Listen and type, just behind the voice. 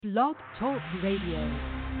Blog Talk Radio.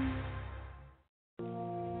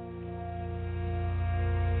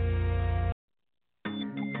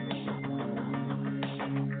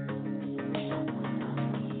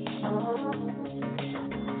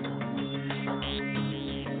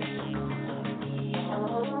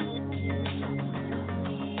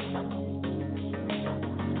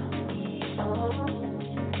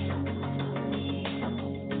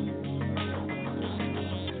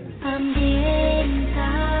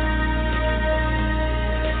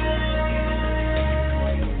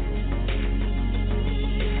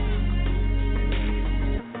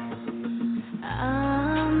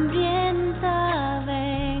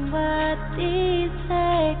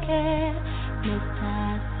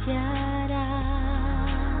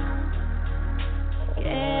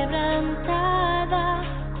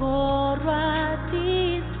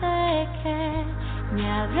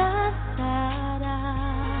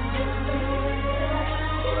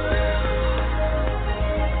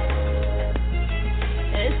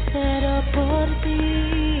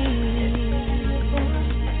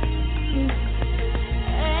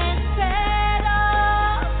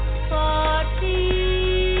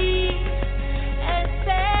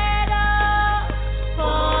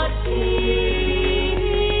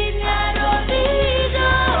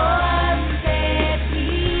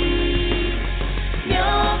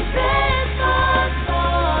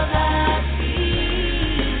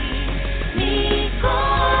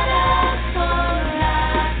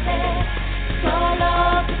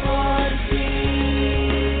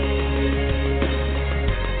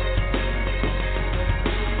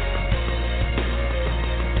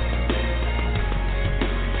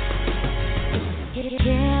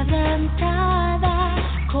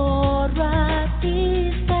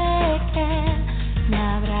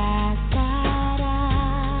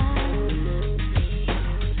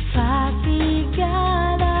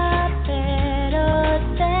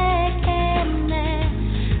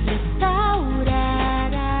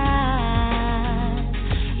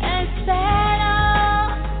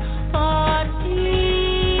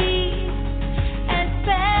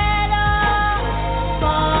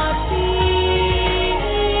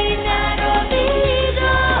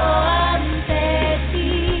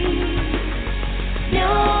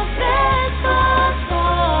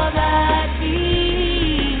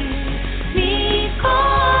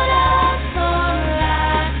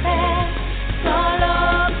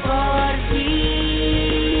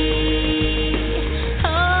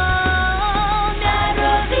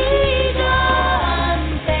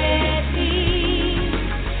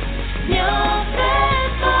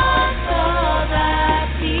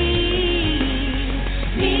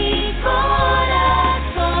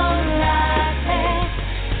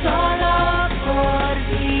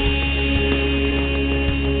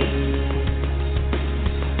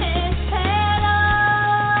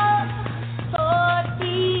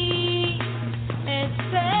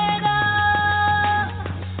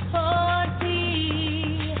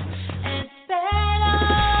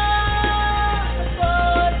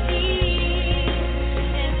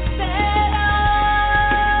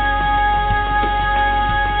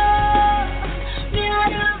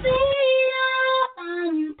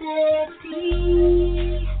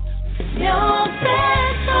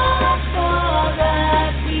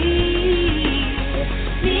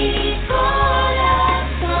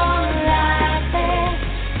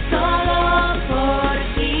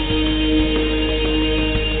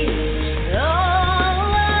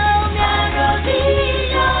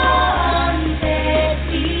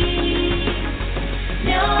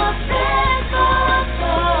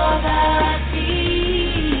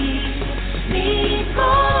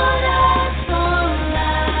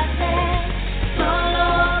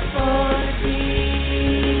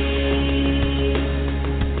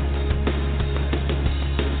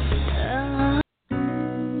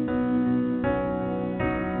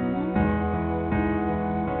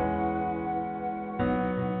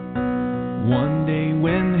 One day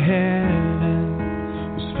when heaven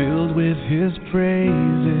was filled with His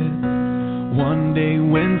praises, one day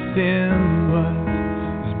when sin was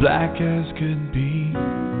as black as could be,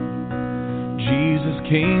 Jesus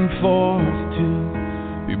came forth to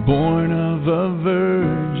be born of a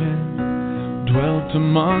virgin, dwelt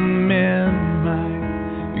among men, my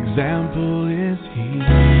example is He.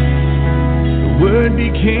 The Word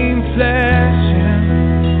became flesh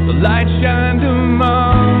and the light shined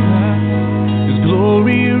among us,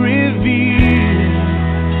 glory revealed.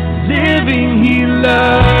 Living He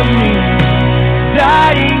loved me,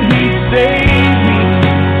 dying He saved me,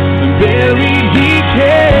 and buried He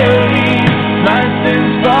carried my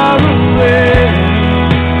sins far away.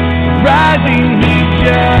 Rising He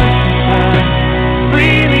just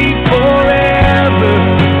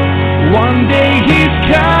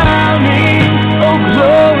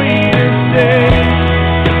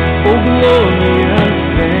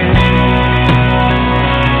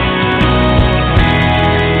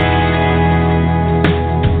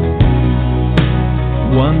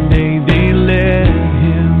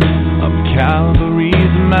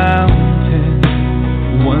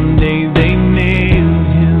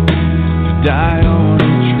on a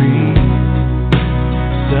tree,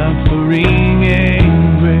 suffering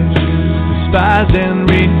anguish, despised and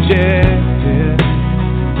rejected,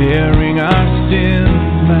 bearing our sins,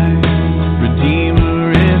 my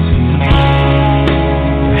Redeemer is He.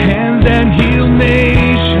 The hands that heal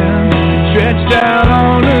nations stretched out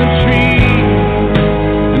on a tree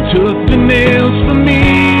and took the nails from me.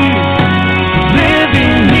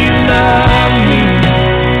 Living, He loved me.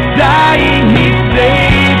 Dying, He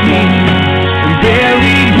saved me. And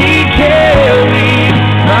buried, He carried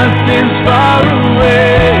my sins far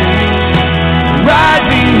away.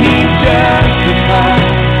 Rising, He justified.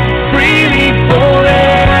 Freely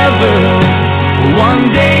forever. One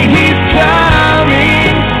day He's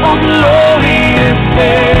coming. Oh, glorious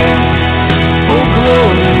day. Oh,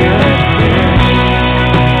 glorious day.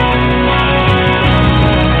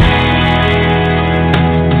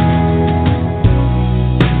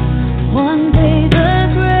 One day the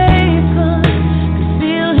grave could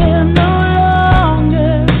conceal Him no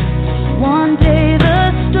longer. One day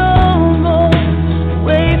the stone rolled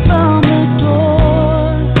away from the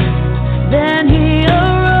door. Then He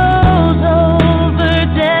arose over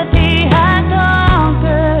death He had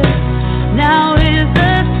conquered. Now is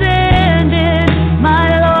ascended, my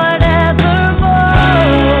Lord evermore.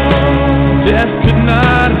 Death could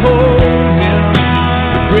not hold Him,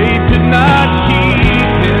 the grave could not keep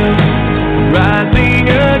Him from rising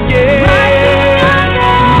again.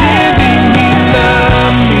 Living, He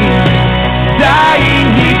loved me. Dying,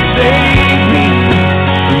 He saved me.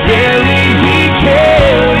 And buried, He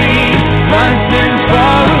carried my sins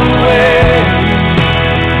far away.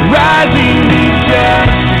 Rising, He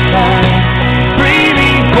justified.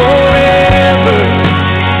 Freely forever.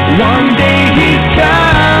 One day He's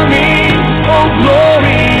coming. Oh,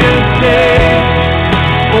 glorious day.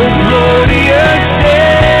 Oh, glorious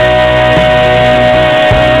day.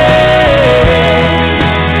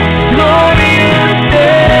 Glorious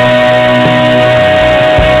day.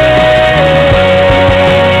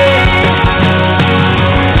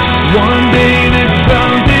 One day the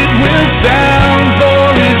trumpet will sound for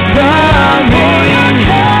His coming.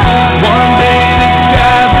 One day the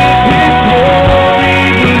sky with His glory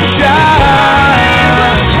will shine.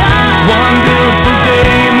 Wonderful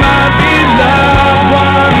day, my beloved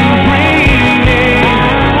one bringing.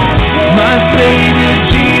 My Savior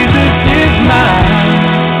Jesus is mine.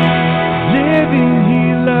 Living, He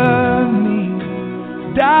loved me.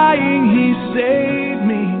 Dying, He saved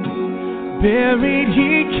me. Buried,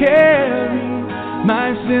 He carried my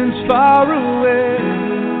sins far away.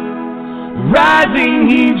 Rising,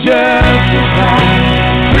 He justified.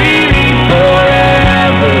 Freely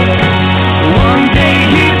forever. One day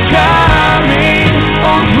He's coming.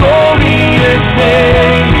 Oh, glorious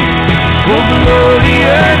day. Oh,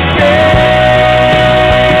 glorious day.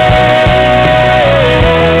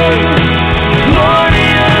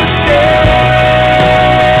 Glorious day.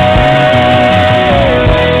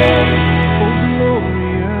 Oh,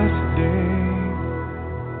 glorious day.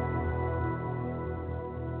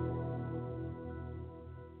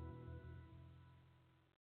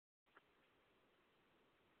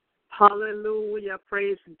 Hallelujah.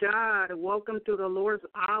 Praise God. Welcome to the Lord's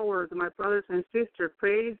hours, my brothers and sisters.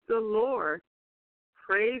 Praise the Lord.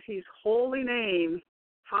 Praise His holy name.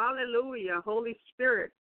 Hallelujah. Holy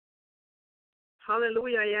Spirit.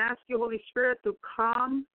 Hallelujah. I ask you, Holy Spirit, to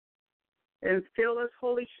come and fill us,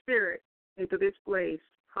 Holy Spirit, into this place.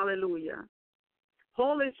 Hallelujah.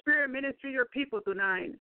 Holy Spirit, minister to your people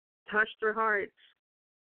tonight. Touch their hearts.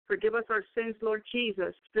 Forgive us our sins, Lord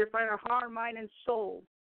Jesus. Purify our heart, mind, and soul.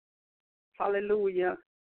 Hallelujah.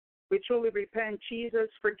 We truly repent. Jesus,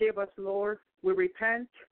 forgive us, Lord. We repent.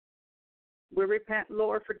 We repent,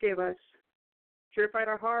 Lord, forgive us. Purify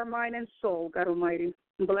our heart, mind, and soul, God Almighty.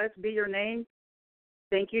 Blessed be your name.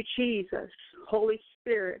 Thank you, Jesus. Holy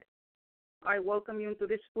Spirit, I welcome you into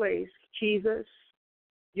this place. Jesus,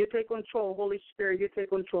 you take control. Holy Spirit, you take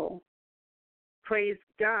control. Praise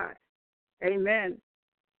God. Amen.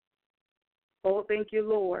 Oh, thank you,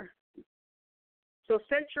 Lord. So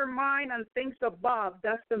set your mind on things above.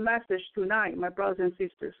 That's the message tonight, my brothers and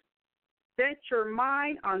sisters. Set your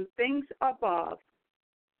mind on things above.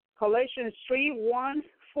 Galatians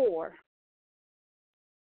 3:1-4.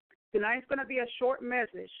 Tonight's going to be a short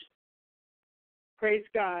message. Praise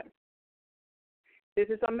God. This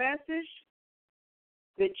is a message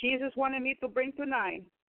that Jesus wanted me to bring tonight.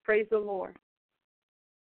 Praise the Lord.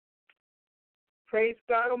 Praise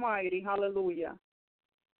God Almighty. Hallelujah.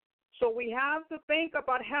 So we have to think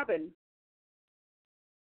about heaven.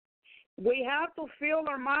 We have to fill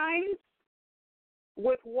our minds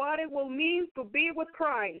with what it will mean to be with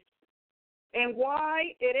Christ and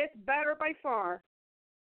why it is better by far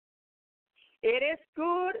It is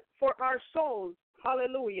good for our souls.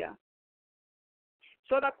 Hallelujah.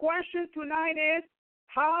 So the question tonight is,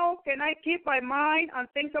 how can I keep my mind on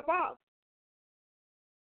things above?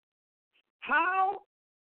 How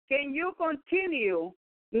can you continue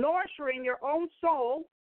nurturing your own soul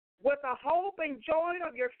with the hope and joy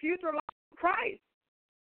of your future life in Christ?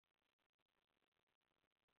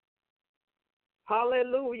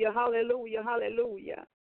 Hallelujah, hallelujah, hallelujah.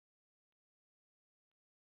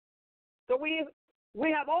 So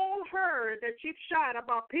we have all heard the cheap shot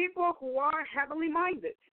about people who are heavenly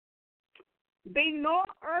minded. They know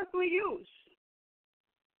earthly use.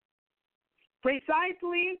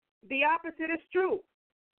 Precisely the opposite is true.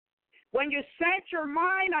 When you set your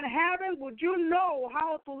mind on heaven, would you know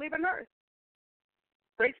how to live on earth?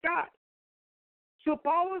 Praise God.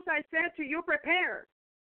 Suppose I said to you, prepare.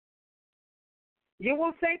 You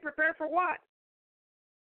will say, prepare for what?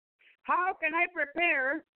 How can I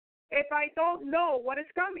prepare if I don't know what is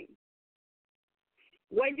coming?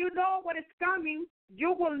 When you know what is coming,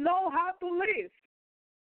 you will know how to live.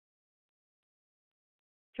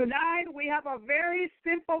 Tonight we have a very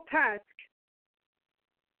simple task.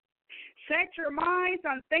 Set your minds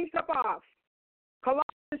on things above.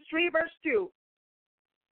 Colossians 3 verse 2.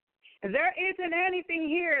 There isn't anything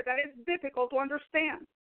here that is difficult to understand.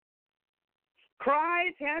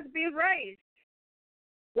 Christ has been raised.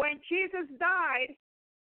 When Jesus died,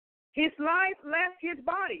 his life left his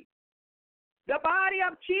body. The body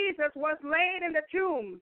of Jesus was laid in the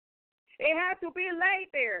tomb. It had to be laid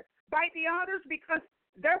there by the others because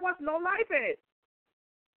there was no life in it.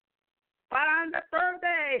 But on the third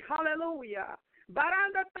day, hallelujah, but on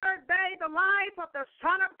the third day, the life of the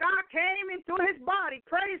Son of God came into his body.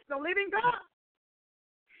 Praise the living God.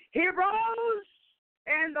 He rose,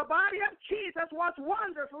 and the body of Jesus was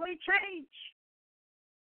wonderfully changed.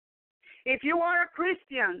 If you are a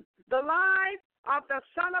Christian, the life of the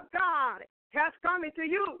Son of God has come into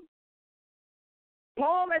you.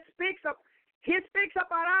 Paul speaks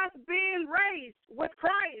about us being raised with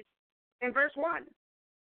Christ in verse 1.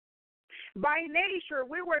 By nature,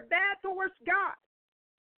 we were dead towards God.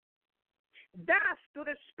 Death to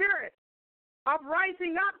the spirit of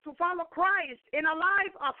rising up to follow Christ in a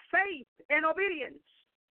life of faith and obedience.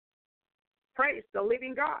 Praise the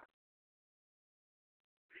living God.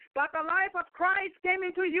 But the life of Christ came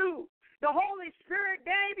into you. The Holy Spirit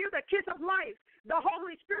gave you the kiss of life. The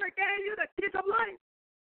Holy Spirit gave you the kiss of life.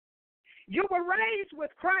 You were raised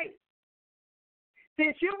with Christ.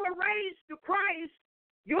 Since you were raised to Christ,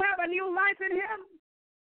 you have a new life in him.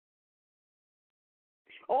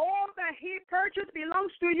 All that he purchased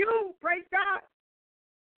belongs to you. Praise God.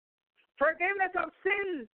 Forgiveness of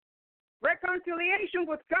sins, reconciliation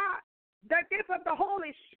with God, the gift of the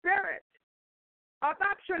Holy Spirit,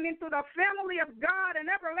 adoption into the family of God, and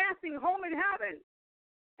everlasting home in heaven.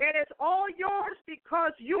 It is all yours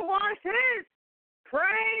because you are his.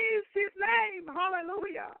 Praise his name.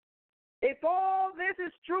 Hallelujah. If all this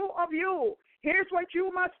is true of you, here's what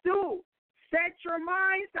you must do. Set your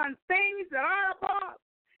minds on things that are above.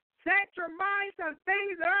 Set your minds on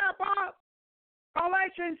things that are above.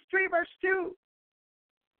 Colossians 3 verse 2.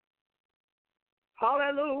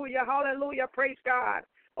 Hallelujah, hallelujah, praise God.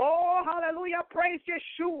 Oh, hallelujah, praise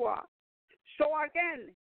Yeshua. So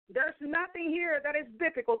again, there's nothing here that is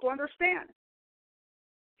difficult to understand.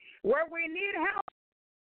 Where we need help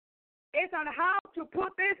is on how to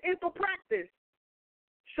put this into practice.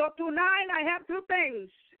 So tonight I have two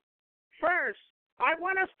things. First, I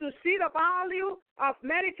want us to see the value of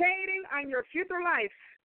meditating on your future life.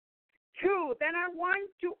 Two, then I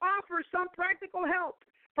want to offer some practical help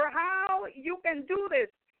for how you can do this.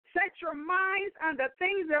 Set your minds on the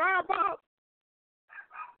things that are above.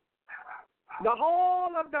 The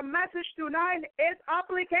whole of the message tonight is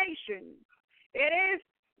application. It is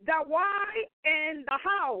the why and the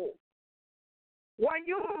how. What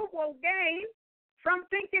you will gain from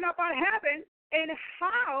thinking about heaven and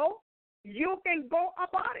how you can go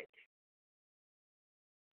about it.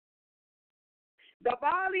 The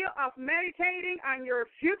value of meditating on your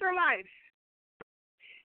future life.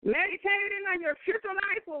 Meditating on your future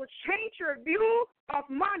life will change your view of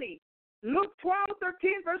money. Luke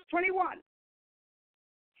 12:13, verse 21.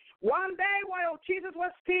 One day while Jesus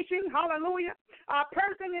was teaching, hallelujah, a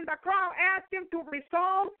person in the crowd asked him to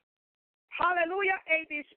resolve, hallelujah, a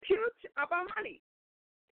dispute about money.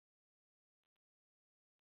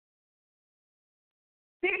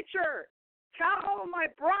 Teacher, tell my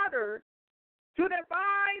brother to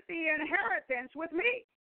divide the inheritance with me.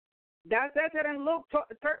 That says it in Luke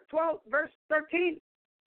 12, verse 13.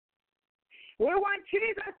 We want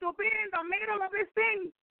Jesus to be in the middle of this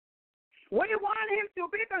thing. We want him to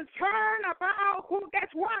be concerned about who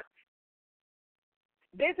gets what.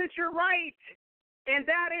 This is your right, and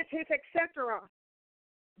that is his etc.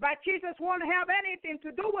 But Jesus won't have anything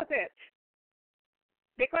to do with it.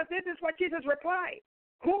 Because this is what Jesus replied.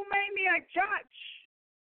 Who made me a judge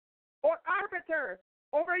or arbiter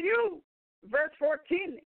over you? Verse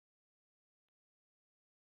 14.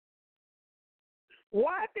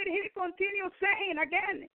 What did he continue saying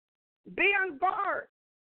again? Be on guard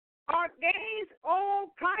against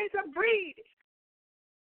all kinds of greed.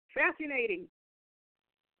 Fascinating.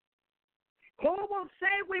 Who will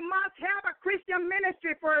say we must have a Christian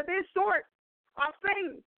ministry for this sort of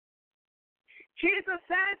thing? Jesus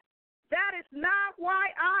said, that is not why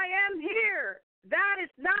I am here. That is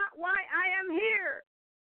not why I am here.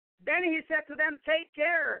 Then he said to them, take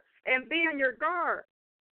care and be on your guard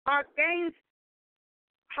against,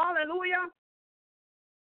 hallelujah,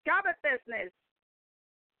 covetousness.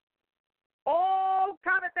 All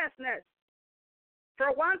covetousness.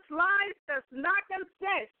 For one's life does not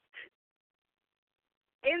consist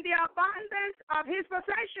in the abundance of his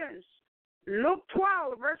possessions. Luke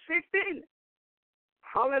 12, verse 15.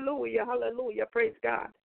 Hallelujah, hallelujah, praise God.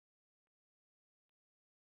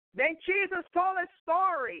 Then Jesus told a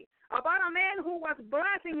story about a man who was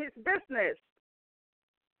blessing his business.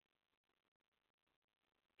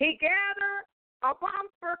 He gathered a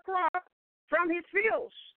bumper crop from his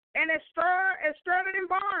fields and stored it in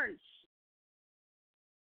barns.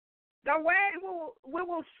 The way we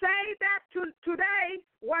will say that today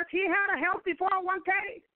was he had a healthy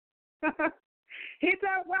 401k. He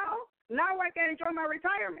said, well, now I can enjoy my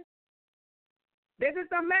retirement. This is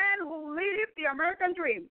the man who lived the American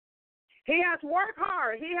dream. He has worked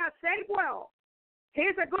hard. He has saved well.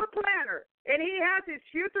 He's a good planner, and he has his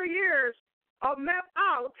future years mapped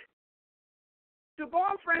out to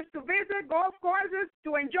girlfriends, to visit, golf courses,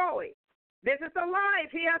 to enjoy. This is the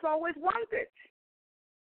life he has always wanted.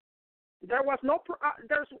 There was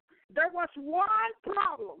one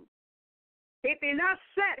problem. He did not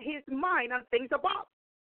set his mind on things above.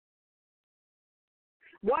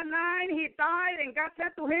 One night he died, and God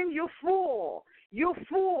said to him, you fool, you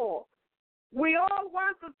fool. We all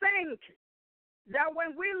want to think that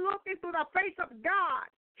when we look into the face of God,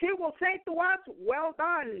 he will say to us, well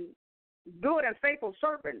done, good and faithful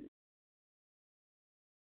servant.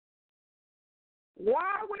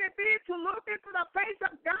 Why would it be to look into the face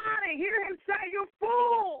of God and hear him say, you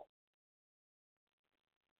fool?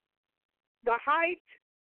 The height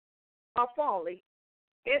of folly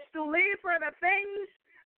is to live for the things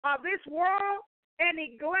of this world and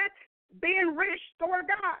neglect being rich toward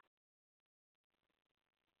God.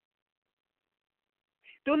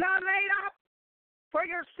 Do not lay up for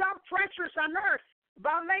yourself treasures on earth,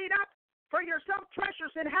 but lay up for yourself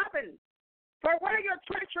treasures in heaven. For where your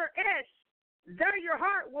treasure is, there your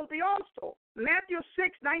heart will be also. Matthew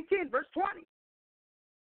 6:19, verse 20.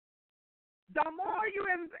 The more you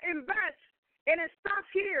invest in stuff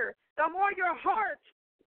here, the more your heart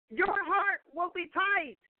will be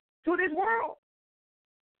tied to this world.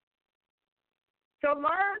 To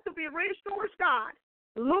learn to be rich towards God.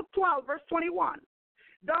 Luke 12, verse 21.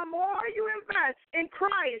 The more you invest in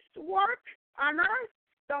Christ's work on earth,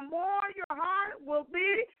 the more your heart will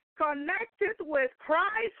be connected with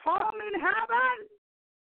Christ's home in heaven.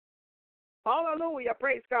 Hallelujah,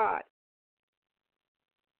 praise God.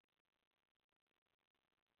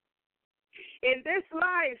 In this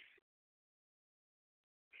life,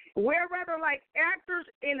 we're rather like actors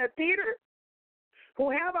in a theater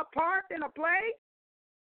who have a part in a play.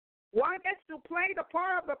 One gets to play the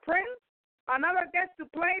part of the prince, another gets to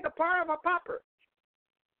play the part of a pauper.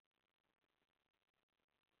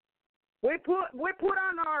 We put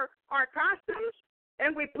on our costumes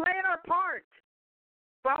and we play our part.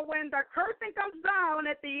 But when the curtain comes down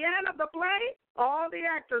at the end of the play, all the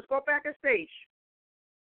actors go back on stage.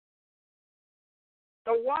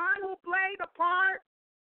 The one who played the part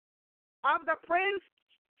of the prince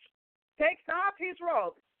takes off his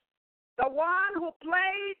robe. The one who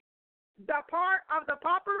played the part of the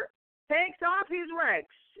pauper takes off his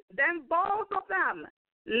rags. Then both of them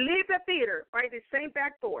leave the theater by the same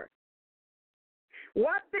back door.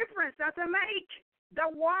 What difference does it make? The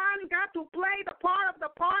one got to play the part of the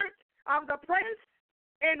prince,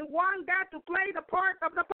 and one got to play the part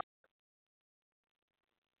of the pauper.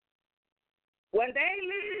 When they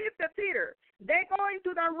leave the theater, they go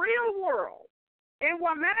into the real world, and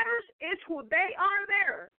what matters is who they are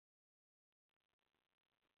there.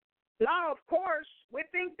 Now, of course, we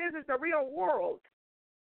think this is the real world,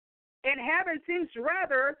 and heaven seems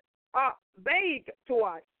rather vague to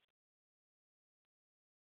us.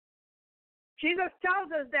 Jesus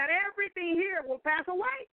tells us that everything here will pass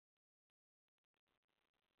away.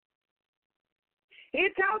 He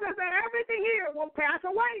tells us that everything here will pass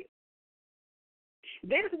away.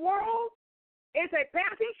 This world is a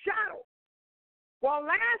passing shadow. What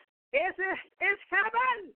lasts is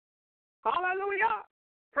heaven. Hallelujah.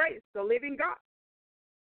 Praise the living God.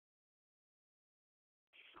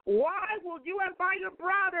 Why would you invite a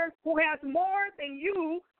brother who has more than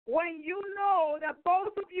you when you know that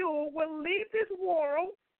both of you will leave this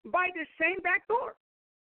world by the same back door?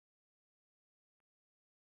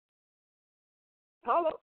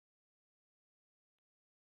 Hello?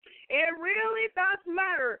 It really does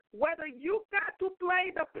matter whether you got to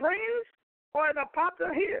play the prince or the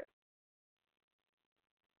pauper here.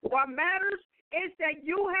 What matters is that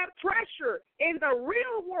you have treasure in the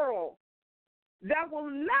real world that will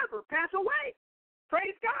never pass away.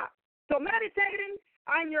 Praise God. So meditating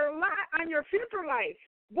on your future life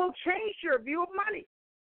will change your view of money.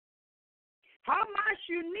 How much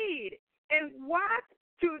you need and what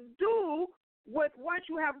to do with what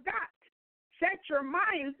you have got. Set your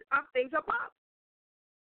minds on things above.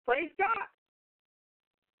 Praise God.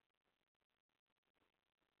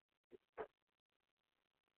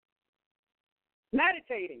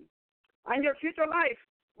 Meditating on your future life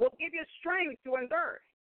will give you strength to endure.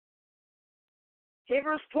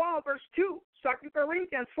 Hebrews 12, verse 2, 2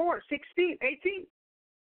 Corinthians 4, 16, 18.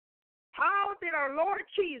 How did our Lord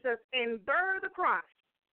Jesus endure the cross?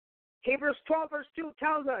 Hebrews 12, verse 2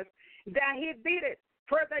 tells us that he did it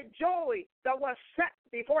for the joy that was set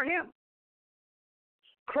before him.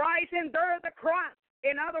 Christ endured the cross,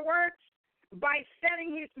 in other words, by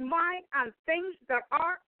setting his mind on things that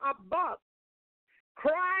are above.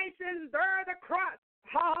 Christ endured the cross.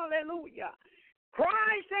 Hallelujah.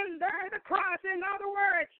 Christ endured the cross, in other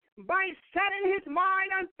words, by setting his mind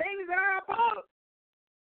on things that are above.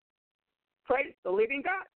 Praise the living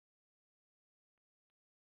God.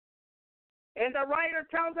 And the writer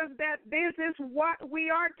tells us that this is what we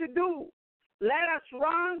are to do. Let us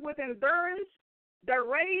run with endurance the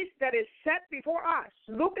race that is set before us.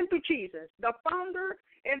 Look into Jesus, the founder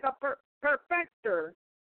and the perfecter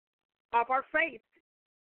of our faith,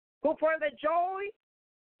 who for the joy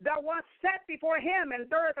that was set before him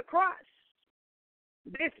endured the cross,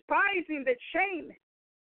 despising the shame,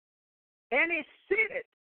 and is seated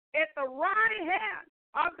at the right hand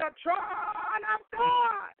of the throne of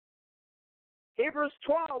God. Hebrews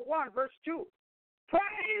 12, 1, verse 2.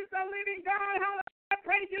 Praise the living God. Hallelujah.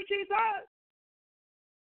 Praise you, Jesus.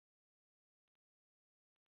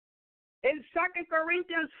 In 2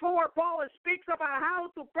 Corinthians 4, Paul speaks about how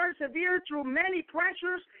to persevere through many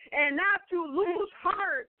pressures and not to lose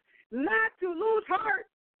heart. Not to lose heart.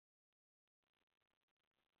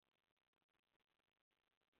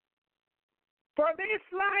 For this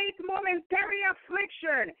slight momentary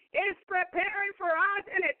affliction is preparing for us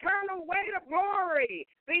an eternal weight of glory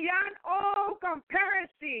beyond all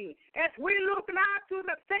comparison, as we look not to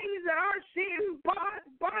the things that are seen, but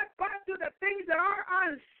to the things that are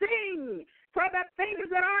unseen. For the things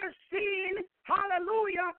that are seen,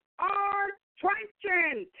 hallelujah, are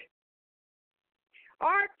transient.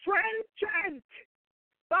 But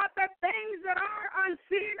the things that are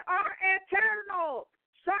unseen are eternal.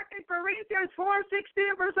 2 Corinthians 4,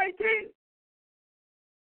 16, verse 18.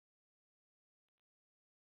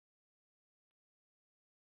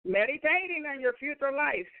 Meditating on your future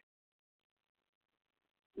life.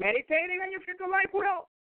 Meditating on your future life will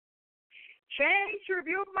change your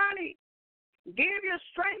view of money. Give you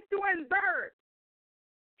strength to endure.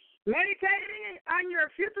 Meditating on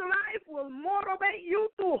your future life will motivate you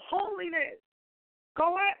to holiness.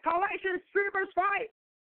 Colossians 3, verse 5.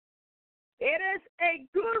 It is a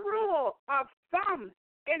good rule of thumb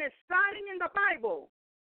in studying in the Bible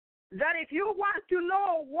that if you want to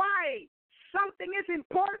know why something is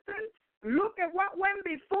important, look at what went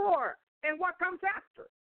before and what comes after.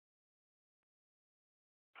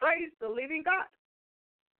 Praise the living God.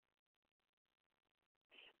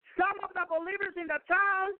 Some of the believers in the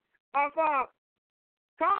town of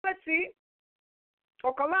Colossae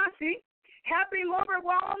have been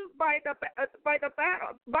overwhelmed by the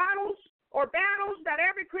battles that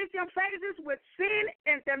every Christian faces with sin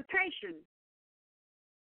and temptation.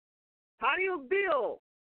 How do you deal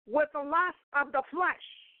with the lust of the flesh?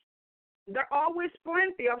 There are always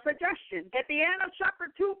plenty of suggestions. At the end of chapter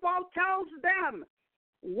 2, Paul tells them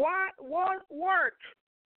what work.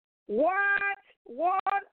 What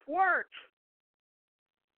work?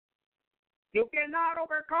 You cannot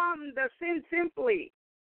overcome the sin simply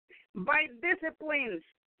by disciplines,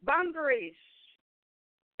 boundaries,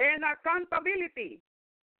 and accountability.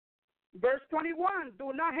 Verse 21,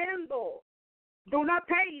 do not handle Do not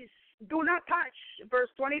taste, do not touch. Verse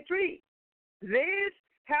 23. These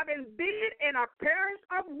have indeed an appearance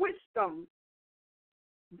of wisdom,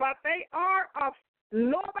 but they are of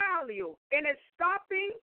no value in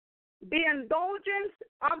stopping the indulgence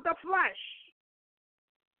of the flesh.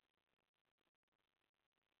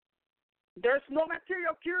 There's no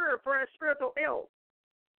material cure for a spiritual ill.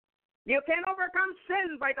 You can overcome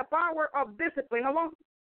sin by the power of discipline alone.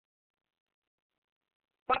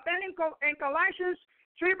 But then in Colossians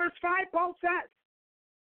 3 verse 5, Paul says,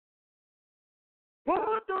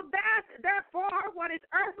 put to death, therefore, what is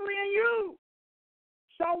earthly in you.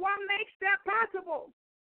 So what makes that possible?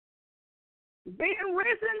 Being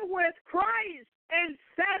risen with Christ and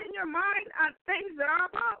setting your mind on things that are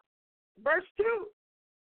above. Verse 2.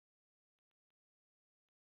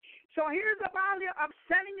 So here's the value of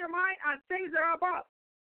setting your mind on things that are above.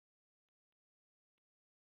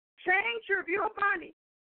 Change your view of money.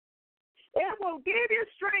 It will give you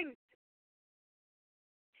strength.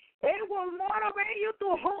 It will motivate you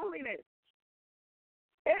to holiness.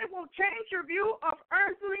 It will change your view of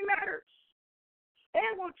earthly matters.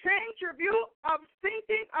 It will change your view of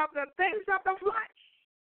thinking of the things of the flesh.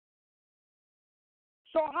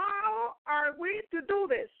 So how are we to do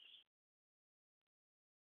this?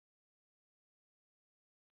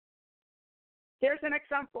 Here's an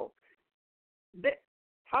example.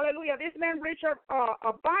 Hallelujah. This man, Richard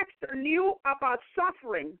Baxter, knew about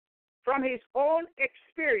suffering from his own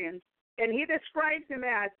experience, and he describes him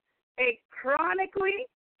as a chronically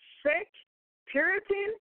sick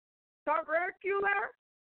Puritan, tubercular,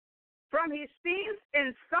 from his teens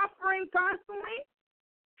and suffering constantly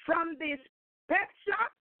from dyspepsia,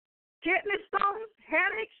 kidney stones,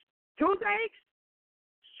 headaches, toothaches,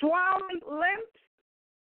 swelling limbs,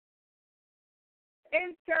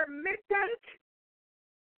 intermittent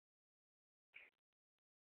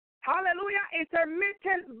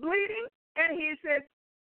bleeding, and he says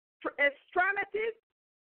extremities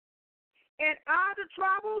and other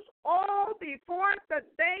troubles, all before the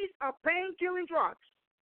days of pain-killing drugs.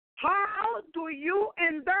 How do you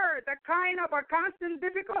endure the kind of a constant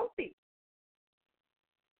difficulty?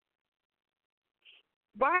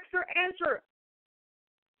 Baxter answered.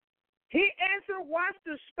 His answer was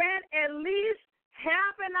to spend at least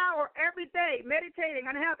half an hour every day meditating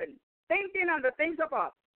on heaven, thinking on the things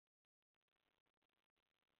above.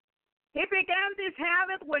 He began this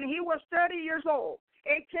habit when he was 30 years old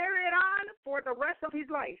and carried it on for the rest of his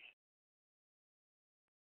life.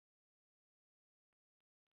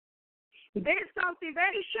 This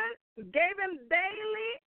cultivation gave him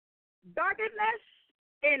daily doggedness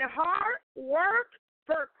and hard work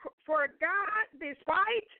for God,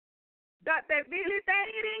 despite the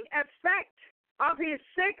debilitating effect of his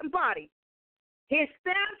sick body. He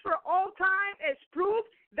stands for all time as proof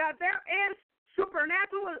that there is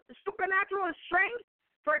supernatural strength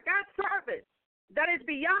for God's service that is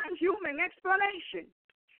beyond human explanation.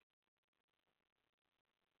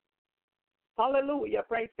 Hallelujah,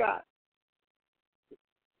 praise God.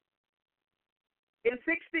 In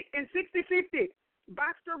 6050,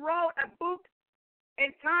 Baxter wrote a book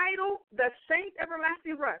entitled The Saint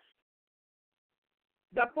Everlasting Rest.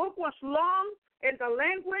 The book was long and the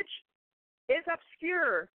language is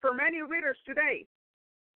obscure for many readers today,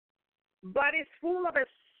 but it's full of a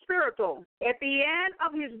spiritual. At the end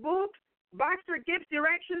of his book, Baxter gives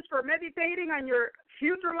directions for meditating on your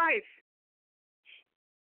future life.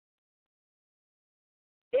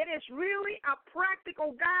 It is really a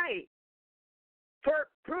practical guide for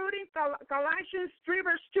putting Colossians 3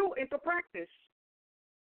 verse 2 into practice.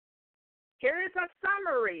 Here is a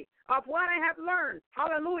summary of what I have learned,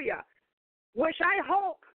 hallelujah, which I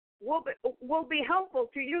hope will be helpful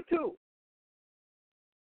to you too.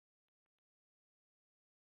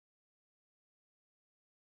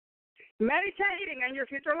 Meditating on your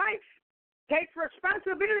future life. Take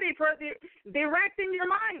responsibility for directing your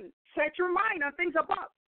mind. Set your mind on things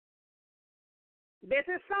above. This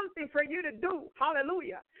is something for you to do.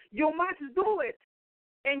 Hallelujah. You must do it.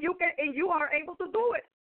 And you are able to do it.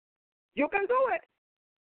 You can do it.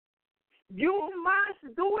 You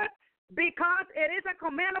must do it because it is a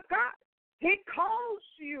command of God. He calls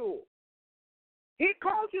you. He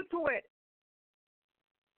calls you to it.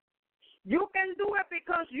 You can do it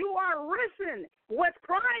because you are risen with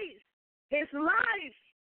Christ. His life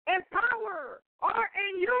and power are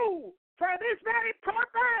in you for this very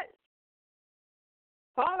purpose.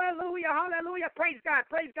 Hallelujah, hallelujah. Praise God,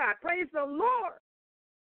 praise God, praise the Lord.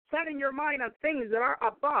 Setting your mind on things that are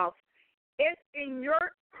above is in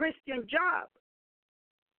your Christian job.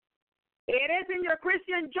 It is in your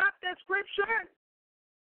Christian job description.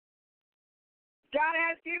 God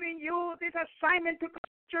has given you this assignment to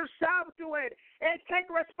commit yourself to it and take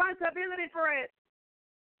responsibility for it.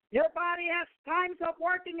 Your body has times of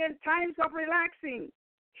working and times of relaxing.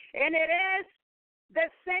 And it is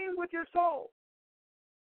the same with your soul.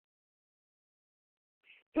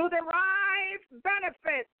 To derive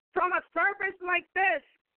benefit from a service like this,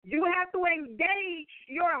 you have to engage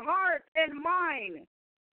your heart and mind.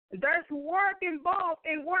 There's work involved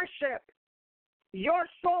in worship. Your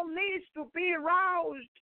soul needs to be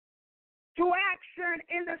roused to action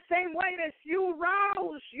in the same way as you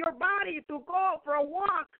rouse your body to go for a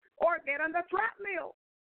walk or get on the treadmill.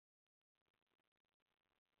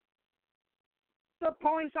 It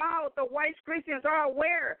points out the wise Christians are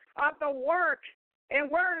aware of the work and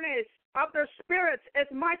awareness of their spirits as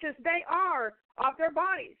much as they are of their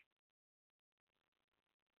bodies.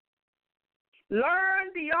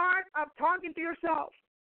 Learn the art of talking to yourself.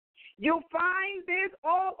 You find this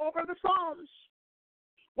all over the Psalms.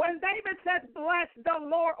 When David said, "Bless the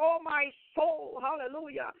Lord, O my soul,"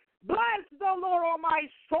 hallelujah. Bless the Lord, O my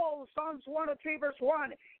soul, Psalms 103, verse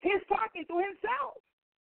 1. He's talking to himself.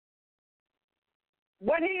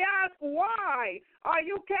 When he asks, "Why are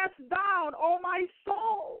you cast down, O my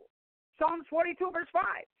soul?" Psalms 42, verse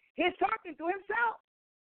 5. He's talking to himself.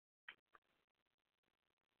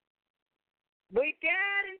 We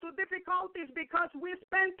get into difficulties because we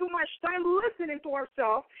spend too much time listening to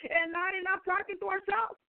ourselves and not enough talking to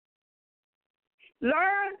ourselves.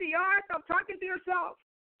 Learn the art of talking to yourself.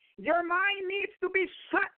 Your mind needs to be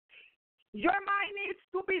set. Your mind needs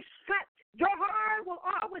to be set. Your heart will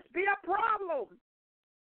always be a problem.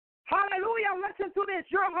 Hallelujah. Listen to this.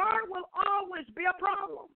 Your heart will always be a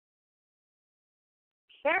problem.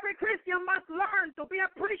 Every Christian must learn to be a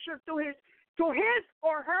preacher to his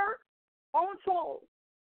or her own soul.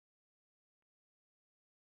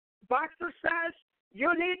 Baxter says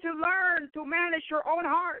you need to learn to manage your own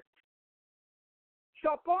heart.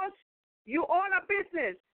 Suppose you own a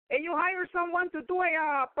business and you hire someone to do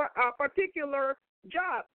a particular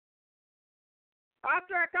job.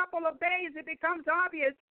 After a couple of days, it becomes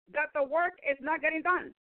obvious that the work is not getting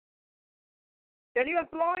done. The new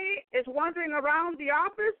employee is wandering around the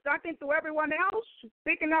office, talking to everyone else,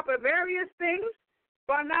 picking up various things,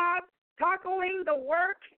 but not tackling the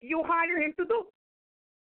work you hire him to do.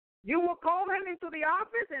 You will call him into the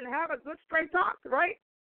office and have a good straight talk, right?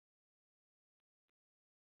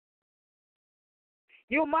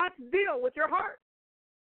 You must deal with your heart.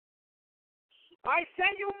 I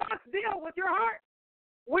say you must deal with your heart.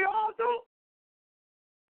 We all do.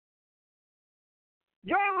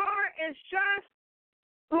 Your heart is just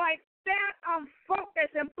like that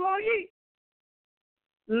unfocused employee.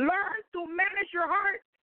 Learn to manage your heart.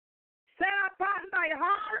 Set upon thy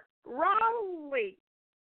heart roundly.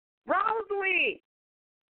 Persuade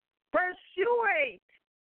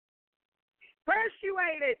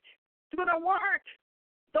it to the work.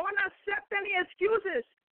 Don't accept any excuses.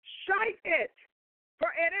 Shite it,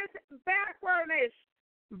 for it is backwardness.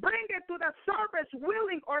 Bring it to the service,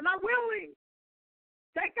 willing or not willing.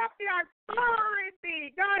 Take up the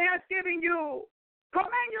authority God has given you.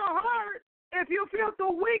 Command your heart. If you feel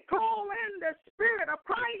too weak, call in the Spirit of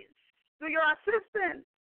Christ to your assistance.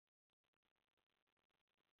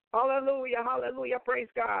 Hallelujah, hallelujah,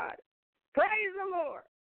 praise God. Praise the Lord.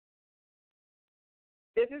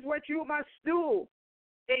 This is what you must do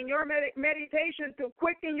in your meditation to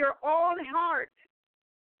quicken your own heart.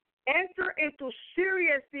 Enter into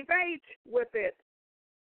serious debate with it.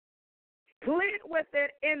 Plead with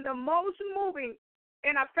it in the most moving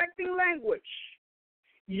and affecting language.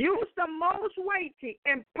 Use the most weighty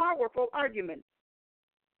and powerful argument.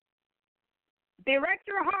 Direct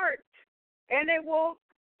your heart, and it will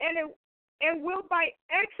by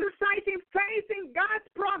exercising faith in God's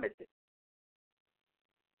promises.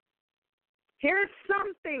 Here's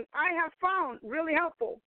something I have found really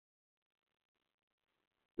helpful.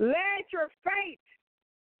 Let your faith,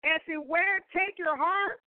 as it were, take your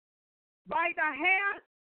heart by the hand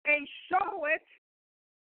and show it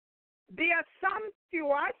the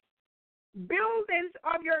sumptuous buildings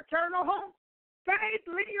of your eternal home. Faith,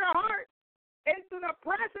 lead your heart into the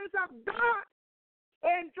presence of God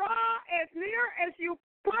and draw as near as you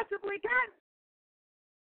possibly can.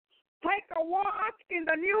 Take a walk in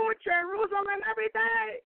the New Jerusalem every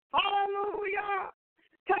day. Hallelujah.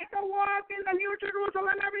 Take a walk in the New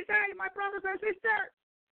Jerusalem every day, my brothers and sisters.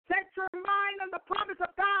 Set your mind on the promise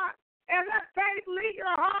of God and let faith lead your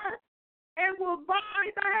heart and will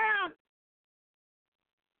bind the hand.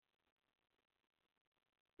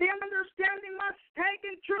 The understanding must take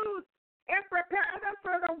in truth and prepare them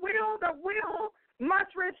for the will. The will must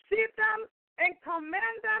receive them and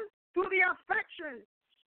commend them to the affections.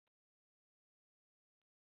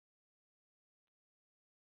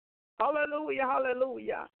 Hallelujah,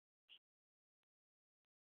 hallelujah.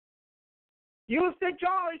 Use the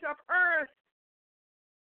joys of earth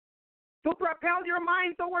to propel your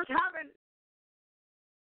mind towards heaven.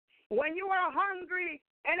 When you are hungry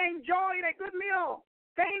and enjoy a good meal,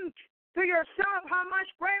 think to yourself how much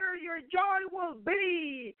greater your joy will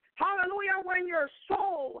be. Hallelujah, when your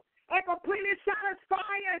soul is completely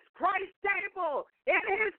satisfied at Christ's table in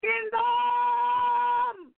his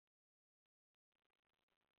kingdom.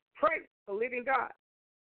 Praise the living God.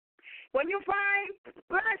 When you find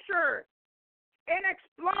pleasure in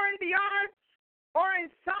exploring the arts or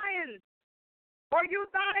in science, or you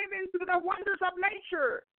dive into the wonders of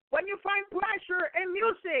nature, when you find pleasure in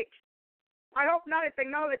music, I hope not in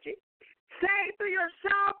technology, say to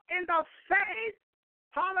yourself in the face,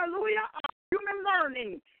 hallelujah, of human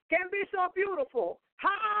learning can be so beautiful.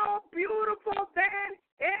 How beautiful then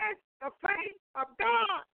is the face of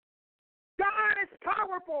God. God is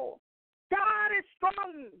powerful. God is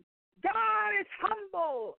strong. God is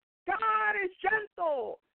humble. God is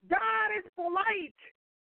gentle. God is polite.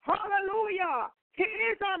 Hallelujah. He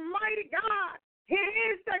is a mighty God. He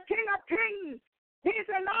is the King of Kings. He's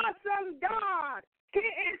an awesome God. He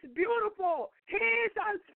is beautiful. He is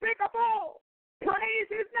unspeakable. Praise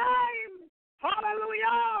his name.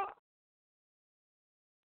 Hallelujah.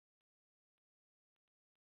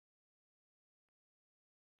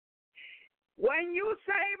 When you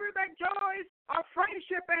savor the joys of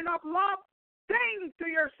friendship and of love, think to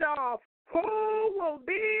yourself, who will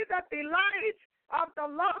be the delight of the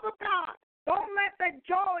love of God? Don't let the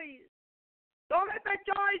joys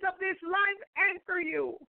of this life anchor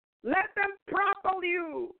you. Let them propel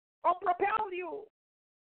you or propel you.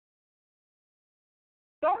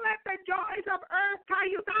 Don't let the joys of earth tie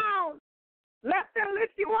you down. Let them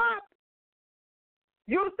lift you up.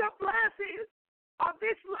 Use the blessings of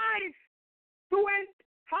this life to,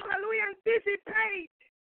 hallelujah, anticipate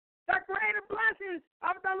the greater blessings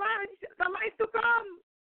of the life to come.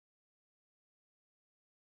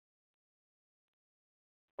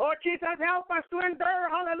 Oh, Jesus, help us to endure.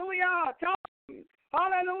 Hallelujah. Tell him.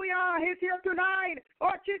 Hallelujah. He's here tonight.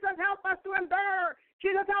 Oh, Jesus, help us to endure.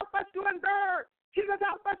 Jesus, help us to endure. Jesus,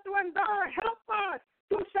 help us to endure. Help us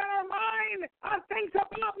to set our mind on things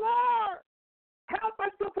above, Lord. Help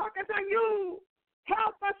us to focus on you.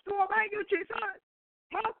 Help us to obey you, Jesus.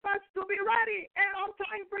 Help us to be ready and on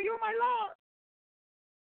time for you, my Lord.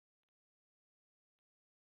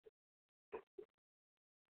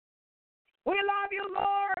 We love you,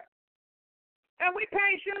 Lord, and we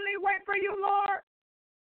patiently wait for you, Lord.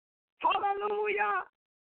 Hallelujah.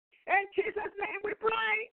 In Jesus' name we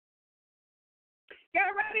pray.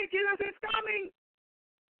 Get ready, Jesus is coming.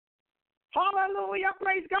 Hallelujah,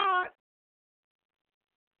 praise God.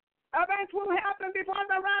 Events will happen before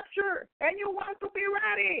the rapture, and you want to be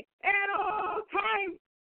ready at all times.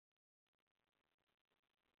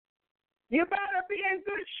 You better be in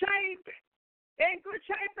good shape and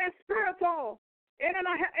spiritual, and in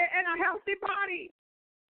a healthy body.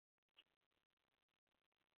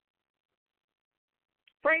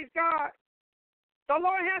 Praise God. The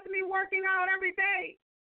Lord has me working out every day.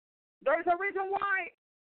 There's a reason why.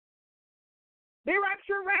 Be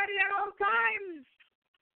rapture ready at all times.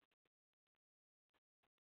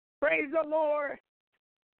 Praise the Lord.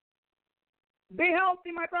 Be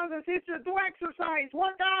healthy, my brothers and sisters. Do exercise.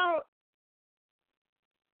 Work out.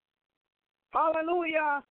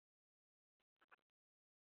 Hallelujah.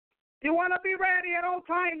 You want to be ready at all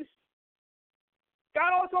times.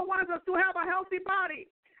 God also wants us to have a healthy body,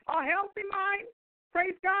 a healthy mind,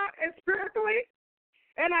 praise God, and spiritually,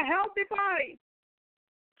 and a healthy body.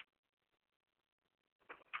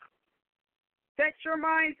 Set your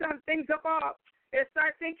minds on things above. And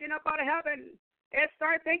start thinking about heaven.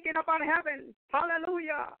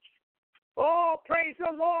 Hallelujah. Oh, praise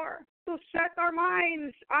the Lord. To set our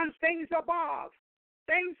minds on things above.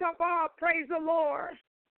 Things above. Praise the Lord.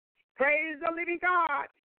 Praise the living God.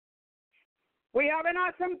 We have an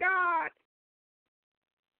awesome God.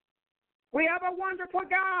 We have a wonderful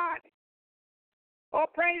God. Oh,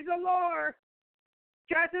 praise the Lord.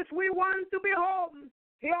 Just as we want to be home,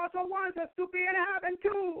 he also wants us to be in heaven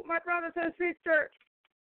too, my brothers and sisters.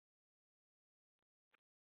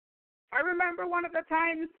 I remember one of the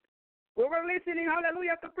times we were listening,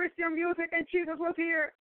 hallelujah, to Christian music, and Jesus was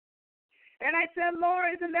here. And I said,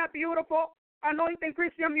 Lord, isn't that beautiful? Anointing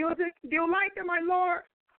Christian music. Do you like it, my Lord?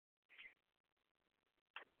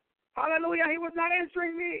 Hallelujah. He was not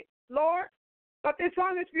answering me, Lord. But this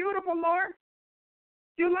song is beautiful, Lord.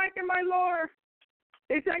 Do you like it, my Lord?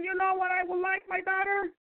 He said, you know what I would like, my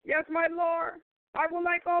daughter? Yes, my Lord. I would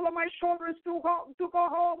like all of my children to go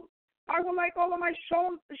home. I would like all of my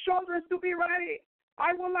children to be ready.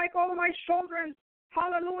 I would like all of my children,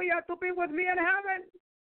 hallelujah, to be with me in heaven.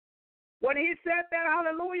 When he said that,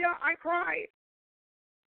 hallelujah, I cried.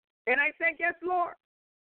 And I said, yes, Lord.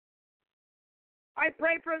 I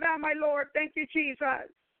pray for that, my Lord. Thank you,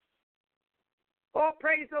 Jesus. Oh,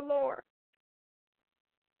 praise the Lord.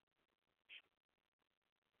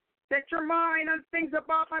 Set your mind on things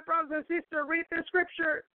about my brothers and sisters. Read the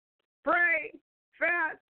scripture. Pray.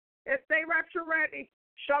 Fast. And stay rapture ready.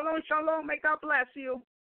 Shalom, shalom. May God bless you.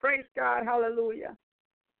 Praise God. Hallelujah.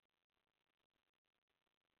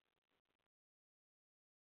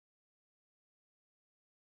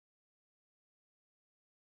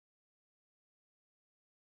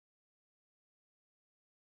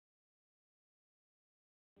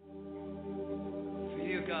 For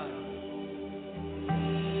you, God.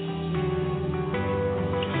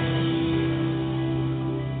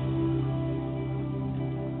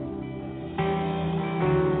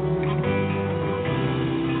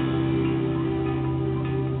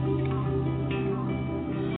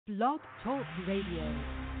 Blog Talk Radio.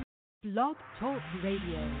 Blog Talk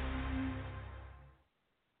Radio.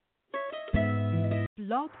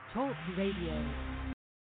 Blog Talk Radio.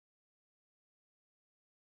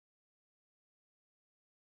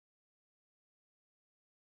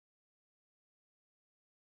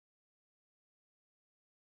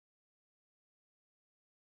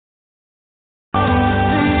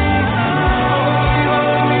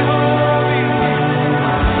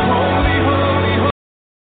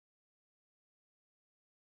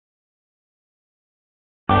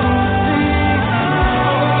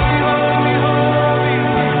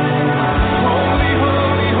 Holy,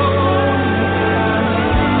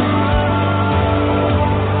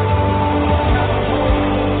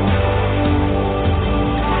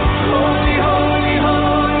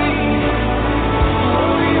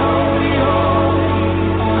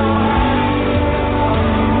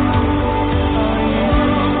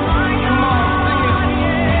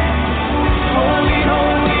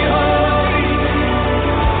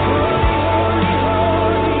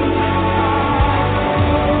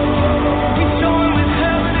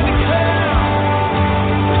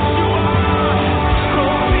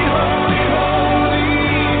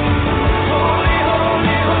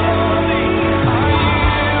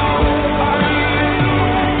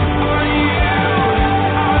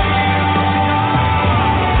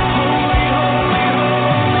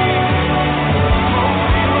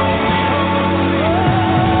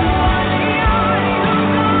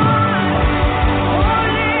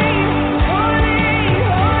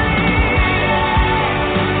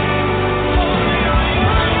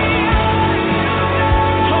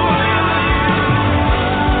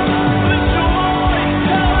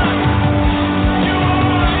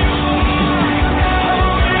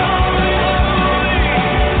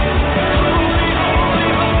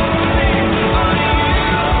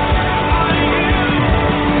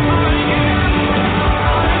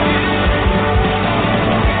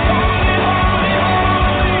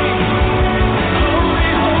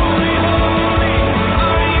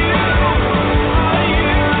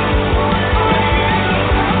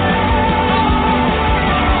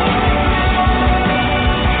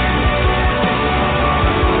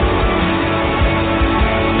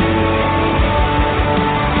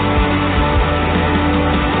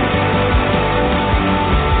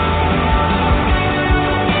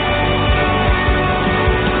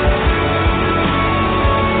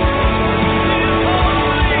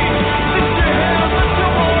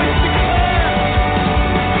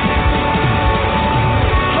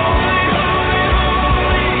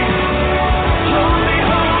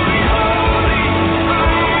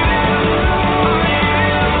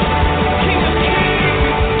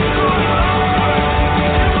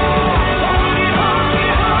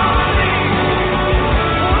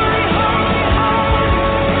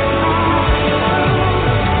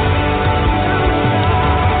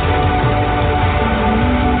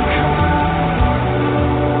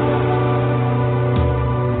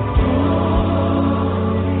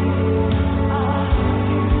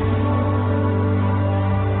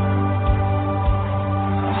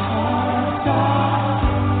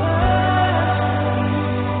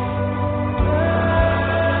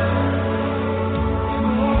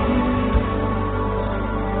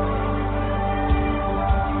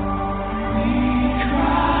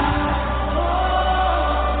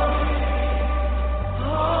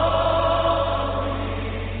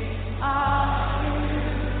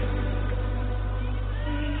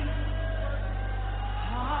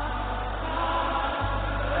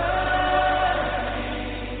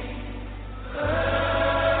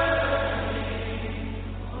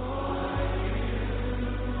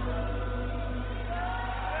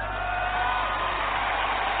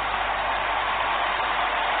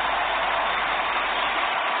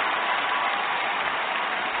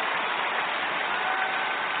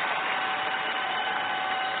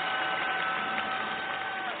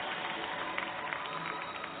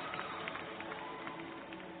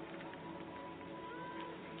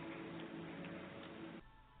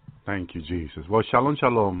 Thank you, Jesus. Well, shalom,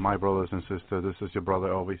 shalom, my brothers and sisters. This is your brother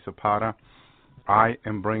Elvis Zapata. I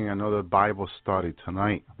am bringing another Bible study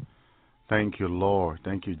tonight. Thank you, Lord.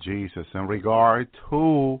 Thank you, Jesus. In regard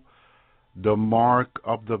to the mark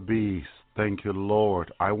of the beast, thank you,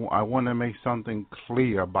 Lord. I want to make something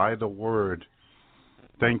clear by the word.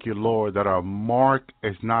 Thank you, Lord, that a mark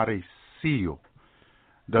is not a seal,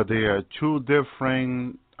 that they are two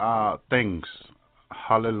different things.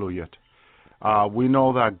 Hallelujah. We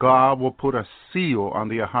know that God will put a seal on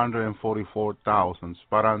the 144,000,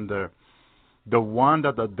 but on the one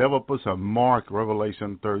that the devil puts a mark,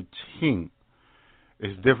 Revelation 13,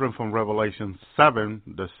 is different from Revelation 7.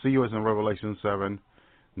 The seal is in Revelation 7,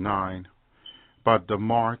 9, but the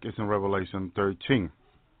mark is in Revelation 13.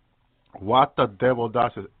 What the devil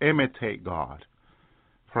does is imitate God.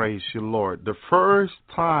 Praise you, Lord. The first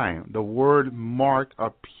time the word mark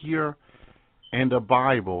appears in the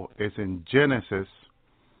Bible is in Genesis,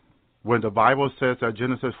 when the Bible says at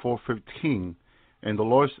Genesis 4:15, and the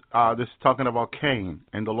Lord, this is talking about Cain,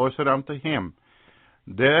 and the Lord said unto him,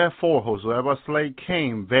 therefore whosoever slay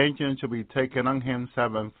Cain, vengeance shall be taken on him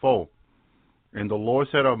sevenfold. And the Lord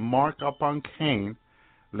set a mark upon Cain,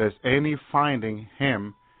 lest any finding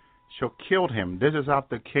him shall kill him. This is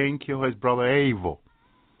after Cain killed his brother Abel.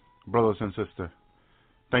 Brothers and sisters,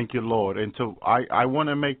 thank you, Lord. And so I want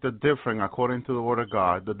to make the difference, according to the Word of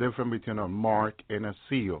God, the difference between a mark and a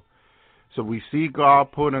seal. So we see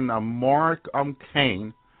God putting a mark on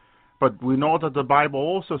Cain, but we know that the Bible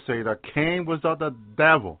also says that Cain was of the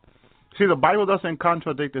devil. See, the Bible doesn't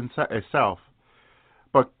contradict itself,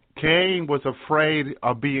 but Cain was afraid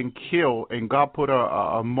of being killed, and God put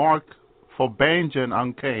a mark for vengeance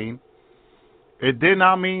on Cain. It did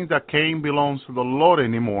not mean that Cain belongs to the Lord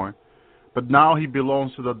anymore, but now he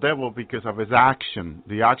belongs to the devil because of his action,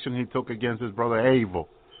 the action he took against his brother Abel.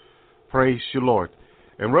 Praise you, Lord.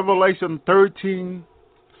 In Revelation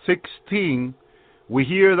 13:16, we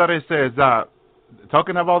hear that it says that,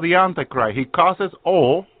 talking about the Antichrist, he causes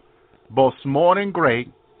all, both small and great,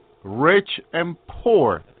 rich and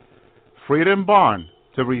poor, free and bond,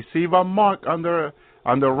 to receive a mark on the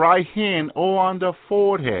right hand or on the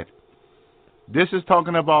forehead. This is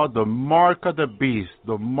talking about the mark of the beast,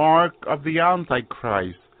 the mark of the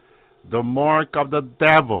Antichrist, the mark of the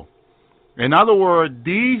devil. In other words,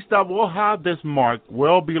 these that will have this mark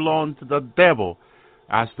will belong to the devil,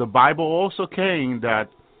 as the Bible also came that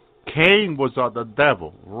Cain was of the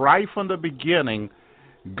devil. Right from the beginning,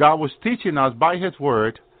 God was teaching us by His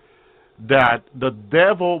word that the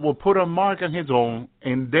devil will put a mark on his own,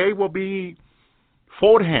 and they will be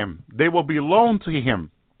for him. They will belong to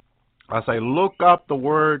him. As I look up the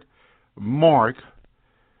word mark,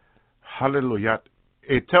 hallelujah,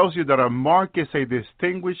 it tells you that a mark is a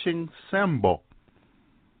distinguishing symbol.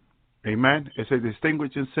 Amen. It's a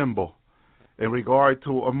distinguishing symbol in regard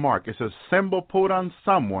to a mark. It's a symbol put on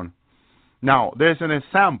someone. Now, there's an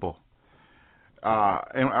example,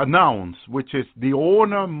 a noun, which is the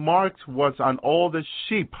owner marked was on all the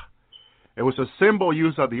sheep. It was a symbol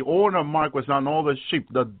used that the owner mark was on all the sheep.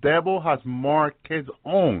 The devil has marked his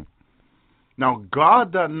own. Now,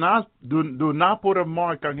 God do not put a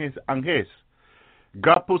mark on his.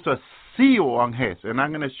 God puts a seal on his. And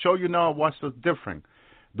I'm going to show you now what's the difference.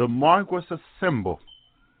 The mark was a symbol,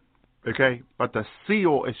 okay? But the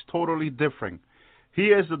seal is totally different.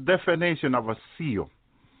 Here is the definition of a seal.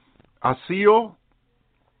 A seal,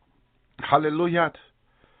 hallelujah,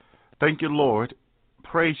 thank you, Lord.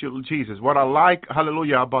 Praise you, Jesus. What I like,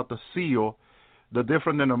 hallelujah, about the seal, the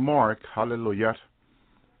different than a mark, hallelujah,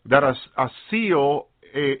 that a seal,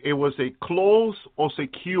 it was a close or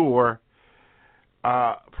secure,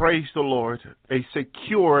 praise the Lord, a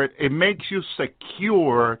secured, it makes you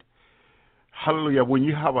secure, hallelujah, when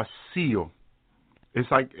you have a seal. It's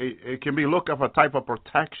like, it can be look of a type of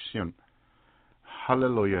protection,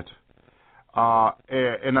 hallelujah.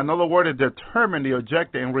 In another word, it determines the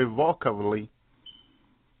objective irrevocably.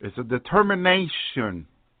 It's a determination.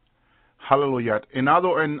 Hallelujah. In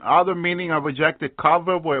other meaning of objective,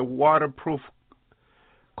 covered with waterproof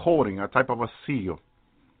coating, a type of a seal.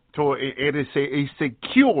 So it is a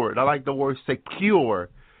secured, I like the word secure,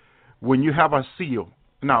 when you have a seal.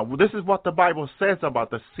 Now, this is what the Bible says about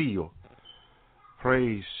the seal.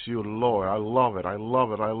 Praise you, Lord. I love it. I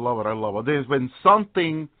love it. I love it. I love it. There's been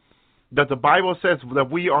something that the Bible says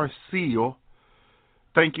that we are sealed.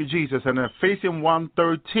 Thank you, Jesus. In Ephesians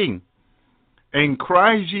 1:13, in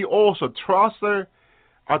Christ ye also trusted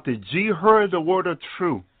after ye heard the word of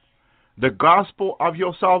truth, the gospel of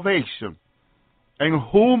your salvation, in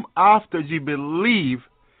whom after ye believe,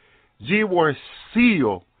 ye were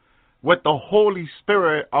sealed with the Holy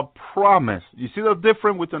Spirit a promise. You see the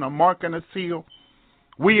difference between a mark and a seal?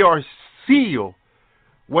 We are sealed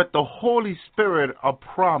with the Holy Spirit a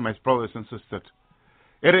promise, brothers and sisters.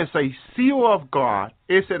 It is a seal of God.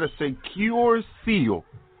 It's a secure seal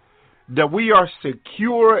that we are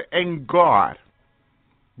secure in God,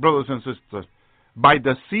 brothers and sisters. By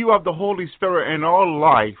the seal of the Holy Spirit in our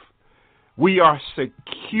life, we are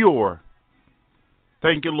secure.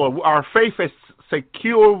 Thank you, Lord. Our faith is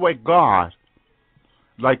secure with God.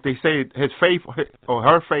 Like they say, his faith or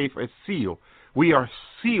her faith is sealed. We are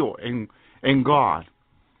sealed in God.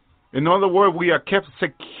 In other words, we are kept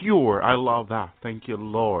secure. I love that. Thank you,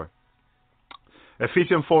 Lord.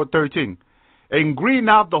 Ephesians 4:13. And grieve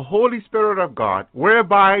not the Holy Spirit of God,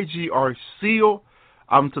 whereby ye are sealed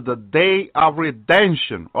unto the day of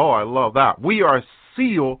redemption. Oh, I love that. We are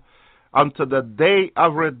sealed unto the day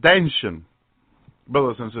of redemption.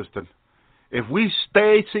 Brothers and sisters, if we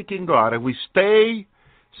stay seeking God, if we stay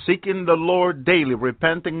seeking the Lord daily,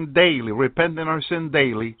 repenting our sin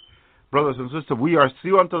daily, brothers and sisters, we are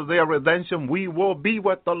sealed unto the day of redemption. We will be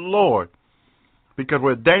with the Lord. Because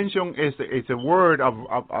redemption is a word of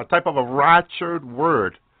a type of a raptured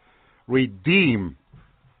word. Redeem.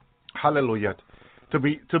 Hallelujah. To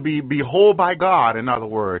be behold by God, in other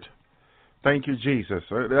words. Thank you, Jesus.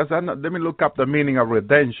 Let me look up the meaning of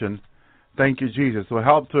redemption. Thank you, Jesus. To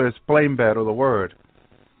help to explain better the word.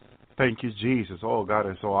 Thank you, Jesus. Oh, God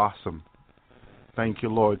is so awesome. Thank you,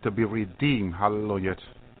 Lord. To be redeemed. Hallelujah.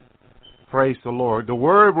 Praise the Lord. The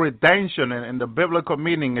word redemption in the biblical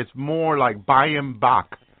meaning is more like buying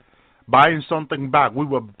back. Buying something back. We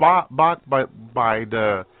were bought back by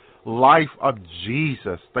the life of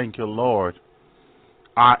Jesus. Thank you, Lord.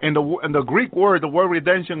 In the Greek word, the word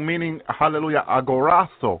redemption meaning, hallelujah,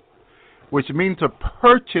 agorazo, which means to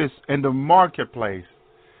purchase in the marketplace.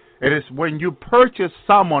 It is when you purchase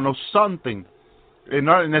someone or something. In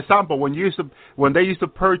an example, when they used to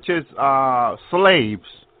purchase slaves.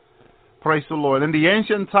 Praise the Lord. In the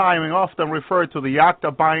ancient time, and often referred to the act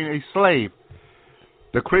of buying a slave.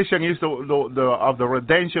 The Christian used of the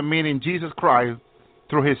redemption, meaning Jesus Christ,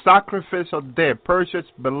 through his sacrificial death,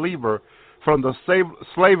 purchased believer from the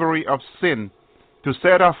slavery of sin to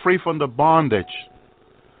set us free from the bondage.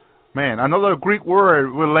 Man, another Greek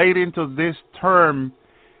word relating to this term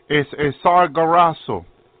is sargarazo.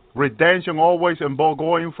 Redemption always involves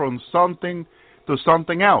going from something to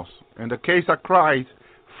something else. In the case of Christ,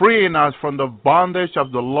 freeing us from the bondage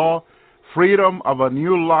of the law, freedom of a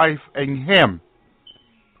new life in Him.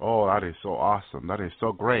 Oh, that is so awesome. That is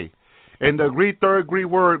so great. In the third Greek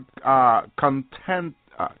word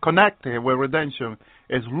connected with redemption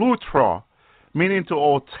is lutro, meaning to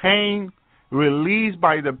obtain release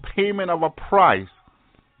by the payment of a price.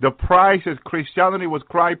 The price is Christianity was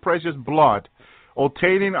Christ's precious blood,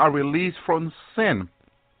 obtaining a release from sin.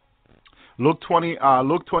 Luke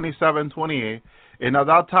 27:28. And at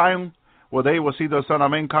that time, where they will see the Son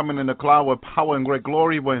of Man coming in the cloud with power and great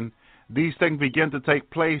glory, when these things begin to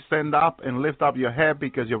take place, stand up and lift up your head,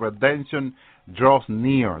 because your redemption draws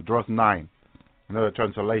near, draws nigh. Another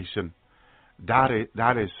translation. That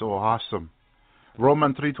is so awesome.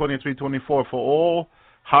 Romans 3:23-24. For all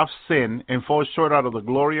have sinned and fall short out of the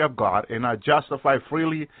glory of God, and are justified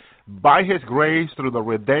freely by His grace through the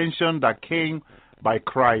redemption that came by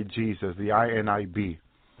Christ Jesus, the INIB.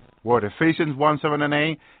 Word Ephesians 1:7 and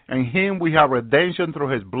 8. In Him we have redemption through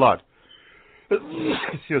His blood.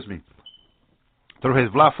 Excuse me. Through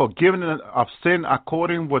His blood, forgiveness of sin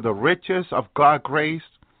according with the riches of God's grace.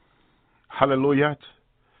 Hallelujah.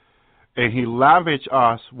 And He lavished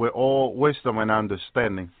us with all wisdom and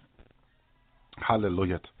understanding.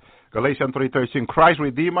 Hallelujah. Galatians 3:13. Christ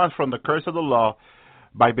redeemed us from the curse of the law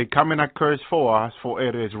by becoming a curse for us. For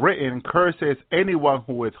it is written, cursed is anyone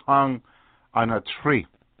who is hung on a tree.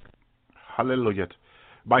 Hallelujah.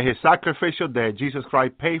 By His sacrificial death, Jesus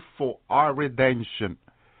Christ paid for our redemption.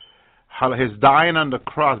 His dying on the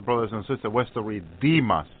cross, brothers and sisters, was to redeem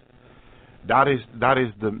us. That is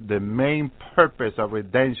the main purpose of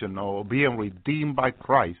redemption, or being redeemed by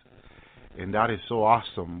Christ. And that is so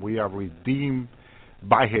awesome. We are redeemed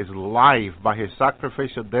by His life, by His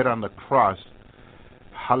sacrificial death on the cross.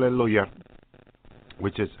 Hallelujah.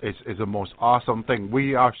 Which is the most awesome thing.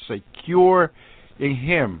 We are secure in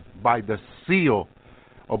Him by the seal,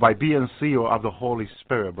 or by being sealed of the Holy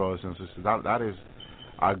Spirit, brothers and sisters. That is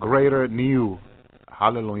a greater new,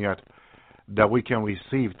 hallelujah, that we can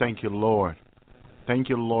receive. Thank you, Lord. Thank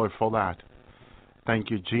you, Lord, for that.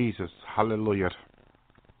 Thank you, Jesus. Hallelujah.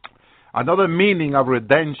 Another meaning of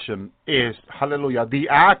redemption is, hallelujah, the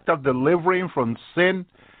act of delivering from sin,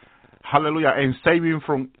 hallelujah, and saving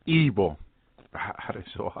from evil. That is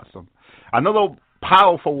so awesome. Another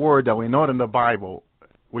powerful word that we know in the Bible,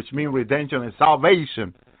 which means redemption, is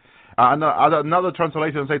salvation. Another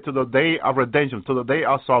translation says to the day of redemption, to the day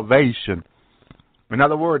of salvation. In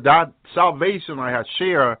other words, that salvation I had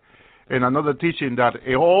shared in another teaching that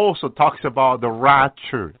it also talks about the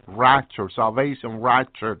rapture, salvation,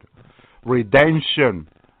 rapture, redemption,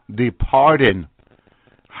 departing.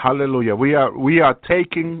 Hallelujah. We are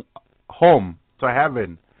taking home to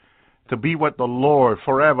heaven to be with the Lord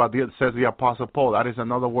forever, says the Apostle Paul. That is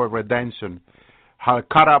another word, redemption.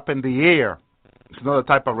 Caught up in the air. It's another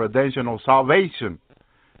type of redemption or salvation.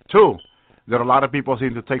 Two, that a lot of people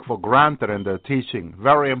seem to take for granted in their teaching.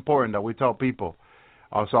 Very important that we tell people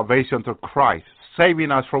of salvation through Christ.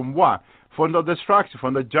 Saving us from what? From the destruction,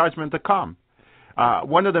 from the judgment to come.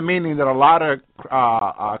 One of the meanings that a lot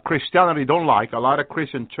of Christianity don't like, a lot of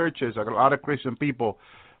Christian churches, a lot of Christian people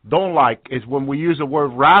don't like, is when we use the word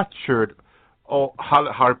raptured or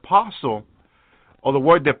harpazo or the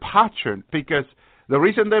word departure, because the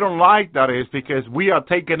reason they don't like that is because we are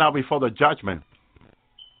taken up before the judgment.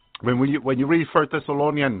 When you read 1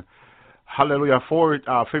 Thessalonians, hallelujah,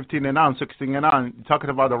 4:15 and on, 16 and on, talking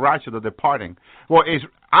about the rapture, the departing. Well, it's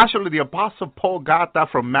actually the Apostle Paul got that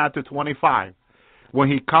from Matthew 25, when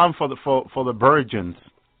he comes for the virgins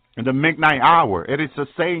in the midnight hour. It is the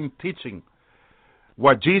same teaching,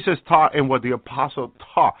 what Jesus taught and what the Apostle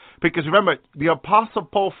taught. Because remember, the Apostle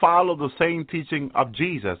Paul followed the same teaching of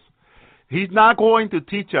Jesus. He's not going to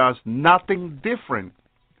teach us nothing different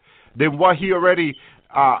than what he already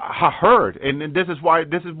heard. And this is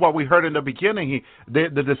what we heard in the beginning. The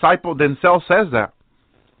disciple themselves says that.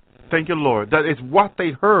 Thank you, Lord. That is what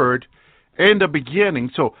they heard in the beginning.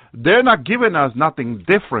 So they're not giving us nothing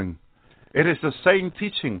different. It is the same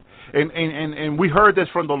teaching. And we heard this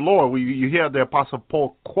from the Lord. You hear the Apostle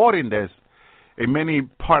Paul quoting this in many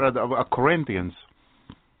parts of Corinthians.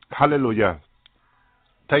 Hallelujah.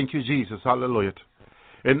 Thank you, Jesus. Hallelujah.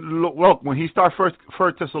 And look, when he starts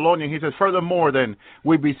First Thessalonians, he says, furthermore, then,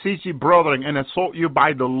 we beseech you, brethren, and exhort you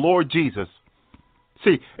by the Lord Jesus.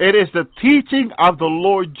 See, it is the teaching of the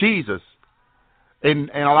Lord Jesus. And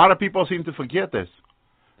a lot of people seem to forget this.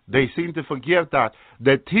 They seem to forget that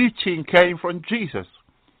the teaching came from Jesus.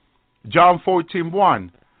 John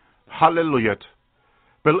 14:1. Hallelujah.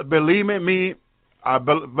 Believe in me.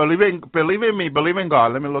 Believe in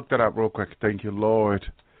God. Let me look that up real quick. Thank you, Lord.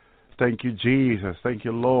 Thank you, Jesus. Thank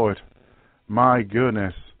you, Lord. My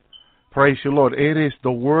goodness. Praise you, Lord. It is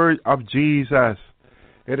the word of Jesus.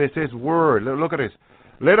 It is his word. Look at this.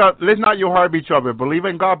 Let not your heart be troubled. Believe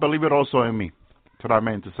in God. Believe it also in me. That's what I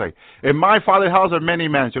meant to say. In my Father's house are many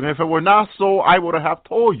mansions. If it were not so, I would have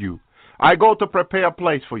told you. I go to prepare a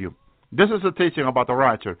place for you. This is the teaching about the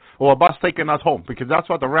rapture, or about taking us home, because that's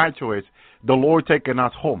what the rapture is, the Lord taking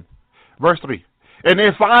us home. Verse 3. And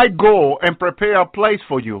if I go and prepare a place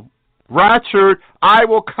for you, raptured, I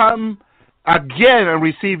will come again and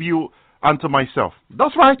receive you unto myself.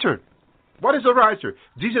 That's rapture. What is the rapture?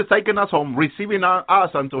 Jesus taking us home, receiving us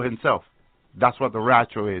unto himself. That's what the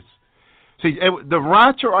rapture is. See, the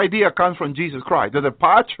rapture idea comes from Jesus Christ. The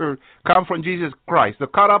departure comes from Jesus Christ. The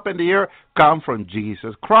caught up in the air comes from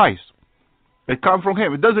Jesus Christ. It comes from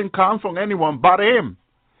him. It doesn't come from anyone but him.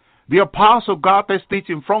 The apostle got this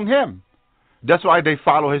teaching from him. That's why they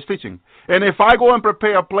follow his teaching. And if I go and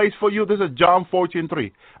prepare a place for you, this is John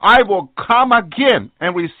 14:3. I will come again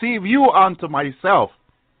and receive you unto myself,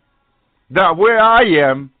 that where I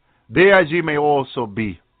am, there ye may also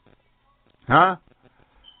be. Huh?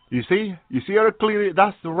 You see it clearly?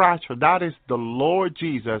 That's the rapture. That is the Lord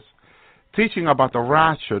Jesus teaching about the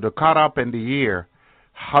rapture, the caught up in the air.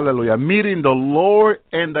 Hallelujah. Meeting the Lord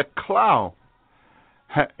in the cloud.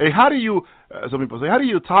 Hey, how do you, some people say, how do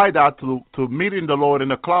you tie that to meeting the Lord in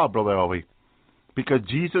the cloud, Brother Elvi? Because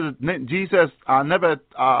Jesus never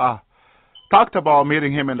talked about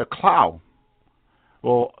meeting him in the cloud.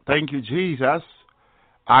 Well, thank you, Jesus.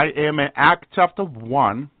 I am in Acts chapter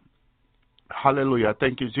 1. Hallelujah.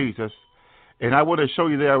 Thank you, Jesus. And I want to show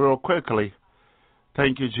you there real quickly.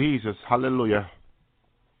 Thank you, Jesus. Hallelujah.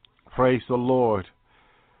 Praise the Lord.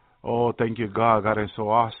 Oh, thank you, God. God is so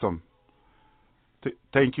awesome.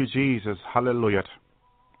 Thank you, Jesus. Hallelujah.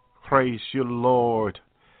 Praise you, Lord.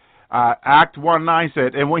 Act 1:9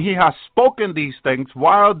 said, and when he has spoken these things,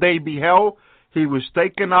 while they beheld, he was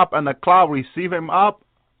taken up, and the cloud received him up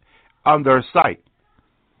on their sight.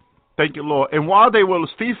 Thank you, Lord. And while they were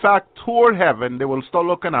still back toward heaven, they were still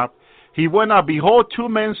looking up, he went up, behold, 2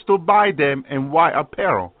 men stood by them in white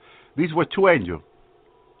apparel. These were 2 angels.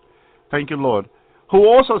 Thank you, Lord. Who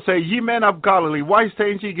also say, ye men of Galilee, why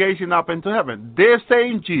stand ye gazing up into heaven? This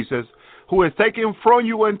same Jesus, who is taken from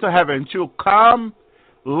you into heaven shall come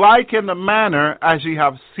like in the manner as ye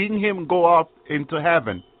have seen him go up into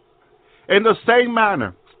heaven. In the same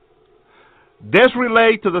manner. This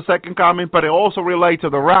relates to the second coming, but it also relates to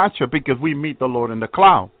the rapture because we meet the Lord in the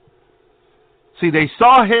cloud. See, they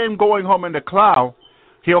saw him going home in the cloud.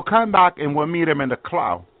 He'll come back and we'll meet him in the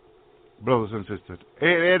cloud, brothers and sisters.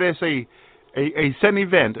 It is a same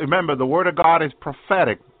event. Remember, the Word of God is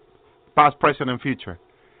prophetic, past, present, and future.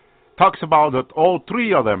 Talks about all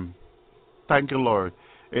three of them. Thank you, Lord.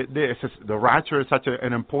 The rapture is such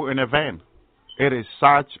an important event. It is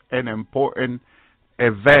such an important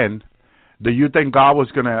event. Do you think God was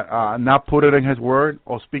going to not put it in His Word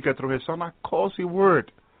or speak it through His Son? Of course He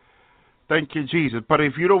would. Thank you, Jesus. But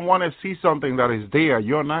if you don't want to see something that is there,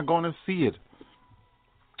 you're not going to see it.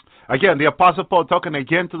 Again, the Apostle Paul talking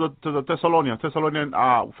again to the Thessalonians, 1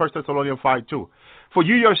 Thessalonians 5:2. For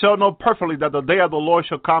you yourself know perfectly that the day of the Lord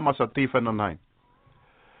shall come as a thief in the night.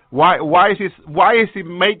 Why is he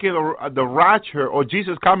making the rapture or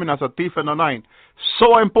Jesus coming as a thief in the night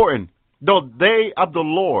so important? The day of the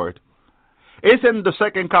Lord. Isn't the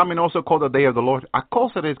second coming also called the day of the Lord? Of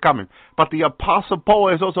course it is coming. But the Apostle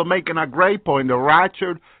Paul is also making a great point. The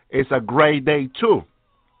rapture is a great day too.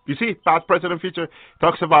 You see, past, present, and future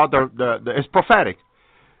talks about it's prophetic.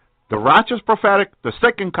 The rapture is prophetic. The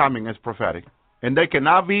second coming is prophetic. And they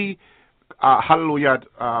cannot be,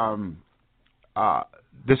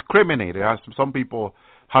 discriminated as some people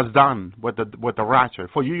has done with the rapture.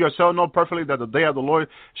 For you yourself know perfectly that the day of the Lord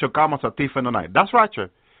shall come as a thief in the night. That's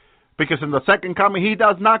rapture. Because in the second coming, he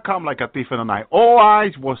does not come like a thief in the night. All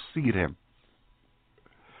eyes will see him.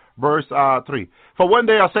 Verse 3. For when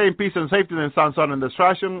they are saying peace and safety, then sudden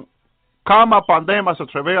destruction come upon them as a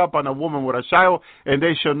travail upon a woman with a child, and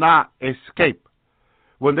they shall not escape.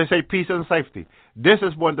 When they say peace and safety, this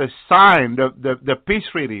is when they sign the peace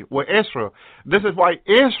treaty with Israel. This is why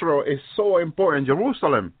Israel is so important.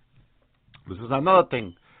 Jerusalem. This is another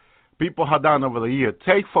thing people have done over the years.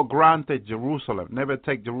 Take for granted Jerusalem. Never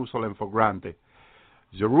take Jerusalem for granted.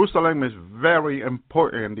 Jerusalem is very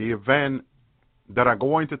important. The event that are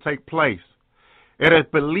going to take place. It is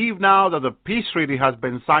believed now that the peace treaty has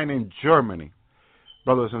been signed in Germany.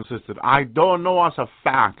 Brothers and sisters, I don't know as a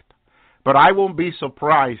fact, but I won't be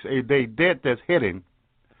surprised if they did this hidden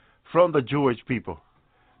from the Jewish people.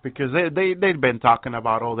 Because they've been talking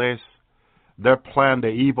about all this. Their plan, the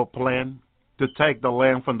evil plan, to take the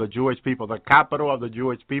land from the Jewish people. The capital of the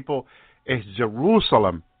Jewish people is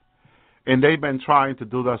Jerusalem. And they've been trying to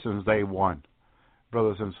do that since day one.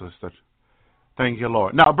 Brothers and sisters. Thank you,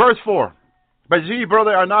 Lord. Now, verse 4. But ye,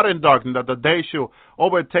 brother, are not in darkness, that the day shall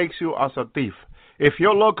overtake you as a thief. If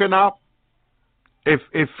you're looking up,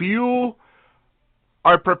 if you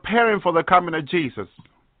are preparing for the coming of Jesus,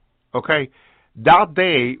 okay, that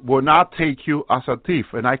day will not take you as a thief.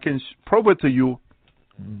 And I can prove it to you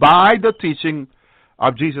by the teaching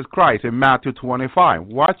of Jesus Christ in Matthew 25.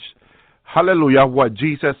 Watch, hallelujah, what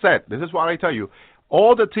Jesus said. This is what I tell you.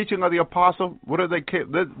 All the teaching of the apostle, where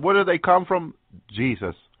do they come from?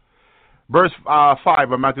 Jesus. Verse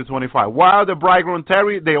 5 of Matthew 25. While the bridegroom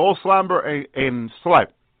tarried, they all slumber and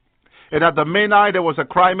slept. And at the midnight there was a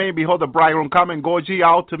cry made, behold, the bridegroom come, and go ye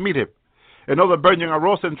out to meet him. And all the virgin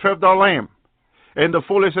arose and trimmed their lamp. And the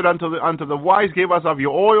foolish said unto the wise, give us of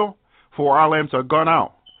your oil, for our lamps are gone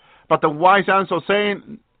out. But the wise answered,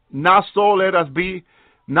 saying, not so, let us be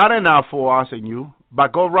not enough for us and you,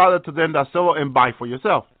 but go rather to them that sell and buy for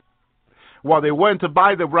yourself. While they went to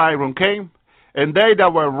buy, the bridegroom came, and they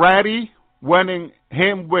that were ready went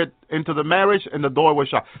into the marriage, and the door was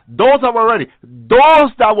shut. Those that were ready, those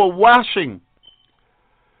that were washing.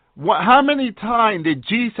 How many times did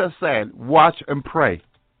Jesus say, watch and pray?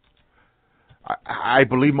 I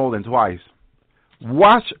believe more than twice.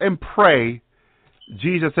 Watch and pray,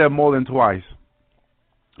 Jesus said more than twice.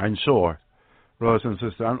 I'm sure, brothers and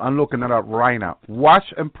sisters, I'm looking it up right now. Watch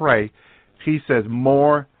and pray, he says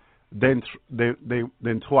more than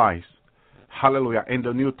twice. Hallelujah. In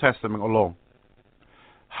the New Testament alone.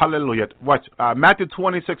 Hallelujah. Watch. Matthew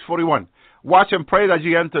 26:41. Watch and pray that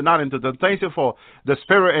ye enter not into temptation, for the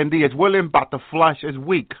spirit indeed is willing, but the flesh is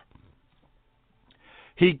weak.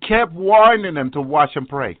 He kept warning them to watch and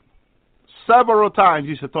pray. Several times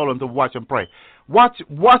Jesus told them to watch and pray. Watch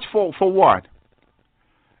for what?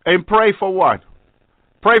 And pray for what?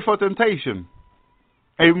 Pray for temptation.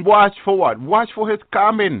 And watch for what? Watch for his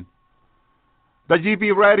coming. That ye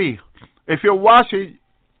be ready. If you're watching,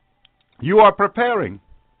 you are preparing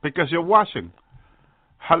because you're watching.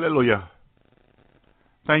 Hallelujah.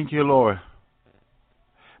 Thank you, Lord.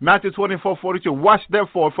 Matthew 24:42. Watch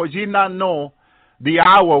therefore, for ye not know the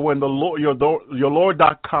hour when the Lord, your Lord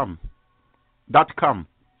doth come. That come.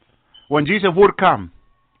 When Jesus would come,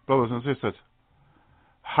 brothers and sisters.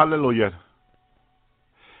 Hallelujah.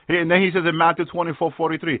 And then he says in Matthew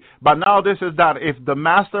 24:43, but now this is that if the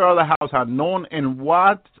master of the house had known in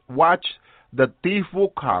what watch the thief will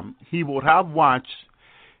come, he would have watched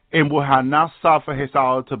and would have not suffered his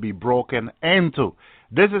hour to be broken into.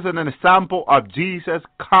 This is an example of Jesus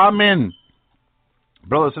coming.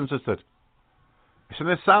 Brothers and sisters, it's an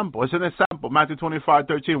example. It's an example. Matthew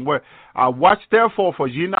 25:13, where watch therefore, for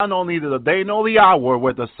ye not know neither the day nor the hour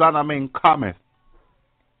where the Son of Man cometh.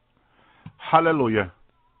 Hallelujah.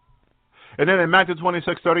 And then in Matthew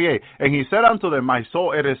 26:38, and he said unto them, my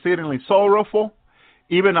soul is exceedingly sorrowful,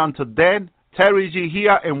 even unto death. Tarry ye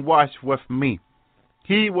here and watch with me.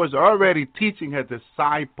 He was already teaching his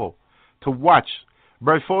disciple to watch.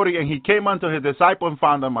 Verse 40, and he came unto his disciple and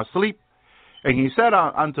found them asleep. And he said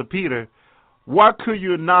unto Peter, what could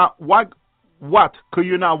you not watch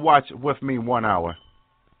with me 1 hour?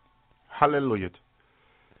 Hallelujah.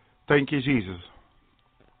 Thank you, Jesus.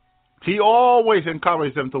 He always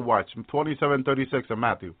encouraged them to watch. 27:36 in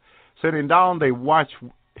Matthew. Sitting down, they watched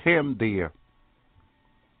him there.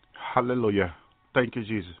 Hallelujah. Thank you,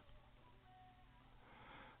 Jesus.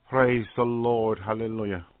 Praise the Lord.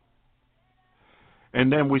 Hallelujah.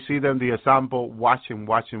 And then we see them, the example, watching,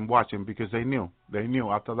 because they knew. They knew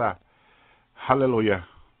after that. Hallelujah.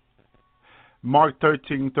 Mark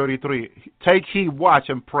 13:33. Take heed, watch,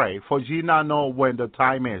 and pray, for ye not know when the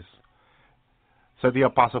time is, said the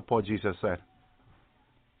Apostle Paul, Jesus said.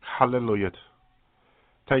 Hallelujah.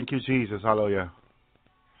 Thank you, Jesus. Hallelujah.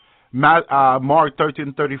 Mark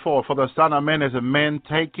 13:34. For the Son of Man is a man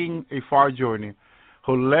taking a far journey,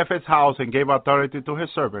 who left his house and gave authority to his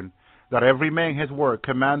servant, that every man his word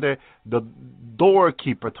commanded the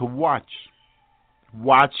doorkeeper to watch.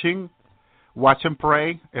 Watch and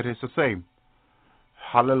pray, it is the same.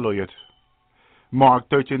 Hallelujah. Mark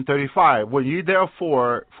 13:35. When ye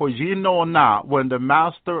therefore, for ye know not when the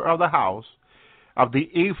master of the house of the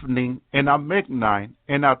evening and at midnight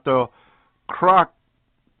and at the cock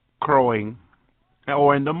crowing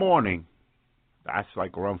or in the morning. That's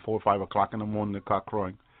like around 4 or 5 o'clock in the morning, the cock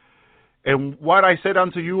crowing. And what I said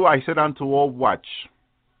unto you, I said unto all, watch.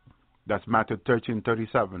 That's Matthew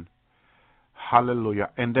 13:37. Hallelujah.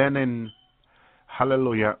 And then in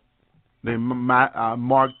Hallelujah,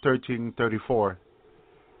 Mark 13:34.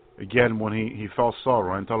 Again, when he felt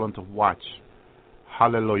sorrow and told him to watch.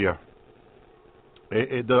 Hallelujah.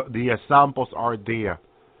 The examples are there.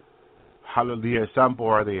 Hallelujah. The examples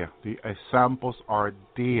are there. The examples are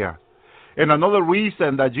there. And another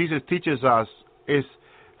reason that Jesus teaches us is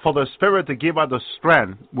for the Spirit to give us the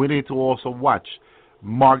strength, we need to also watch.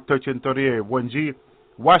 Mark 13:38. When ye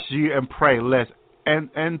watch ye and pray, lest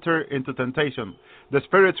enter into temptation. The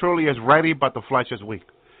Spirit truly is ready, but the flesh is weak.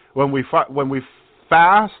 When we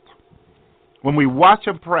fast, when we watch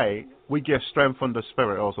and pray, we get strength from the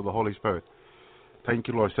Spirit, also the Holy Spirit. Thank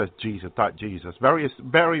you, Lord, says Jesus, taught Jesus. Very,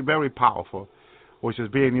 very, very powerful, which is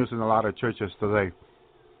being used in a lot of churches today.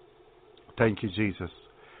 Thank you, Jesus.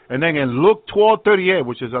 And then in Luke 12:38,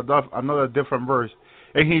 which is another different verse,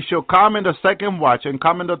 and he shall come in the second watch and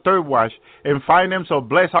come in the third watch and find him, so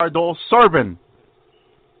blessed are those serving.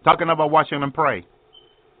 Talking about watching and pray.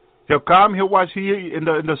 He'll come, he'll watch here in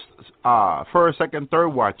the first, second, third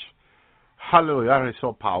watch. Hallelujah. That is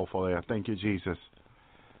so powerful there. Thank you, Jesus.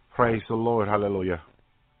 Praise the Lord. Hallelujah.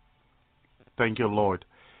 Thank you, Lord.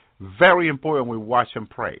 Very important we watch and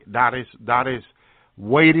pray. That is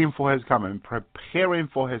waiting for his coming, preparing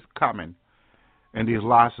for his coming in these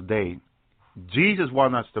last days. Jesus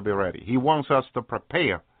wants us to be ready. He wants us to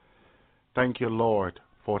prepare. Thank you, Lord,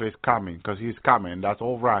 for his coming, because he's coming. That's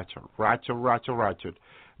all rapture.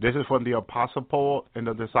 This is from the Apostle Paul and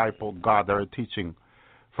the disciple God that are teaching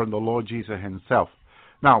from the Lord Jesus himself.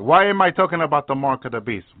 Now, why am I talking about the mark of the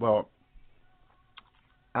beast? Well,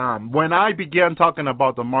 when I began talking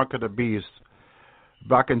about the mark of the beast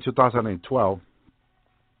back in 2012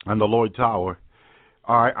 on the Lloyd Tower,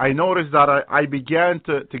 I noticed that I began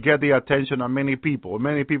to get the attention of many people.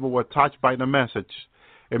 Many people were touched by the message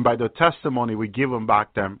and by the testimony we give them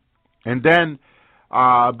back then. And then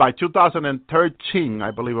by 2013,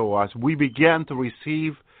 I believe it was,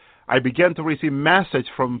 I began to receive message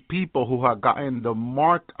from people who had gotten the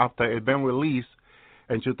mark after it had been released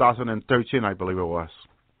in 2013, I believe it was.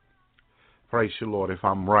 Praise the Lord, if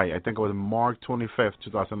I'm right. I think it was March 25th,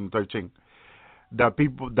 2013. That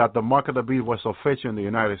the mark of the beast was official in the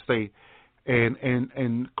United States,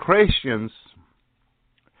 and Christian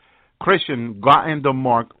got in the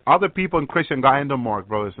mark. Other people in Christian got in the mark,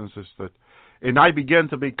 brothers and sisters. And I began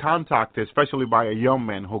to be contacted, especially by a young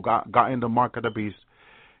man who got in the mark of the beast.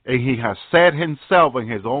 And he has said himself in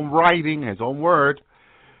his own writing, his own word,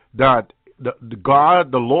 that the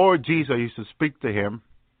God, the Lord Jesus used to speak to him.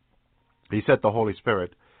 He said the Holy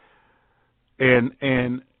Spirit.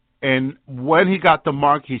 And when he got the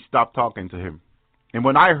mark, he stopped talking to him. And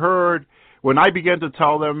when I began to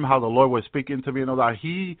tell them how the Lord was speaking to me and all that,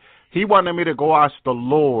 he wanted me to go ask the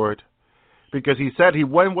Lord, because he said he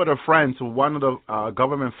went with a friend to one of the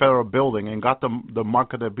government federal building and got the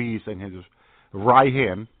mark of the beast in his right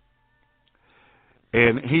hand.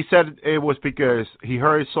 And he said it was because he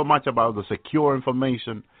heard so much about the secure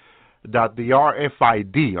information that the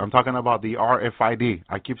RFID, I'm talking about the RFID,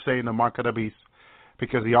 I keep saying the mark of the beast,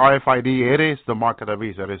 because the RFID, it is the mark of the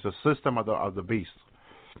beast. It is the system of the beast.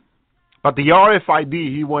 But the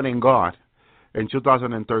RFID, he went and got in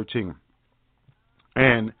 2013.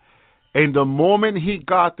 And in the moment he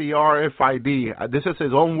got the RFID, this is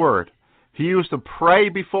his own word. He used to pray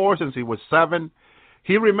before since he was 7.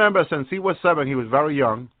 He remembers since he was 7, he was very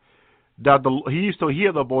young, that he used to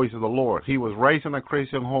hear the voice of the Lord. He was raised in a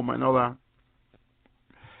Christian home and all that.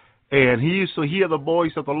 And he used to hear the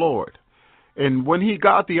voice of the Lord. And when he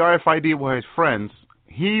got the RFID with his friends,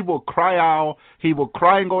 he would cry out, he would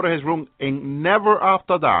cry and go to his room, and never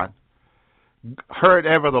after that heard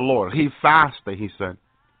ever the Lord. He fasted, he said.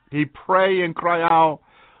 He prayed and cried out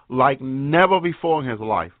like never before in his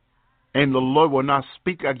life. And the Lord will not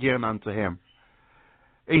speak again unto him.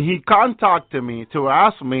 And he contacted me to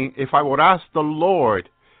ask me if I would ask the Lord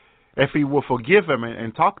if he would forgive him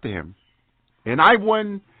and talk to him. And I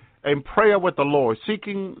went in prayer with the Lord,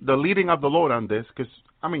 seeking the leading of the Lord on this, because,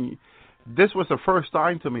 this was the first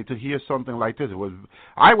time to me to hear something like this.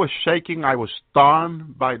 I was shaking. I was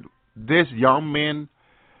stunned by this young man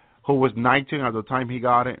who was 19 at the time he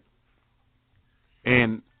got it.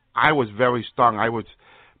 And I was very stunned.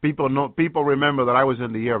 People remember that I was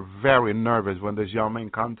in the air very nervous when this young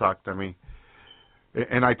man contacted me.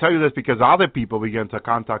 And I tell you this because other people began to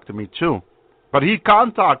contact me too. But he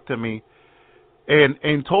contacted me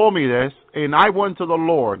and told me this, and I went to the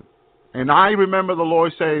Lord. And I remember the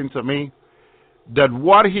Lord saying to me that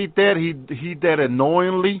what he did, he did it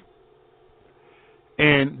knowingly,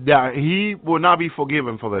 and that he will not be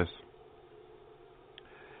forgiven for this.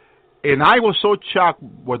 And I was so shocked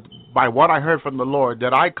by what I heard from the Lord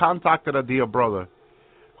that I contacted a dear brother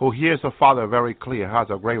who hears the Father very clear, has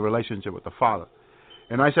a great relationship with the Father.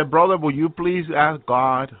 And I said, brother, will you please ask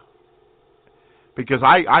God? Because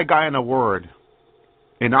I got in a word,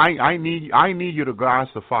 and I need you to go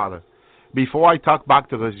ask the Father. Before I talk back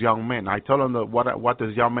to this young man, I told him what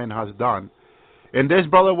this young man has done. And this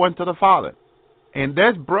brother went to the Father. And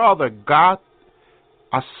this brother got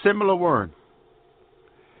a similar word.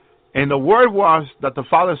 And the word was that the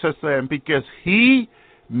Father says to him, because he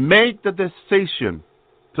made the decision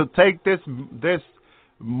to take this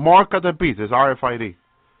mark of the beast, this RFID,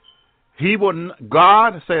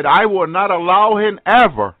 God said, I will not allow him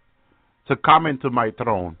ever to come into my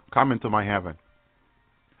throne, come into my heaven.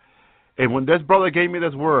 And when this brother gave me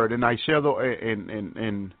this word, and I shared,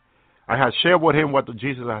 and I had shared with him what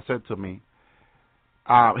Jesus had said to me,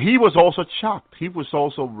 he was also shocked. He was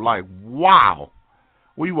also like, wow.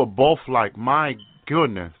 We were both like, my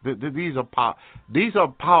goodness, these are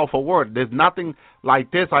powerful words. There's nothing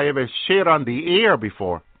like this I ever shared on the air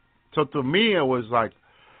before. So to me, it was like,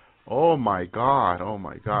 oh my God, oh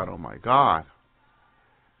my God, oh my God.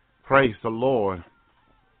 Praise the Lord.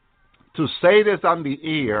 To say this on the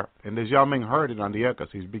air, and this young man heard it on the air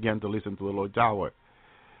because he began to listen to the Lord Yahweh.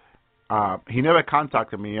 He never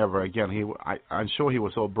contacted me ever again. I'm sure he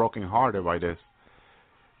was so brokenhearted by this,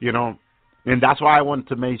 and that's why I wanted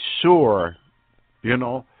to make sure,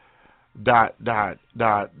 that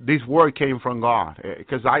this word came from God,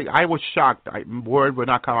 because I was shocked. Word would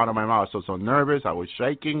not come out of my mouth. So nervous. I was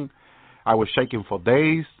shaking for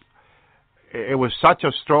days. It was such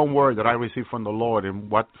a strong word that I received from the Lord,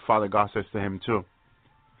 and what Father God says to him too.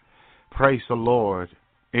 Praise the Lord.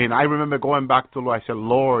 And I remember going back to the Lord. I said,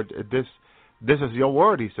 Lord, this is your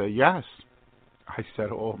word. He said, yes. I said,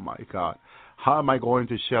 oh my God, how am I going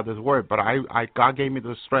to share this word? But God gave me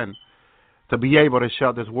the strength to be able to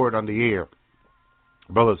share this word on the air,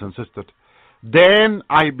 brothers and sisters. Then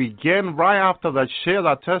I began right after that, share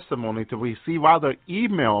that testimony, to receive other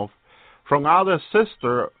emails from other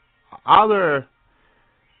sisters, other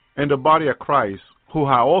in the body of Christ, who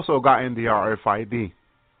have also gotten the RFID.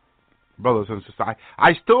 Brothers and sisters,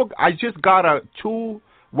 I just got a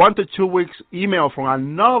 1 to 2 weeks email from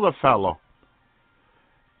another fellow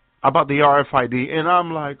about the RFID, and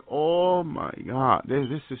I'm like, oh my God,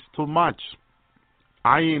 this is too much.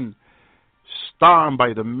 I am stunned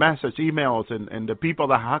by the message emails and the people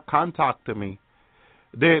that have contacted me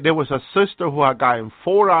there was a sister who had gotten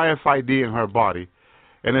 4 RFID in her body,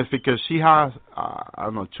 and it's because she has,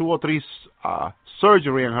 2 or 3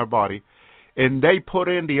 surgery in her body, and they put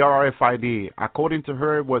in the RFID, according to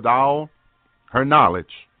her, without her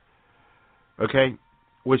knowledge, okay,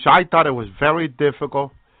 which I thought it was very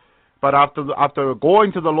difficult. But after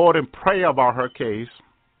going to the Lord and pray about her case,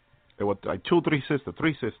 there were like 3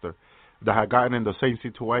 sisters that had gotten in the same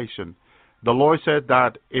situation. The Lord said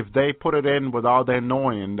that if they put it in without their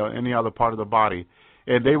knowing any other part of the body,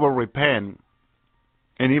 and they will repent,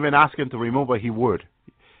 and even ask Him to remove it, He would.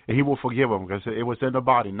 And He will forgive them because it was in the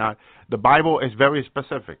body. Now, the Bible is very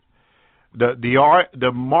specific.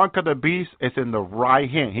 The mark of the beast is in the right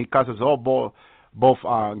hand. He causes all both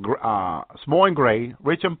small and great,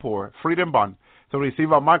 rich and poor, free and bond, to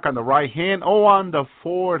receive a mark on the right hand or on the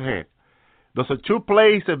forehead. Those are 2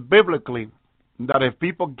 places biblically that if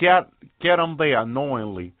people get them there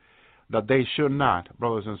unknowingly, that they should not,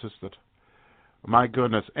 brothers and sisters. My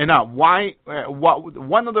goodness. And now,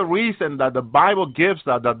 one of the reasons that the Bible gives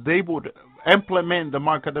that they would implement the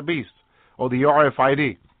mark of the beast, or the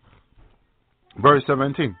RFID, verse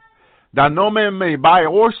 17, that no man may buy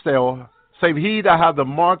or sell, save he that hath the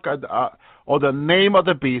mark or the name of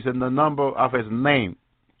the beast and the number of his name.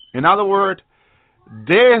 In other words,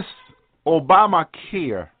 this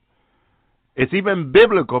Obamacare is even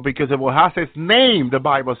biblical because it will have his name, the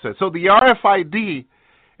Bible says. So the RFID,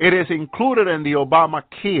 it is included in the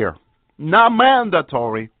Obamacare. Not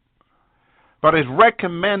mandatory, but it's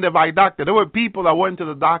recommended by doctor. There were people that went to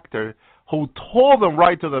the doctor who told them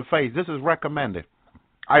right to their face, this is recommended.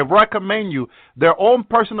 I recommend you. Their own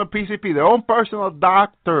personal PCP, their own personal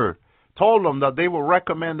doctor told them that they were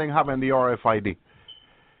recommending having the RFID.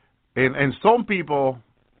 And some people,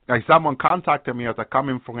 like someone contacted me after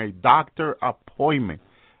coming from a doctor appointment,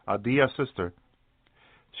 a dear sister.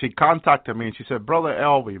 She contacted me and she said, Brother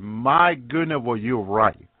Elvi, my goodness, were you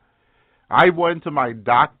right. I went to my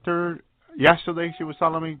doctor yesterday, she was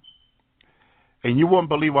telling me, and you won't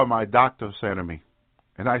believe what my doctor said to me.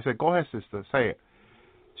 And I said, go ahead, sister, say it.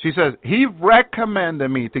 She says, he recommended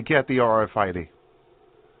me to get the RFID.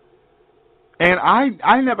 And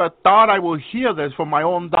I never thought I would hear this from my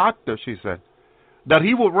own doctor, she said, that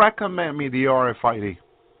he would recommend me the RFID.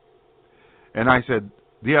 And I said,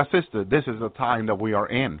 dear sister, this is the time that we are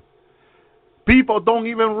in. People don't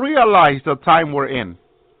even realize the time we're in.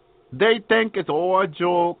 They think it's all a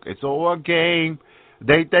joke, it's all a game.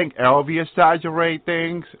 They think Elvi exaggerates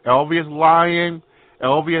things, Elvi is lying,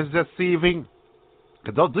 Elvi is deceiving.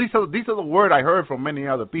 These are the words I heard from many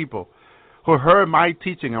other people who heard my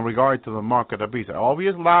teaching in regard to the mark of the beast. Elvi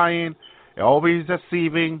is lying, Elvi is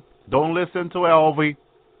deceiving, don't listen to Elvi.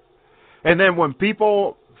 And then when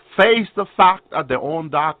people face the fact at their own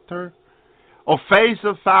doctor, or face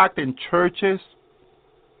the fact in churches.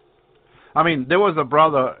 I mean, there was a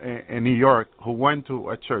brother in New York who went to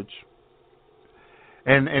a church,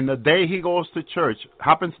 and the day he goes to church,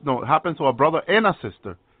 happens to a brother and a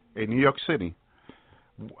sister in New York City.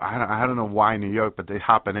 I don't know why New York, but it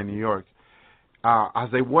happened in New York. As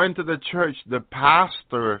they went to the church, the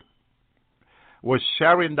pastor was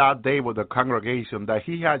sharing that day with the congregation that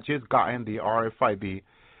he had just gotten the RFID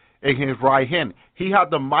in his right hand. He had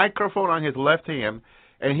the microphone on his left hand,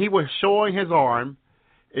 and he was showing his arm.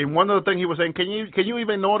 And one of the things he was saying, can you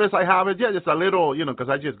even notice I have it? Yeah, just a little, because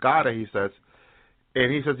I just got it, he says.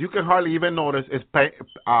 And he says, you can hardly even notice. It's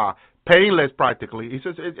painless practically. He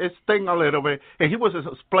says, it's sting a little bit. And he was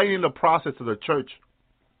explaining the process to the church.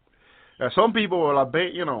 Some people were a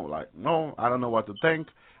bit, no, I don't know what to think.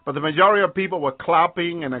 But the majority of people were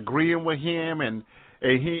clapping and agreeing with him, and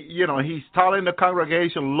he, he's telling the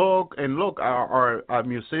congregation, look, our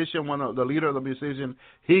musician, one of the leader of the musician,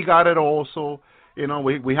 he got it also.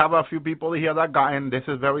 We have a few people here that got, and this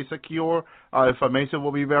is very secure. Information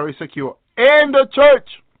will be very secure in the church.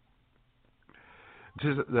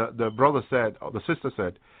 The brother said, or the sister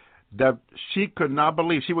said, that she could not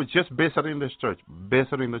believe. She was just visiting the church.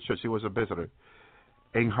 She was a visitor,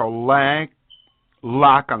 and her leg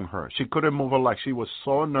locked on her. She couldn't move her leg. She was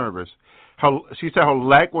so nervous. She said her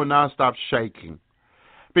leg would not stop shaking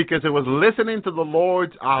because it was listening to the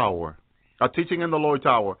Lord's hour, a teaching in the Lord's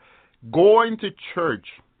hour, going to church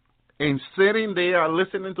and sitting there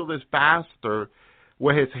listening to this pastor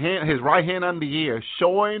with his right hand on the ear,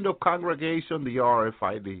 showing the congregation the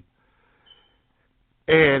RFID.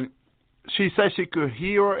 And she said she could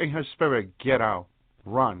hear in her spirit, get out,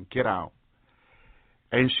 run, get out.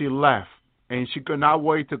 And she left. And she could not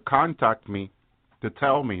wait to contact me to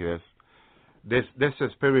tell me this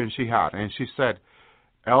experience she had. And she said,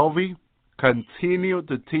 Elvi, continue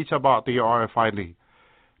to teach about the RFID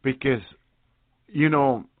because you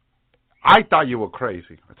know, I thought you were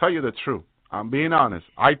crazy. I tell you the truth. I'm being honest.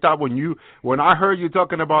 I thought when I heard you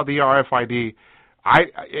talking about the RFID,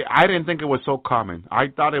 I didn't think it was so common. I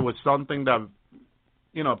thought it was something that,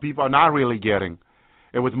 you know, people are not really getting.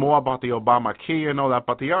 It was more about the Obamacare and all that,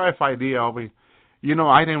 but the RFID, you know,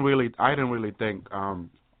 I didn't really think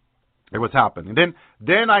it was happening.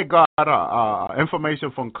 Then I got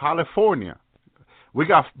information from California. We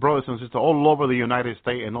got brothers and sisters all over the United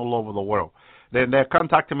States and all over the world. Then they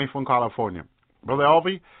contacted me from California. Brother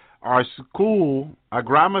Elvi, our school, our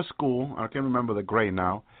grammar school, I can't remember the grade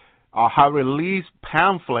now, have released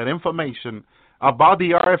pamphlet information about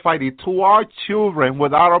the RFID to our children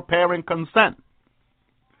without our parent consent.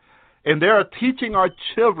 And they are teaching our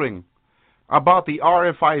children about the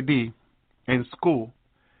RFID in school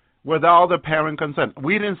without the parent consent.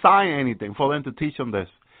 We didn't sign anything for them to teach them this.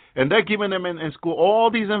 And they're giving them in school all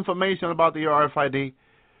these information about the RFID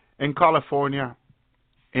in California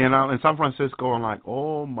and in San Francisco. I'm like,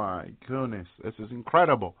 oh my goodness, this is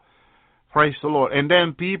incredible. Praise the Lord. And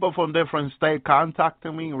then people from different states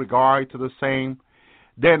contacted me in regard to the same.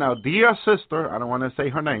 Then a dear sister, I don't want to say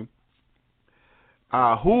her name,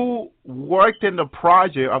 who worked in the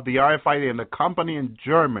project of the RFID in the company in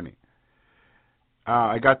Germany.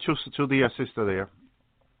 I got two dear sister there,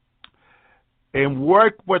 and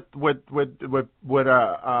worked with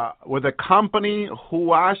a company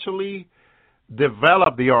who actually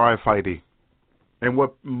developed the RFID, and we're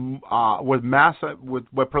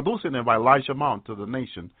producing it by large amount to the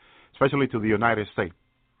nation, especially to the United States.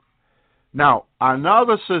 Now,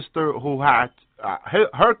 another sister who had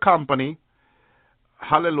her company,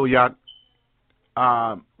 hallelujah,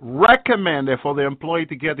 recommended for the employee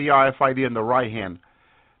to get the RFID in the right hand.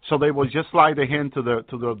 So they will just slide the hand to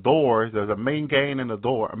the door. There's a main gate and a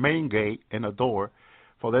door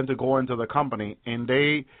for them to go into the company. And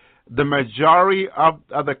the majority of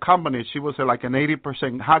the company, she would say like an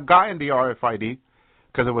 80%, had gotten the RFID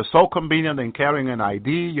because it was so convenient in carrying an ID.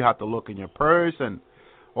 You have to look in your purse and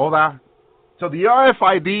all that. So the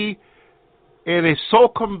RFID, it is so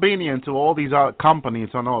convenient to all these other companies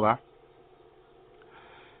and all that.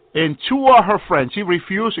 And two of her friends, she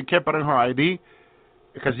refused. She kept it in her ID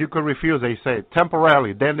because you could refuse, they say,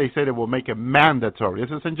 temporarily. Then they said it will make it mandatory.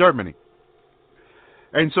 This is in Germany.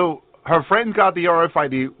 And so her friend got the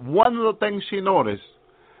RFID. One of the things she noticed,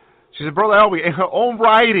 she said, Brother Elvi, in her own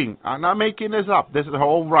writing, I'm not making this up, this is her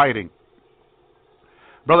own writing.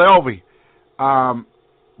 Brother Elvi,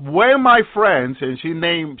 when my friends, and she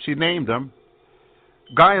named them,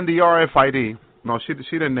 got in the RFID, no, she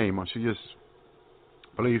didn't name them, she just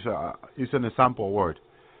believes it's an example word.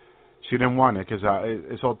 She didn't want it because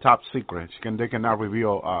it's all top secret. They cannot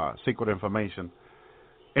reveal secret information.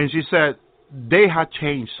 And she said they had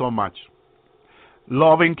changed so much.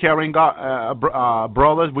 Loving, caring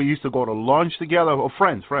brothers. We used to go to lunch together. Or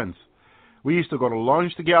friends. We used to go to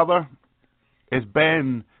lunch together. It's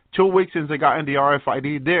been 2 weeks since they got in the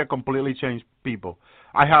RFID. They're completely changed people.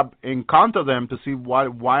 I have encountered them to see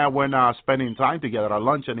why we're not spending time together at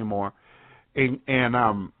lunch anymore. And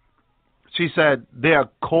she said they are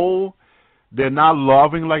cold. They're not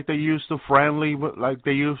loving like they used to, friendly like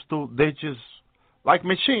they used to. They're just like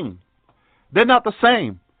machine. They're not the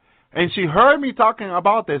same. And she heard me talking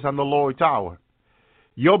about this on the Lord Tower.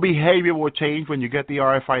 Your behavior will change when you get the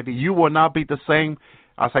RFID. You will not be the same,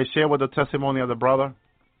 as I shared with the testimony of the brother.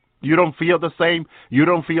 You don't feel the same. You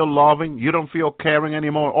don't feel loving. You don't feel caring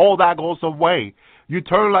anymore. All that goes away. You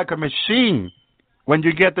turn like a machine when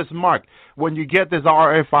you get this mark, when you get this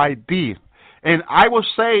RFID. And I will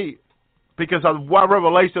say, because of what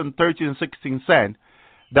Revelation 13:16 said,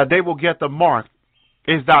 that they will get the mark,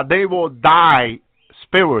 is that they will die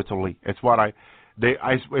spiritually. It's what I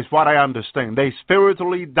understand. They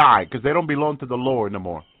spiritually die because they don't belong to the Lord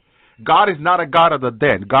anymore. God is not a God of the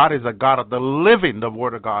dead. God is a God of the living, the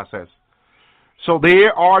Word of God says. So they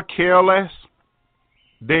are careless.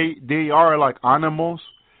 They are like animals.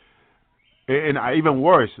 And even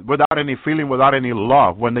worse, without any feeling, without any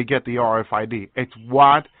love when they get the RFID. It's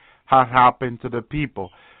what has happened to the people.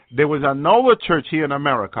 There was another church here in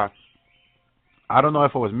America, I don't know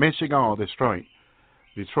if it was Michigan or Detroit,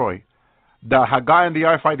 that had gotten the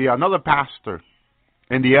RFID, another pastor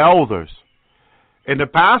and the elders. And the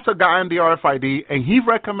pastor got in the RFID, and he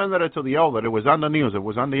recommended it to the elder. It was on the news. It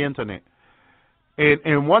was on the internet.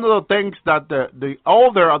 And one of the things that the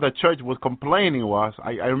elder of the church was complaining was,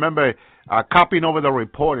 I remember copying over the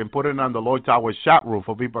report and putting it on the Lord Tower chat room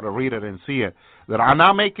for people to read it and see it, that I'm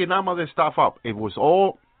not making none of this stuff up. It was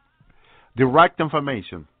all direct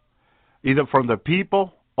information, either from the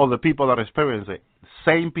people or the people that experienced it.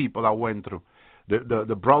 Same people that went through.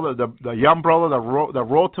 The brother, the young brother that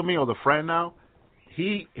wrote to me, or the friend now,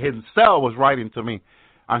 he himself was writing to me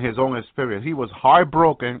on his own experience. He was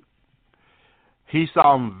heartbroken. He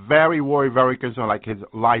sounded very worried, very concerned, like his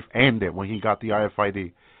life ended when he got the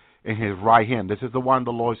RFID in his right hand. This is the one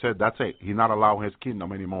the Lord said, that's it. He's not allowing his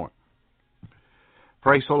kingdom anymore.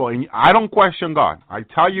 Praise the Lord. And I don't question God. I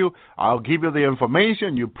tell you, I'll give you the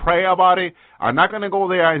information. You pray about it. I'm not going to go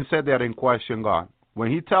there and sit there and question God. When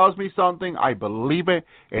he tells me something, I believe it,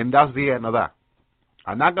 and that's the end of that.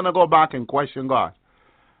 I'm not going to go back and question God,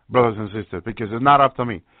 brothers and sisters, because it's not up to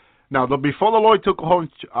me. Now, before the Lord took home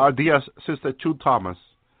our dear sister Chu Thomas,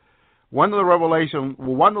 one of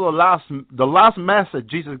the last message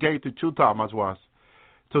Jesus gave to Chu Thomas was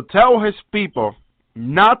to tell his people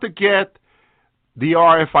not to get the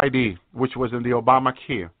RFID, which was in the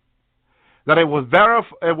Obamacare, that it was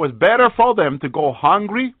better for them to go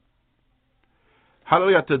hungry,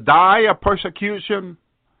 hallelujah, to die of persecution,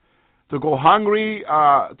 to go hungry,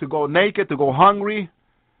 to go naked, to go hungry,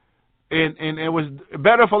 and it was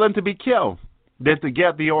better for them to be killed than to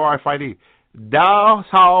get the RFID. That's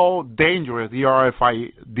how dangerous the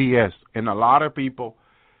RFID is, and a lot of people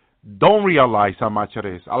don't realize how much it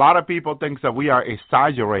is. A lot of people think that we are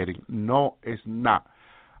exaggerating. No, it's not.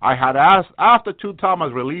 I had asked, after Chu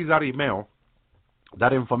Thomas released that email,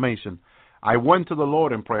 that information, I went to the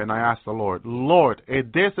Lord in prayer and I asked the Lord, Lord, is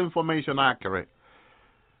this information accurate?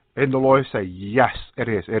 And the Lord said, yes, it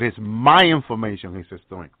is. It is my information, he says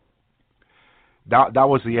to me. That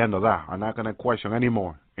was the end of that. I'm not going to question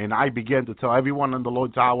anymore. And I began to tell everyone in the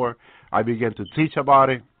Lord's hour. I began to teach about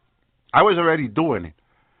it. I was already doing it.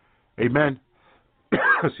 Amen.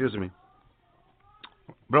 Excuse me.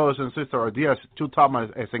 Brothers and sisters, our dear Chu Thomas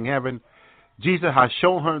is in heaven. Jesus has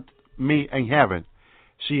shown her me in heaven.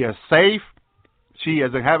 She is safe. She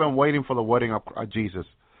is in heaven waiting for the wedding of Jesus.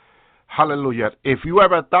 Hallelujah. If you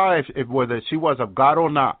ever thought if whether she was of God or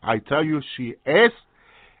not, I tell you she is.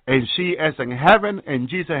 And she is in heaven, and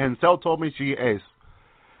Jesus himself told me she is.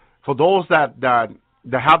 For those that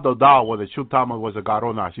have the doubt whether Chu Thomas was a God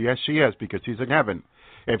or not, yes, she is, because she's in heaven.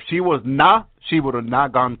 If she was not, she would have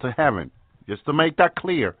not gone to heaven. Just to make that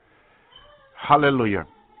clear. Hallelujah.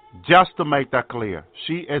 Just to make that clear.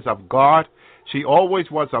 She is of God. She always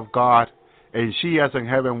was of God, and she is in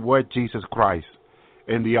heaven with Jesus Christ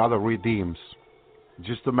and the other redeems.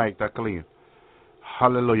 Just to make that clear.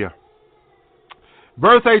 Hallelujah.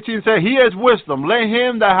 Verse 18 says, he is wisdom. Let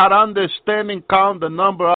him that had understanding count the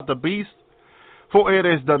number of the beast, for it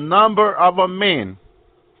is the number of a man.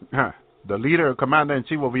 The leader,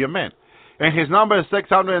 commander-in-chief will be a man. And his number is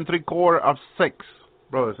 603/6,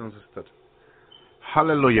 brothers and sisters.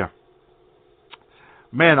 Hallelujah.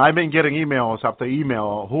 Man, I've been getting emails after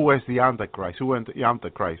email. Who is the Antichrist? Who is the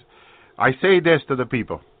Antichrist? I say this to the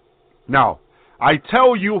people. Now, I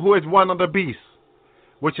tell you who is one of the beasts,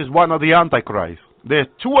 which is one of the Antichrists. There's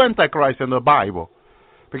two Antichrists in the Bible.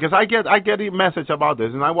 Because I get a message about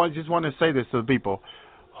this, and I just want to say this to the people.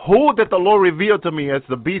 Who did the Lord reveal to me as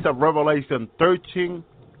the beast of Revelation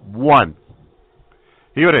 13:1?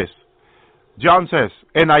 Here it is. John says,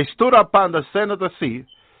 and I stood upon the sand of the sea,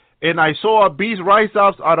 and I saw a beast rise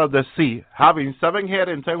up out of the sea, having 7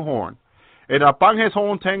 heads and 10 horns, and upon his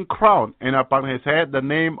horn 10 crowns, and upon his head the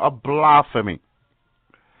name of blasphemy.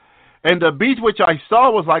 And the beast which I saw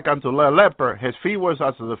was like unto a leopard. His feet was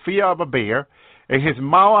as the feet of a bear, and his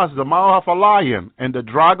mouth as the mouth of a lion. And the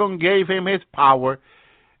dragon gave him his power,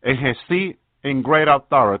 and his seat in great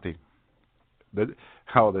authority. This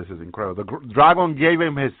is incredible. The dragon gave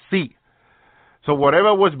him his seat. So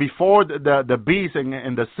whatever was before the beast in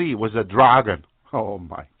the sea was the dragon. Oh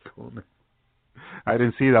my goodness. I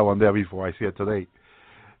didn't see that one there before. I see it today.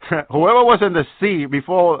 Whoever was in the sea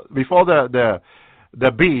before the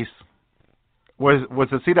beast was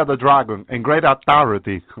the seat of the dragon in great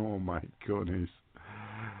authority. Oh my goodness.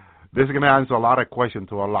 This is going to answer a lot of questions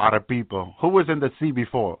to a lot of people. Who was in the sea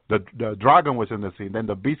before? The dragon was in the sea. Then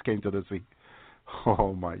the beast came to the sea.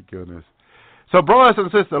 Oh my goodness. So brothers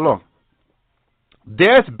and sisters, look.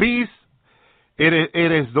 This beast, it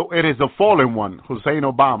is the fallen one, Hussein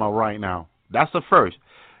Obama right now. That's the first.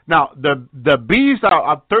 Now the beast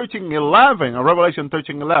of 13:11, Revelation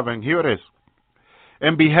 13:11. Here it is.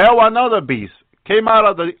 And beheld another beast came out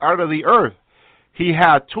of the earth. He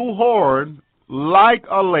had 2 horns like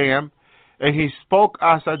a lamb, and he spoke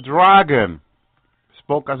as a dragon.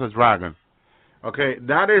 Spoke as a dragon. Okay,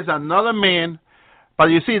 that is another man.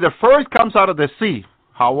 But you see, the first comes out of the sea,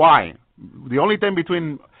 Hawaii. The only thing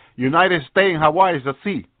between United States and Hawaii is the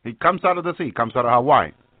sea. He comes out of the sea, comes out of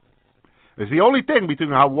Hawaii. It's the only thing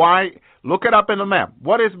between Hawaii. Look it up in the map.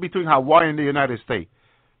 What is between Hawaii and the United States?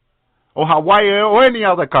 or Hawaii or any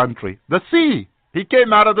other country. The sea. He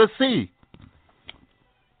came out of the sea.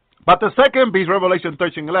 But the second beast, Revelation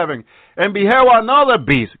 13:11, and beheld another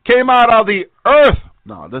beast, came out of the earth.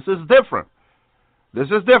 No, this is different. This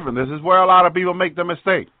is different. This is where a lot of people make the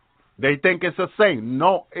mistake. They think it's the same.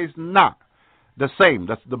 No, it's not the same.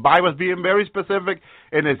 The Bible is being very specific,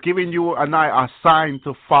 and it's giving you a sign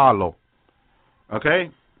to follow. Okay?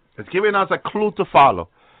 It's giving us a clue to follow.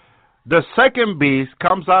 The second beast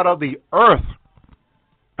comes out of the earth.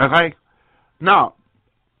 Okay? Now,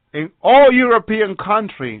 in all European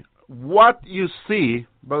countries, what you see,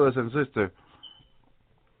 brothers and sisters,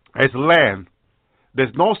 is land.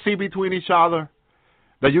 There's no sea between each other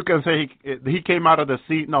that you can say he came out of the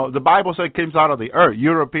sea. No, the Bible says he came out of the earth,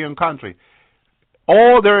 European country.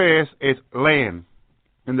 All there is land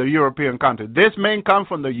in the European country. This man comes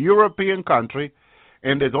from the European country,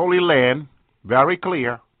 and there's only land, very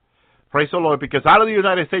clear. Praise the Lord, because out of the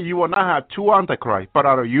United States, you will not have two Antichrists, but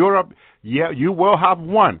out of Europe, yeah, you will have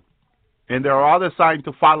one. And there are other signs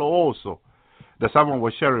to follow also that someone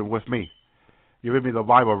was sharing with me, giving me the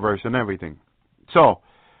Bible verse and everything. So,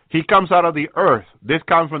 he comes out of the earth. This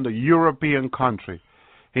comes from the European country.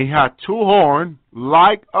 He had two horns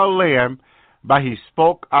like a lamb, but he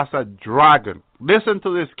spoke as a dragon. Listen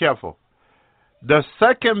to this careful. The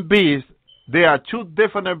second beast, there are two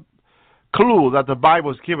different clues that the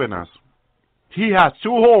Bible is giving us. He has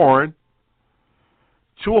two horns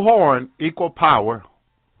equal power.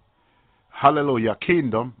 Hallelujah,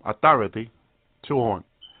 kingdom, authority, two horns.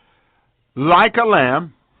 Like a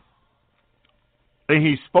lamb, and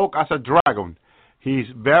he spoke as a dragon. He's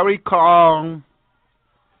very calm,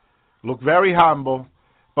 look very humble,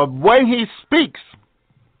 but when he speaks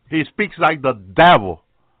like the devil.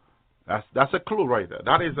 That's a clue right there.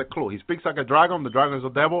 That is a clue. He speaks like a dragon. The dragon is a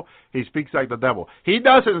devil. He speaks like the devil. He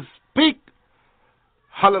doesn't speak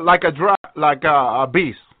like a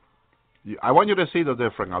beast. I want you to see the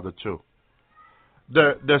difference of the two.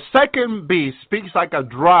 The second beast speaks like a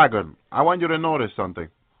dragon. I want you to notice something.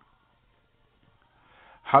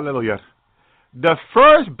 Hallelujah. The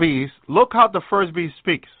first beast, look how the first beast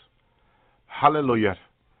speaks. Hallelujah.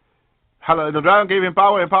 Hallelujah. The dragon gave him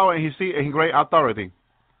power, and he great authority.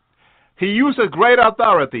 He uses great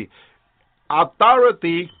authority.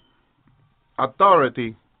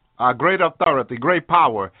 Great authority, great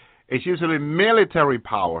power. It's usually military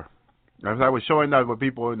power. As I was showing that with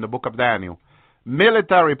people in the book of Daniel.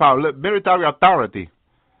 Military power, military authority.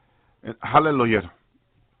 Hallelujah.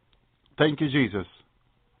 Thank you, Jesus.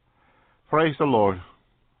 Praise the Lord.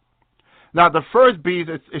 Now, the first beast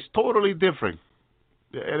is totally different.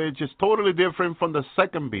 It's just totally different from the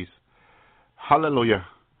second beast. Hallelujah.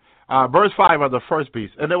 Verse 5 of the first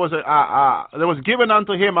beast. And there was given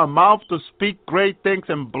unto him a mouth to speak great things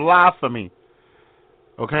and blasphemy.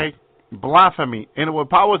 Okay? Blasphemy. And the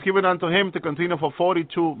power was given unto him to continue for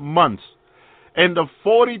 42 months. And the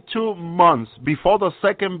 42 months before the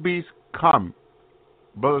second beast come,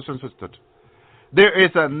 brothers and sisters, there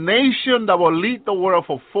is a nation that will lead the world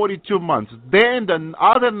for 42 months. Then the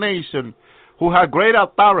other nation who had great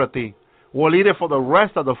authority will lead it for the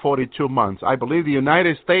rest of the 42 months. I believe the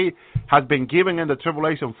United States has been given in the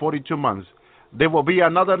tribulation 42 months. There will be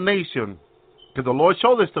another nation, because the Lord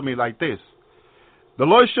showed this to me like this. The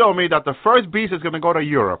Lord showed me that the first beast is going to go to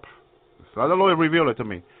Europe. So the Lord revealed it to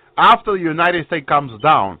me. After the United States comes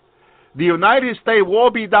down, the United States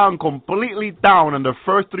will be down, completely down in the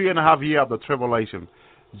first 3.5 years of the tribulation.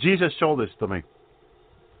 Jesus showed this to me.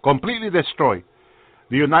 Completely destroyed.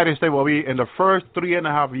 The United States will be in the first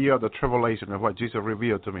 3.5 years of the tribulation, is what Jesus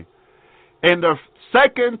revealed to me. In the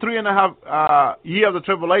second 3.5 year of the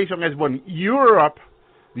tribulation is when Europe,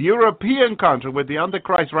 the European country with the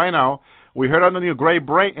Antichrist right now, we heard on the news, Great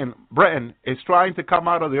Britain is trying to come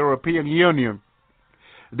out of the European Union.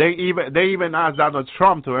 They even asked Donald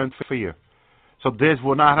Trump to interfere. So this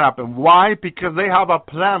will not happen. Why? Because they have a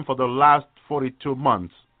plan for the last 42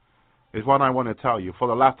 months, is what I want to tell you, for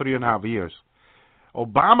the last 3.5 years.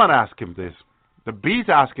 Obama asked him this. The beast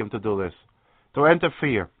asked him to do this, to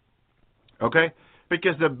interfere. Okay?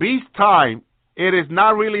 Because the beast time, it is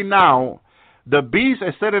not really now. The beast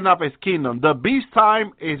is setting up his kingdom. The beast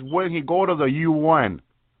time is when he go to the UN.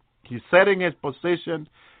 He's setting his position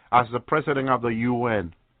as the president of the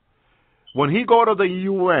UN. When he go to the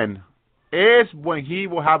UN, is when he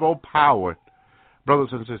will have all power,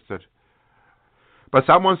 brothers and sisters. But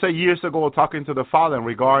someone said years ago, talking to the Father in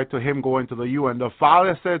regard to him going to the UN, the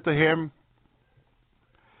Father said to him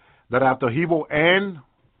that after he will end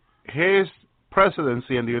his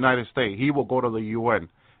presidency in the United States, he will go to the UN.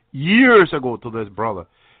 Years ago to this brother.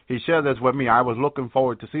 He shared this with me. I was looking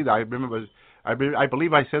forward to see that. I remember I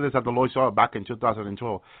believe I said this at the Lord's Hour back in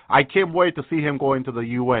 2012. I can't wait to see him go into the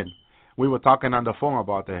UN. We were talking on the phone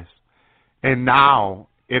about this. And now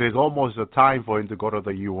it is almost the time for him to go to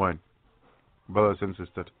the UN, brothers and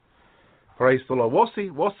sisters. Praise the Lord. We'll see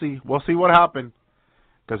what happens.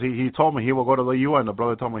 Because he told me he will go to the UN. The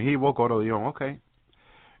brother told me he will go to the UN. Okay.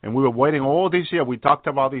 And we were waiting all this year. We talked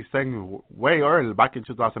about these things way early, back in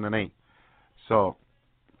 2008. So,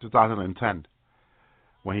 2010,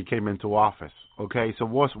 when he came into office. Okay, so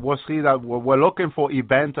we'll see that we're looking for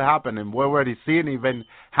event to happen, and we're already seeing event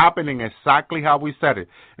happening exactly how we said it.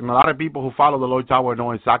 And a lot of people who follow the Lord's Hour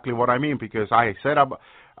know exactly what I mean, because I said out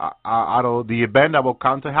of the event that will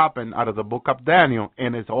come to happen out of the book of Daniel,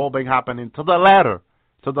 and it's all been happening to the letter.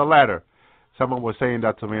 To the letter. Someone was saying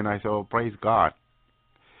that to me, and I said, oh, praise God.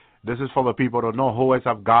 This is for the people to know who is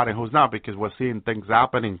of God and who's not, because we're seeing things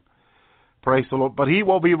happening. Praise the Lord. But he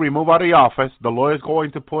will be removed out of the office. The Lord is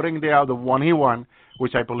going to put in there the one he won,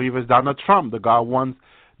 which I believe is Donald Trump, the one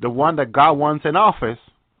that God wants in office.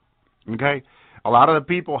 Okay? A lot of the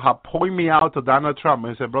people have pointed me out to Donald Trump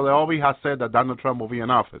and said, Brother Obi has said that Donald Trump will be in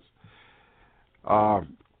office. I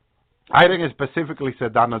think it specifically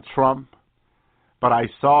said Donald Trump, but I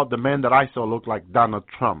saw the man that I saw look like Donald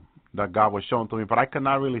Trump that God was showing to me, but I could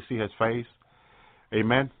not really see his face.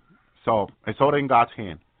 Amen? So it's all in God's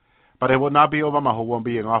hand. But it will not be Obama who won't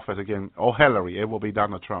be in office again, or Hillary. It will be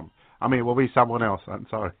Donald Trump. I mean, it will be someone else. I'm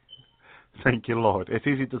sorry. Thank you, Lord. It's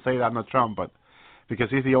easy to say Donald Trump, but because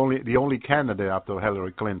he's the only candidate after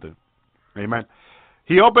Hillary Clinton. Amen.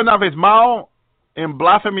 He opened up his mouth in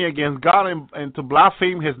blasphemy against God and to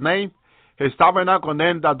blaspheme his name, his tabernacle, and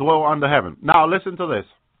them that dwell under heaven. Now, listen to this.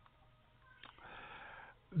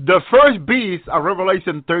 The first beast of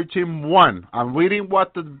Revelation 13:1. I'm reading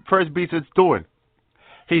what the first beast is doing.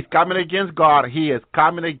 He's coming against God. He is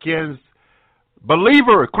coming against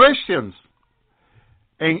believers, Christians.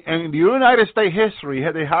 In the United States history,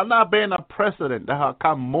 there has not been a president that has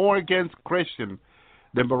come more against Christians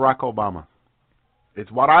than Barack Obama.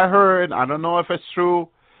 It's what I heard. I don't know if it's true.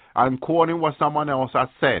 I'm quoting what someone else has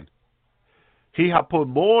said. He has put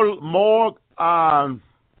more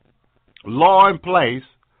law in place,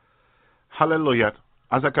 hallelujah,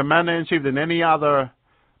 as a commander-in-chief than any other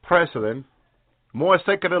president. More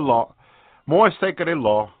sacred law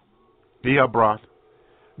he has brought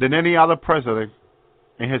than any other president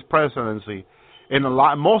in his presidency. And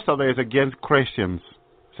most of it is against Christians.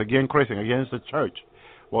 It's against Christians, against the church.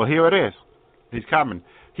 Well, here it is. He's coming.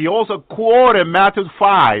 He also quoted Matthew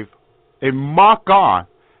 5 and mocked God.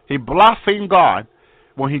 He blasphemed God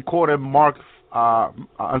when he quoted Matthew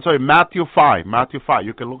 5. Matthew 5.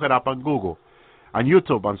 You can look it up on Google. On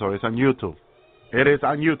YouTube, it's on YouTube. It is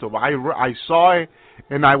on YouTube. I saw it,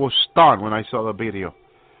 and I was stunned when I saw the video.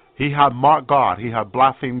 He had mocked God. He had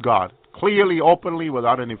blasphemed God. Clearly, openly,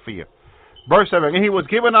 without any fear. Verse 7. And he was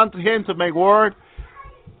given unto him to make war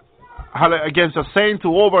against the saints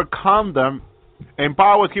to overcome them. And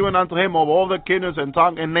power was given unto him of all the kingdoms and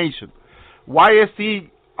tongues and nations. Why is he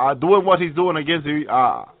doing what he's doing against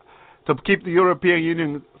to keep the European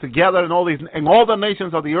Union together and all the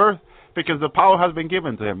nations of the earth? Because the power has been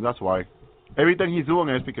given to him. That's why. Everything he's doing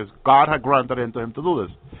is because God had granted it to him to do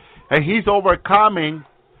this. And he's overcoming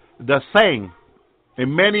the saints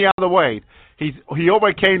in many other ways. He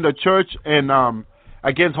overcame the church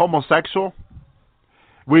against homosexual.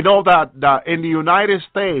 We know that in the United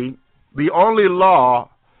States, the only law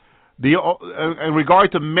in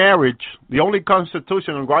regard to marriage, the only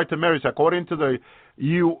constitution in regard to marriage, according to the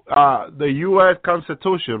U.S.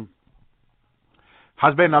 Constitution,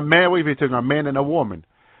 has been a marriage between a man and a woman.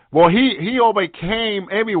 Well, he overcame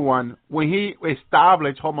everyone when he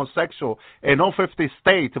established homosexual in all 50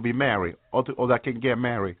 states to be married or that can get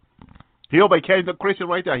married. He overcame the Christian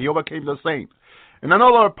right there. He overcame the saint. In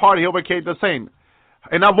another part, he overcame the saint.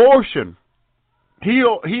 In abortion, he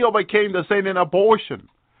overcame the saint in abortion.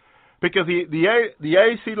 Because the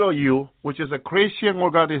ACLU, which is a Christian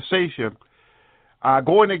organization,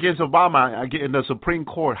 going against Obama in the Supreme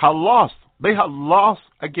Court, had lost. They had lost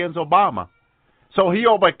against Obama. So he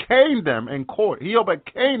overcame them in court. He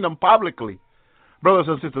overcame them publicly. Brothers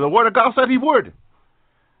and sisters, the Word of God said he would.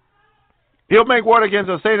 He'll make war against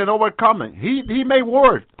the Satan and overcome it. He made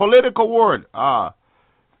war, political war,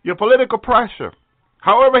 your political pressure.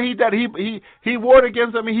 However he did, he warred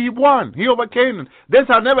against them and he won. He overcame them. This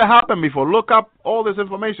had never happened before. Look up all this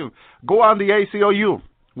information. Go on the ACLU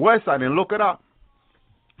website and look it up.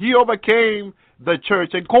 He overcame the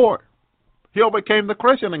church in court. He overcame the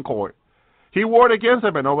Christian in court. He warred against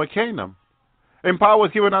them and overcame them. And power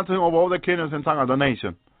was given unto him of all the kingdoms and tongues of the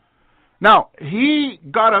nation. Now, he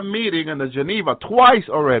got a meeting in Geneva twice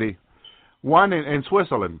already one in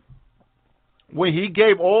Switzerland, when he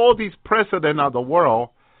gave all these presidents of the world,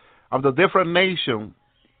 of the different nations,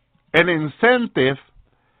 an incentive,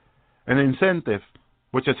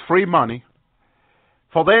 which is free money,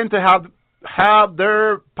 for them to have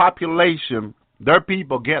their population, their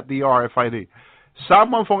people get the RFID.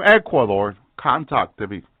 Someone from Ecuador contacted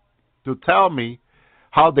me to tell me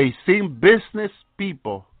how they seen business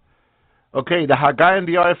people, okay, that have gotten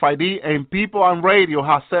the RFID, and people on radio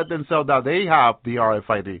have said themselves that they have the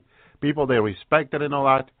RFID. People they respected and all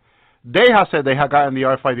that. They have said they have gotten the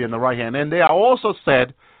RFID in the right hand. And they are also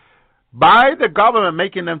said by the government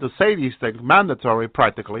making them to say these things, mandatory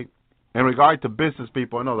practically, in regard to business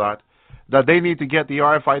people and all that, that they need to get the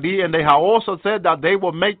RFID. And they have also said that they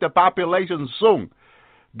will make the population soon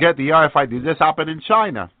get the RFID. This happened in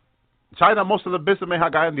China. China, most of the businessmen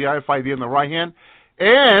have gotten the RFID in the right hand.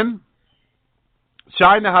 And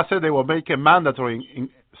China has said they will make it mandatory.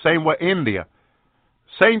 Same with India.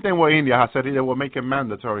 Same thing with India has said they will make it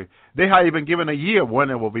mandatory. They have even given a year when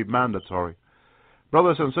it will be mandatory.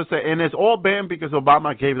 Brothers and sisters, and it's all been because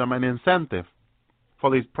Obama gave them an incentive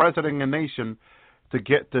for these president and nation to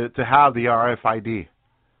get to have the RFID.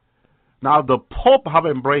 Now the Pope have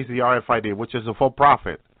embraced the RFID, which is a full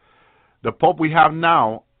prophet. The Pope we have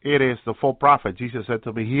now, it is the full prophet. Jesus said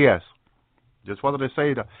to me, he is. Just wanted to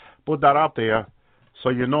say that, put that out there, so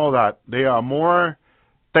you know that there are more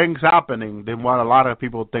things happening than what a lot of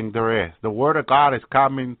people think there is. The word of God is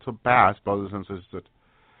coming to pass, brothers and sisters.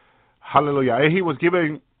 Hallelujah. And he was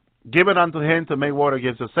given unto him to make war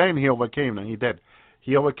against the same. He overcame them. He did.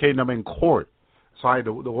 He overcame them in court. Sorry,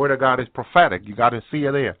 the word of God is prophetic. You got to see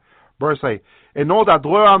it there. Verse 8. And all that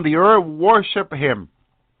dwell on the earth worship him.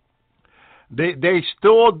 They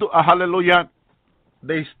still do, hallelujah.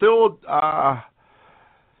 They still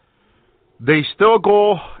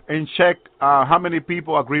go and check how many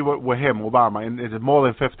people agree with him, Obama, and it's more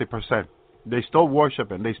than 50%. They still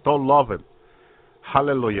worship him. They still love him.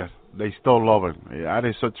 Hallelujah. They still love him. Yeah, that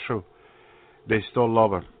is so true. They still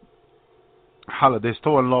love him. Hallelujah. They're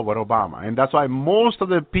still in love with Obama. And that's why most of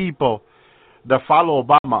the people that follow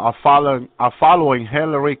Obama are following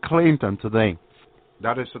Hillary Clinton today.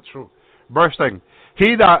 That is so true. Verse 10.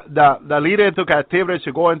 He that leadeth into captivity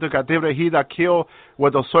should go into captivity. He that kill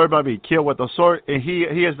with the sword may be killed with the sword. And he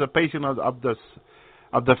is the patient of the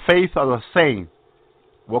faith of the saint.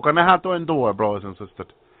 We're going to have to endure, brothers and sisters.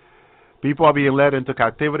 People are being led into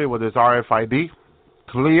captivity with this RFID,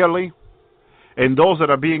 clearly. And those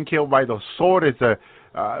that are being killed by the sword,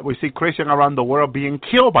 we see Christians around the world being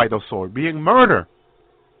killed by the sword, being murdered.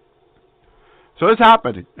 So it's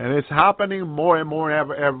happening, and it's happening more and more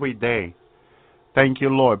every day. Thank you,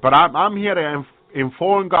 Lord. But I'm here to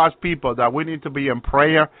inform God's people that we need to be in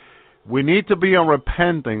prayer. We need to be in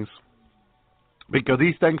repentance, because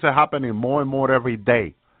these things are happening more and more every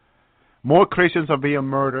day. More Christians are being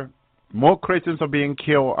murdered. More Christians are being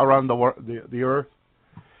killed around the earth.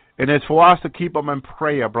 And it's for us to keep them in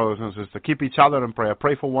prayer, brothers and sisters. Keep each other in prayer.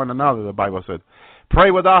 Pray for one another, the Bible said.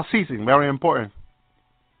 Pray without ceasing. Very important.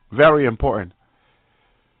 Very important.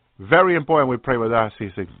 Very important we pray without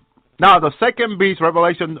ceasing. Now, the second beast,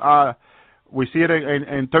 Revelation, we see it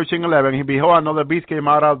in 13:11. He behold, another beast came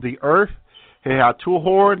out of the earth. He had two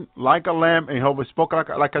horns like a lamb, and he spoke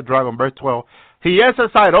like a dragon. Verse 12. He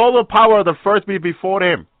exercised all the power of the first beast before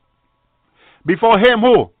him. Before him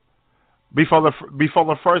who? Before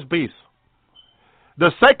the first beast.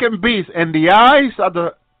 The second beast, in the eyes of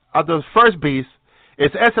the first beast,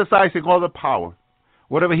 is exercising all the power.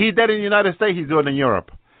 Whatever he did in the United States, he's doing in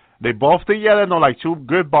Europe. They both together know like two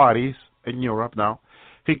good bodies in Europe now.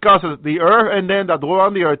 He causes the earth and them that dwell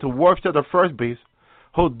on the earth to worship the first beast,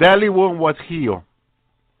 whose deadly wound was healed.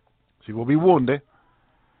 She will be wounded,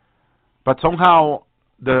 but somehow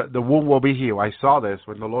the wound will be healed. I saw this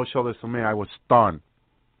when the Lord showed this to me. I was stunned.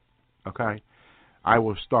 Okay? I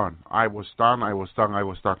was stunned.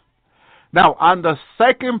 Now, on the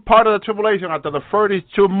second part of the tribulation, after the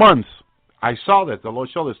 32 months, I saw this. The Lord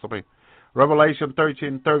showed this to me. Revelation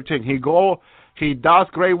 13:13. He does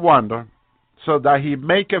great wonder, so that he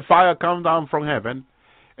maketh fire come down from heaven,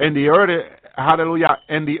 and the earth, hallelujah,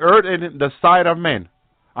 and the earth in the side of men.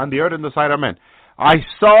 On the earth in the side of men. I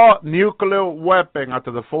saw nuclear weapon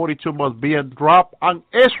after the 42 months being dropped on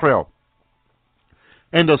Israel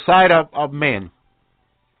in the side of men.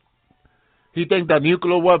 He thinks that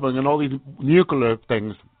nuclear weapon and all these nuclear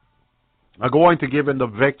things are going to give him the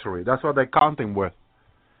victory. That's what they're counting with.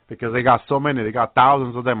 Because they got so many. They got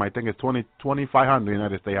thousands of them. I think it's 2,500 in the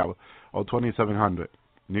United States have, or 2,700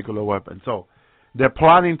 nuclear weapons. So they're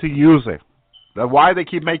planning to use it. That's why they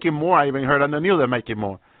keep making more. I even heard on the news they're making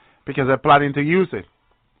more. Because they're planning to use it.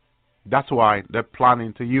 That's why they're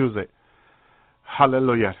planning to use it.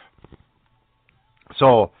 Hallelujah.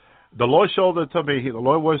 So the Lord showed it to me. The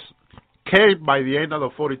Lord came by the end of the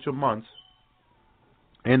 42 months.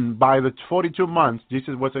 And by the 42 months,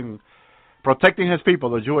 Jesus was protecting his people,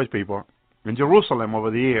 the Jewish people, in Jerusalem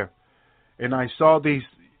over the year. And I saw these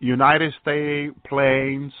United States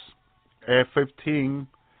planes, F-15,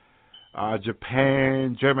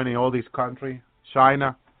 Japan, Germany, all these countries,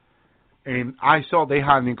 China. And I saw they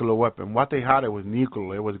had nuclear weapon. What they had, it was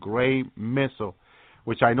nuclear. It was great missile,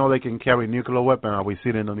 which I know they can carry nuclear weapon. We see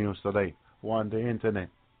it in the news today, on the internet.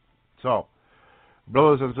 So,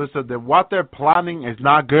 brothers and sisters, what they're planning is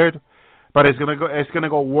not good, but it's gonna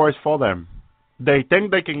go worse for them. They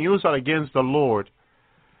think they can use it against the Lord.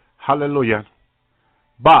 Hallelujah.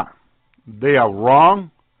 But they are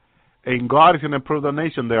wrong, and God is going to prove the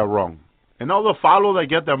nation they are wrong. And all the follow that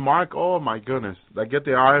get their mark, oh my goodness, that get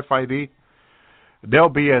the RFID, they'll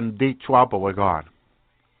be in deep trouble with God.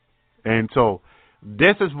 And so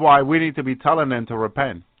this is why we need to be telling them to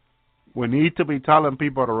repent. We need to be telling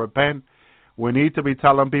people to repent. We need to be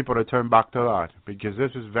telling people to turn back to God, because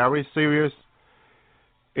this is very serious,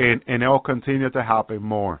 and it will continue to happen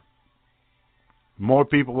more. More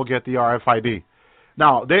people will get the RFID.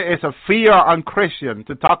 Now, there is a fear on Christians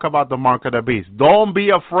to talk about the mark of the beast. Don't be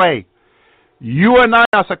afraid. You and I,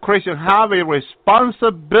 as a Christian, have a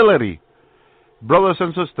responsibility, brothers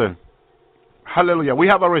and sisters. Hallelujah. We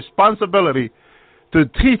have a responsibility to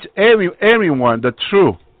teach everyone the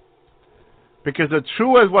truth, because the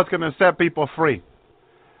truth is what's going to set people free.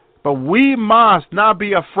 But we must not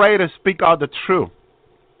be afraid to speak out the truth.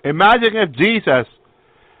 Imagine if Jesus,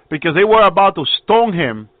 because they were about to stone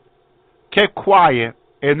him, kept quiet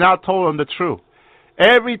and not told them the truth.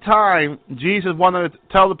 Every time Jesus wanted to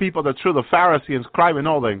tell the people the truth, the Pharisees and scribes and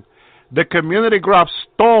all them, the community grabbed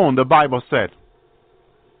stone, the Bible said,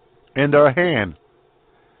 in their hand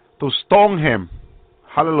to stone him.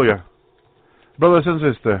 Hallelujah. Brothers and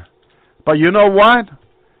sisters. But you know what?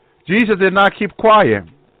 Jesus did not keep quiet.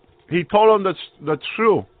 He told them the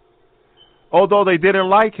truth, although they didn't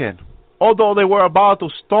like it, although they were about to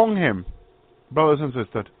stone him, brothers and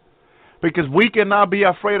sisters. Because we cannot be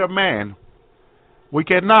afraid of man. We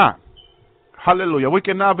cannot. Hallelujah. We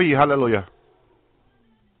cannot be. Hallelujah.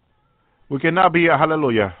 We cannot be.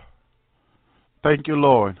 Hallelujah. Thank you,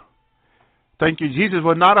 Lord. Thank you. Jesus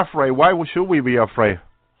was not afraid. Why should we be afraid?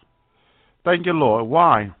 Thank you, Lord.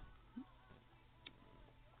 Why?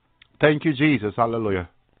 Thank you, Jesus. Hallelujah.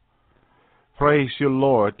 Praise you,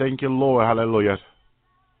 Lord. Thank you, Lord. Hallelujah.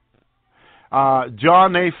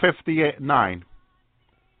 John 8:59.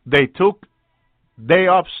 They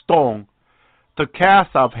up stone to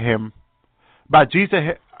cast off him, but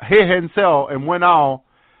Jesus hid himself and went out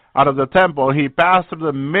of the temple. He passed through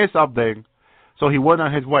the midst of them, so he went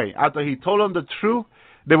on his way. After he told them the truth,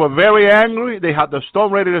 they were very angry. They had the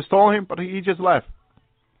stone ready to stone him, but he just left.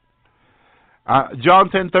 John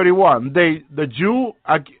 10:31. The Jew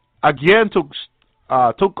again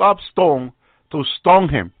took up stone to stone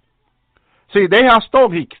him. See, they have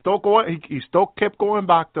stone. He still kept going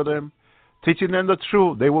back to them, teaching them the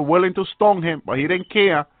truth. They were willing to stone him, but he didn't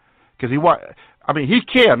care, because he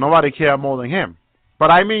cared. Nobody cared more than him.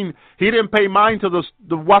 But he didn't pay mind to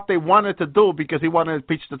what they wanted to do, because he wanted to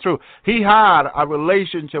preach the truth. He had a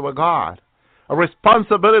relationship with God, a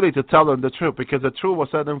responsibility to tell them the truth, because the truth will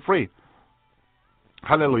set them free.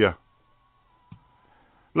 Hallelujah.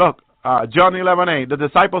 Look, John 11:8. The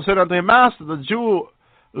disciples said unto him, Master, the Jew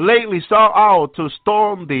lately sought out to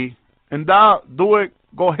stone thee, and thou doest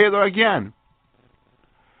go hither again.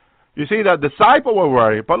 You see, the disciples were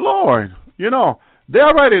worried, but Lord,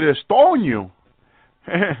 they're ready to stone you.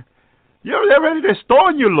 They're ready to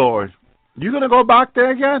stone you, Lord. You going to go back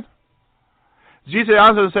there again? Jesus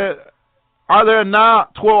answered and said, Are there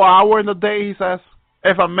not 12 hours in the day, he says?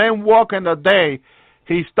 If a man walk in the day,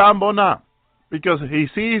 he stumble not, because he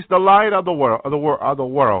sees the light of the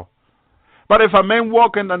world. But if a man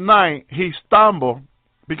walk in the night, he stumble,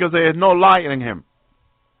 because there is no light in him.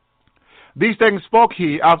 These things spoke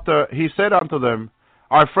he after he said unto them,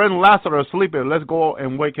 Our friend Lazarus sleepeth, let's go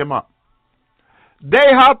and wake him up.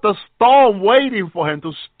 They had the stone waiting for him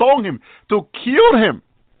to stone him, to kill him.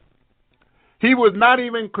 He was not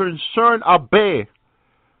even concerned a bit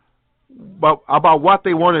about what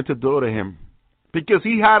they wanted to do to him, because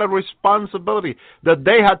he had a responsibility. The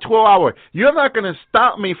day had 12 hours. You're not going to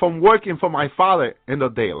stop me from working for my Father in the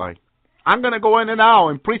daylight. I'm going to go in and out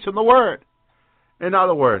and preach the word. In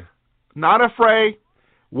other words, not afraid,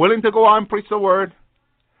 willing to go out and preach the word.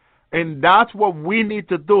 And that's what we need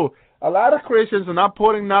to do. A lot of Christians are not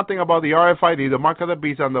putting nothing about the RFID, the mark of the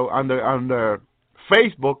beast, on the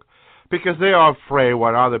Facebook, because they are afraid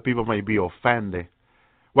what other people may be offended,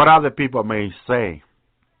 what other people may say.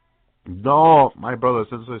 No, my brothers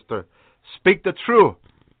and sisters, speak the truth.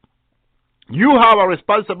 You have a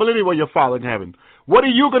responsibility with your Father in heaven. What are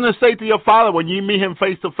you going to say to your Father when you meet Him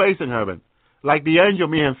face to face in heaven? Like the angel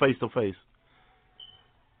meet Him face to face.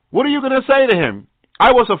 What are you going to say to Him?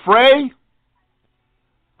 I was afraid.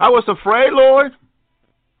 I was afraid, Lord.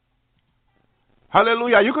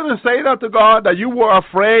 Hallelujah. Are you going to say that to God, that you were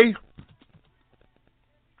afraid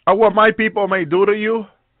of what my people may do to you?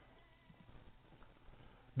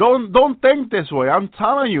 Don't think this way. I'm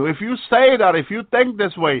telling you, if you say that, if you think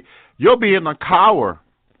this way, you're being a coward.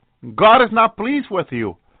 God is not pleased with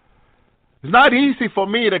you. It's not easy for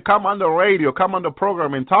me to come on the radio, come on the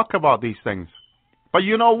program and talk about these things. But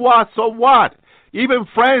you know what? So what? Even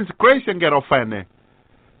friends, Christians get offended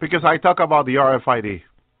because I talk about the RFID.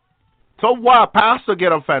 So what? Pastor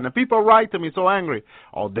get offended. People write to me so angry.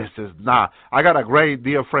 Oh, this is not. I got a great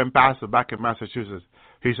dear friend, pastor, back in Massachusetts.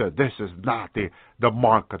 He said, this is not the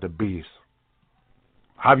mark of the beast.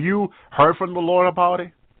 Have you heard from the Lord about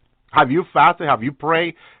it? Have you fasted? Have you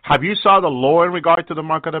prayed? Have you saw the Lord in regard to the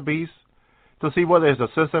mark of the beast? To see whether it's a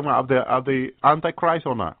system of the Antichrist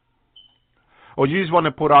or not? Or you just want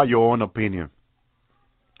to put out your own opinion?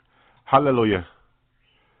 Hallelujah.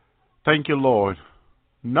 Thank you, Lord.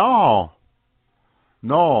 No.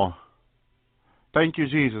 Thank you,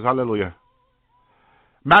 Jesus. Hallelujah.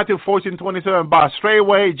 Matthew 14:27. But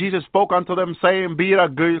straightway Jesus spoke unto them, saying, Be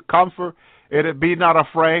of good comfort, and be not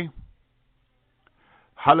afraid.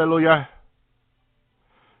 Hallelujah.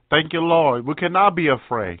 Thank you, Lord. We cannot be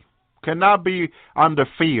afraid. Cannot be under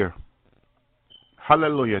fear.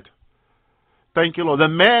 Hallelujah. Thank you, Lord. The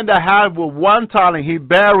man that had with one talent, he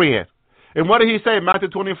buried it. And what did he say? Matthew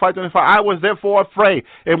 25:25. I was therefore afraid.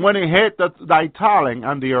 And when he hid thy talent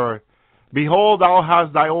on the earth, behold, thou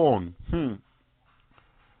hast thy own.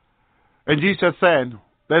 And Jesus said,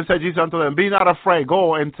 then said Jesus unto them, Be not afraid.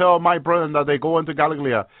 Go and tell my brethren that they go into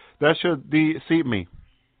Galilee. They should see me.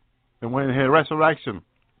 And when his resurrection,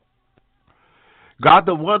 God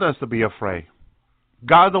don't want us to be afraid.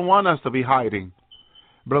 God don't want us to be hiding,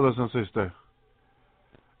 brothers and sisters.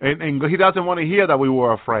 And He doesn't want to hear that we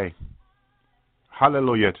were afraid.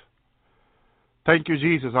 Hallelujah. Thank you,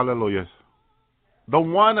 Jesus. Hallelujah.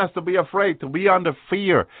 Don't want us to be afraid, to be under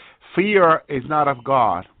fear. Fear is not of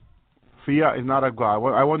God. Fear is not of God.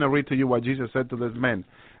 I want to read to you what Jesus said to this man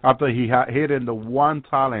after he had hidden the one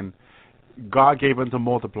talent God gave him to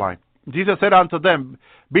multiply. Jesus said unto them,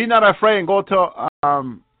 Be not afraid and go to,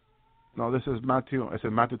 no, this is Matthew, I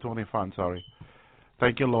said Matthew 25, I'm sorry.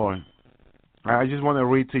 Thank you, Lord. I just want to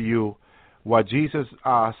read to you what Jesus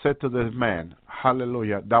said to this man,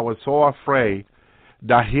 hallelujah, that was so afraid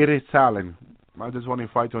that hid his talent. Matthew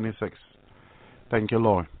 25:26. Thank you,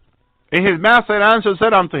 Lord. And his master answered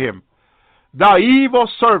said unto him, Thou evil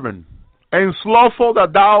servant, and slothful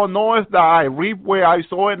that thou knowest that I reap where I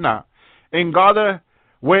sow it not, and gather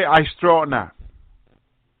where I straw not.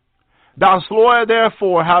 Thou slower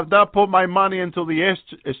therefore have thou put my money into the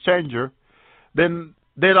exchanger, then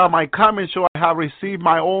on my coming shall I have received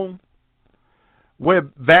my own with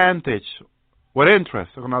vantage, with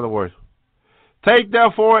interest, in other words. Take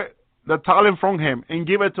therefore the talent from him, and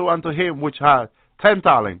give it unto him which has 10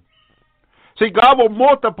 talents. See, God will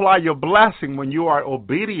multiply your blessing when you are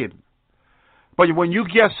obedient. But when you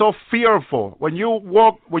get so fearful, when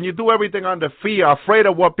you do everything under fear, afraid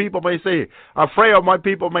of what people may say, afraid of what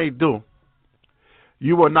people may do,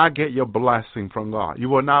 you will not get your blessing from God. You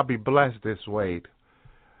will not be blessed this way.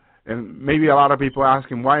 And maybe a lot of people are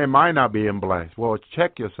asking, why am I not being blessed? Well,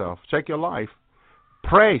 check yourself. Check your life.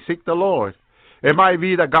 Pray. Seek the Lord. It might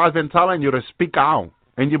be that God's been telling you to speak out,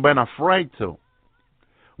 and you've been afraid to.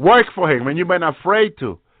 Work for Him, and you've been afraid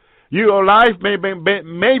to. Your life may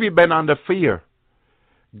be been under fear.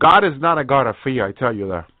 God is not a God of fear, I tell you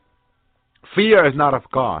that. Fear is not of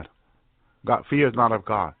God. Fear is not of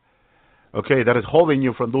God. Okay, that is holding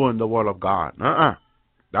you from doing the will of God.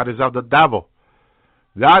 That is of the devil.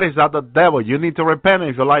 That is of the devil. You need to repent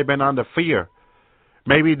if your life been under fear.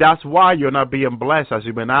 Maybe that's why you're not being blessed as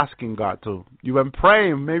you've been asking God to. You've been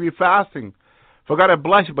praying, maybe fasting. For God to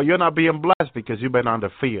bless you, but you're not being blessed because you've been under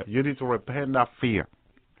fear. You need to repent that fear.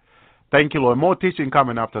 Thank you, Lord. More teaching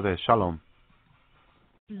coming after this. Shalom.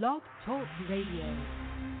 Blog Talk Radio.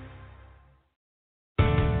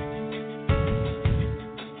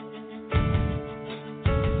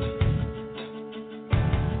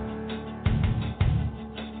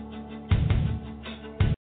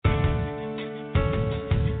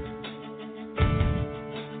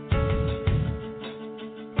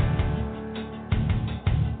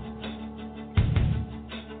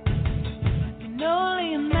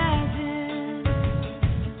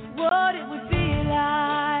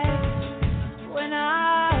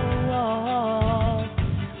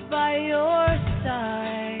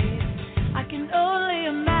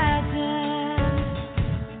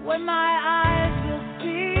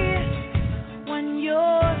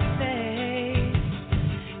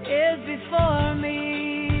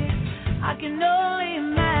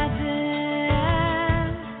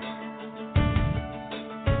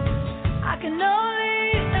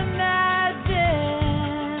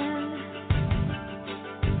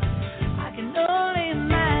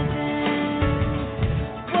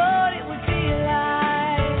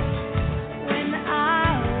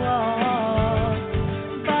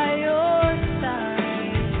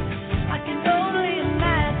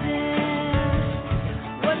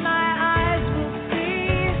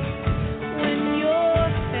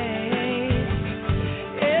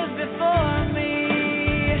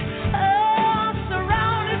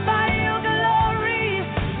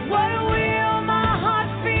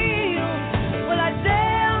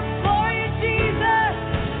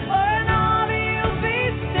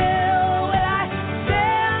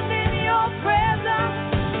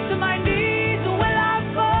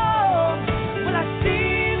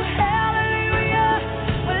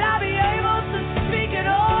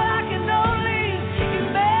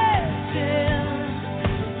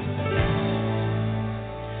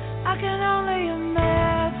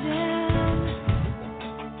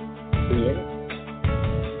 here.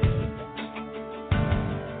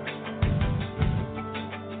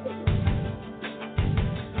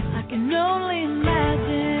 I can only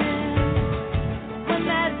imagine when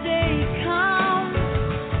that day comes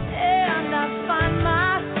and I find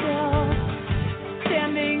myself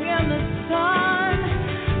standing in the sun.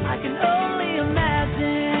 I can only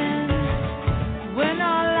imagine when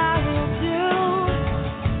all I will do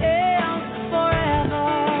is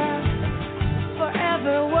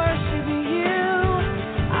forever worship you.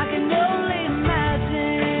 I can only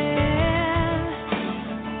imagine.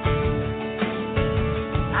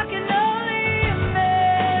 I can only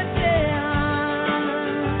imagine.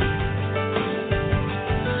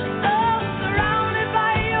 Oh, surrounded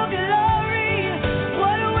by your glory,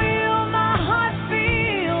 what will my heart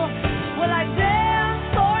feel? Will I dance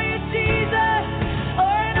for you, Jesus,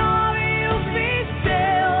 or in awe will you be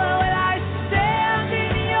still? Will I stand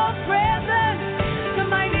in your presence? To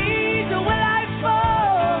my knees, or will I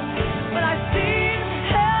fall? Will I sing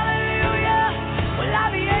hallelujah? Will I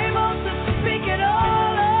be able to speak it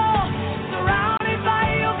all? Oh, surrounded by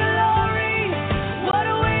your glory, what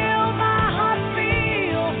will my heart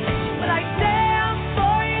feel? Will I dance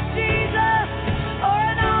for you, Jesus, or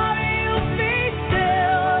in awe will you be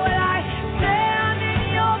still? Will I stand in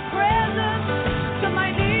your presence? To my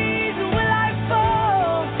knees, or will I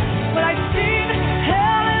fall? Will I sing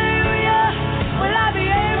hallelujah? Will I be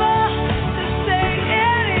able to say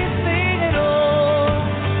anything at all?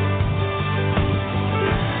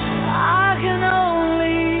 I can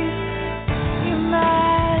only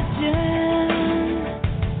imagine.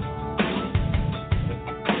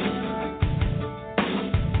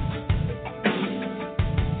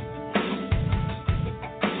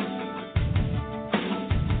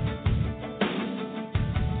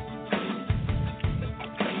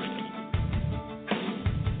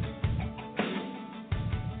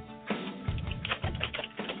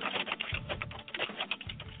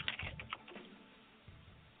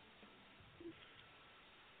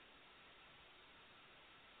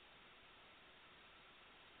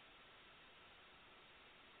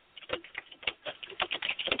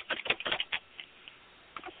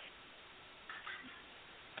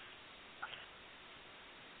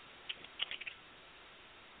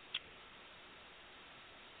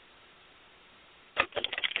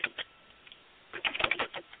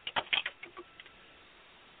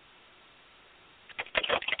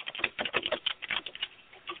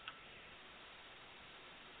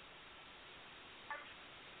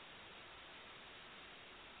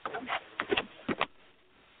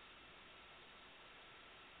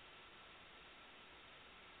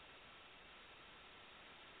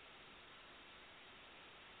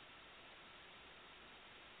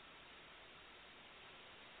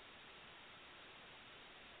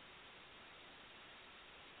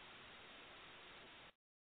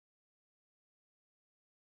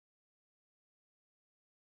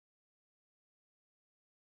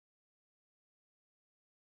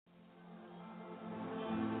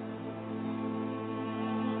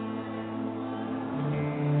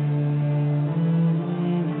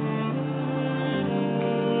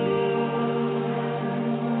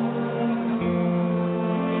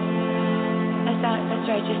 That's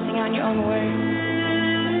right, just sing out your own words.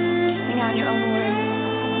 Just sing out your own words.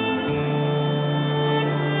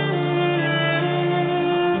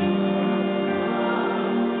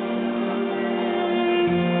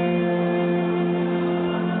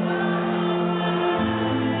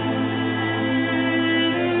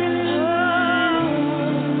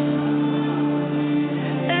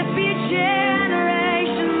 Let's be a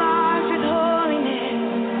generation marked with holiness.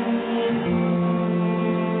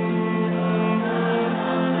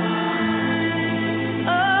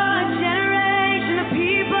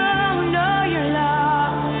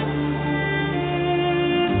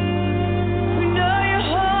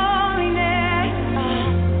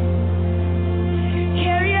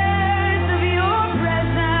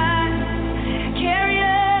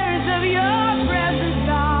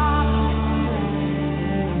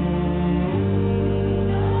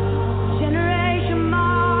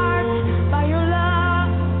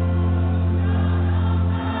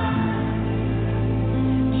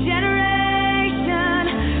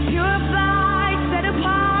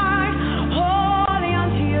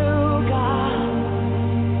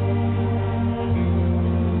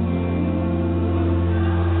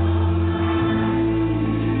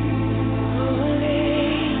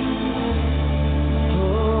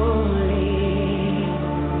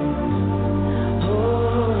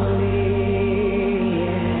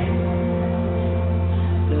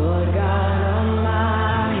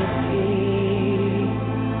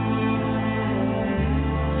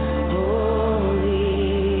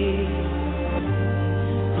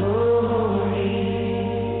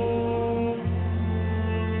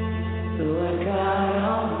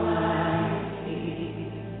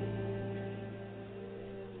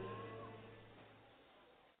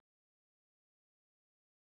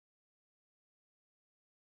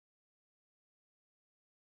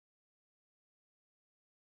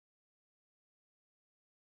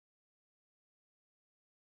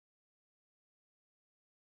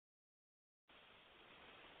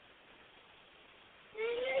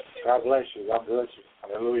 God bless you. God bless you.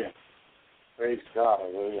 Hallelujah. Praise God.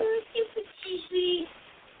 Hallelujah.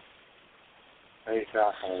 Praise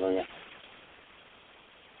God. Hallelujah.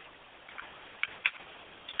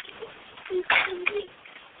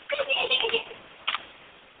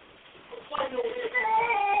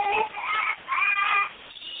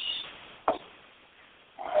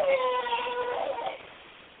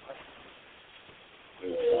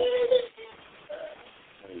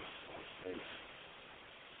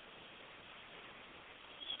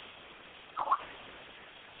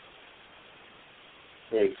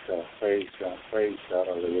 Praise God, praise God, praise God,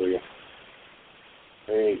 hallelujah.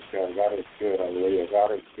 Praise God, God is good, hallelujah.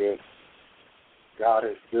 God is good. God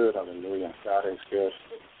is good, hallelujah. God is good.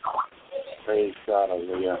 Praise God,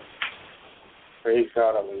 hallelujah. Praise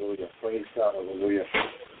God, hallelujah. Praise God, hallelujah.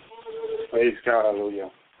 Praise God, hallelujah.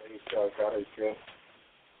 Praise God, God is good.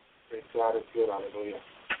 Praise God is good, hallelujah.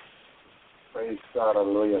 Praise God,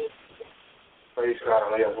 hallelujah. Praise God,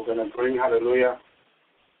 hallelujah. We're going to bring, hallelujah,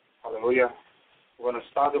 hallelujah. We're going to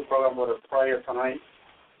start the program with a prayer tonight.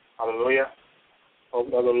 Hallelujah.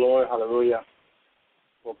 Hope that the Lord, hallelujah,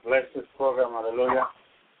 will bless this program, hallelujah.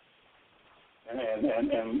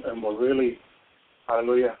 And will really,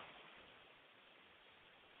 hallelujah,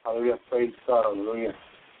 hallelujah, praise God, hallelujah.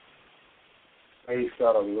 Praise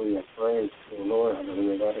God, hallelujah. Praise the Lord,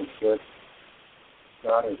 hallelujah. God is good.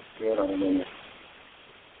 God is good, hallelujah.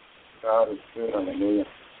 God is good, hallelujah.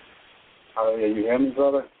 Hallelujah. You hear me,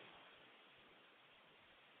 brother?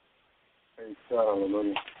 Praise God,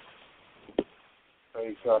 hallelujah.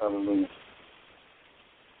 Praise God, hallelujah.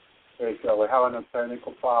 Praise God. We're having a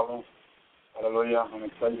technical problem. Hallelujah. I'm going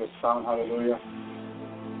to play the sound, hallelujah.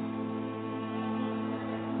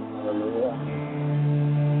 Hallelujah.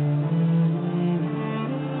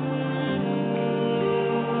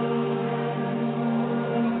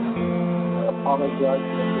 I apologize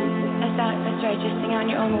for this. That's right. Just sing out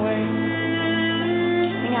your own words.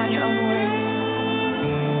 Just sing out your own words.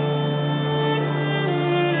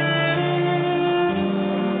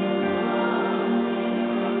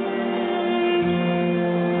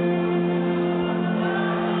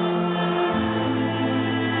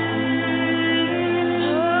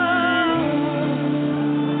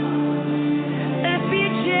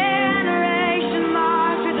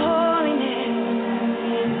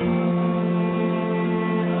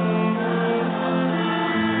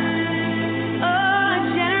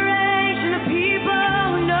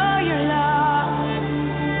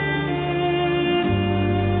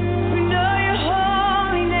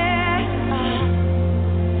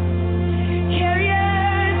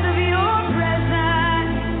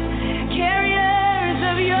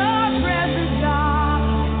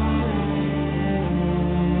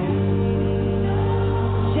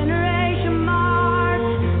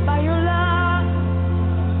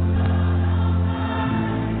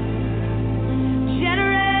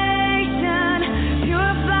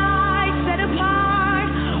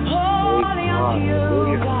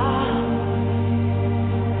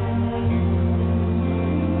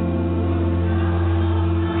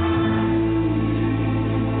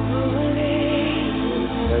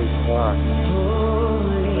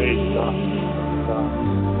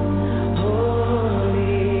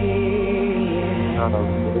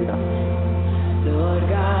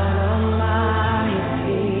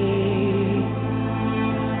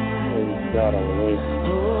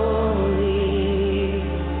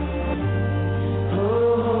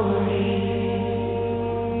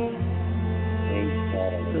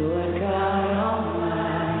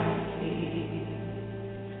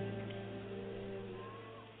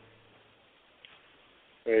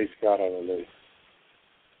 Praise God, hallelujah.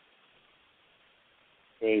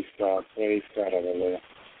 Praise God, hallelujah.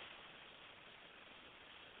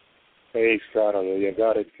 Praise God, hallelujah.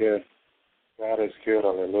 God is good. God is good,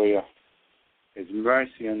 hallelujah. His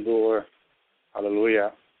mercy endure,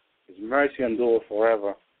 hallelujah. His mercy endure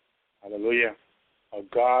forever, hallelujah. Our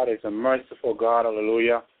God is a merciful God,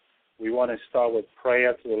 hallelujah. We want to start with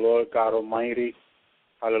prayer to the Lord God Almighty,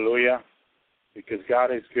 hallelujah, because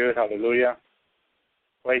God is good, hallelujah.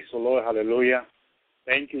 Praise the Lord, hallelujah.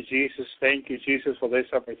 Thank you, Jesus. Thank you, Jesus, for this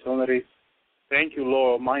opportunity. Thank you,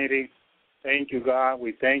 Lord Almighty. Thank you, God.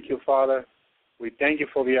 We thank you, Father. We thank you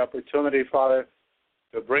for the opportunity, Father,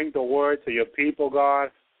 to bring the word to your people,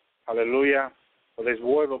 God. Hallelujah. For this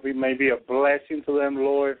word may be a blessing to them,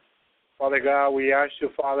 Lord. Father God, we ask you,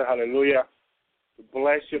 Father, hallelujah, to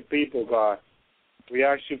bless your people, God. We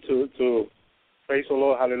ask you to praise the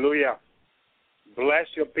Lord, hallelujah. Bless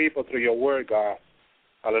your people through your word, God.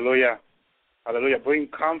 Hallelujah. Hallelujah. Bring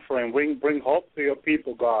comfort and bring hope to your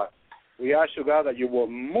people, God. We ask you, God, that you will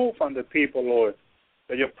move on the people, Lord.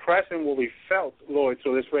 that your presence will be felt, Lord,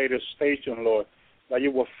 through this radio station, Lord. That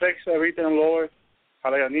you will fix everything, Lord,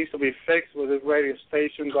 hallelujah, that needs to be fixed with this radio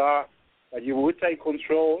station, God. That you will take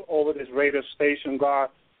control over this radio station, God.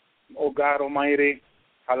 Oh, God Almighty,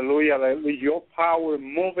 hallelujah, that with your power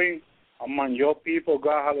moving among your people,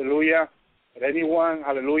 God, hallelujah. That anyone,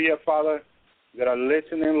 hallelujah, Father, that are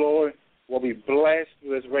listening, Lord, will be blessed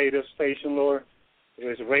through this radio station, Lord,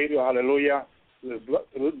 through this radio, hallelujah, through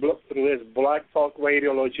this Black Talk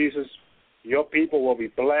Radio, Lord Jesus. Your people will be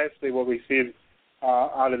blessed. They will receive,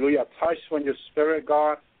 hallelujah, touch from your spirit,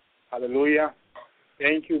 God, hallelujah.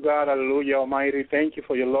 Thank you, God, hallelujah, Almighty. Thank you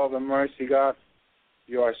for your love and mercy, God.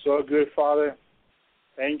 You are so good, Father.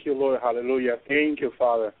 Thank you, Lord, hallelujah. Thank you,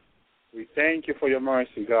 Father. We thank you for your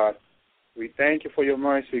mercy, God. We thank you for your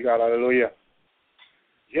mercy, God, hallelujah.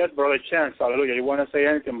 Yes, Brother Chance, hallelujah. You want to say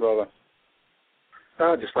anything, brother?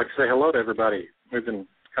 I'd just like to say hello to everybody. We've been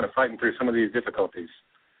kind of fighting through some of these difficulties.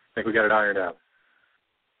 I think we got it ironed out.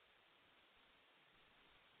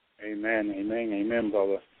 Amen, amen, amen,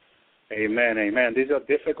 brother. Amen, amen. These are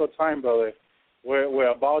difficult times, brother.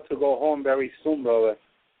 We're about to go home very soon, brother.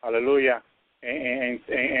 Hallelujah. And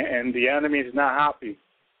the enemy is not happy.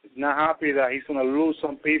 He's not happy that he's going to lose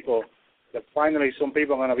some people, that finally some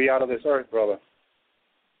people are going to be out of this earth, brother.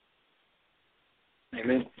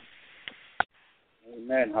 Amen.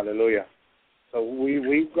 Amen. Hallelujah. So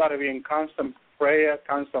we've got to be in constant prayer,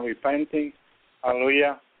 constant repenting.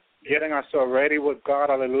 Hallelujah. Getting ourselves ready with God.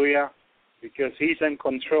 Hallelujah. Because he's in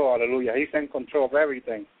control. Hallelujah. He's in control of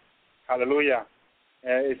everything. Hallelujah.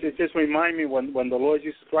 It just reminds me when the Lord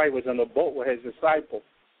Jesus Christ was on the boat with his disciples.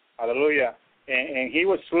 Hallelujah. And he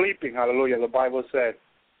was sleeping. Hallelujah. The Bible said.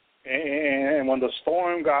 And when the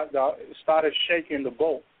storm started shaking the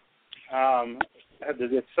boat, the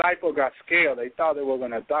disciples got scared. They thought they were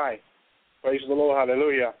going to die. Praise the Lord.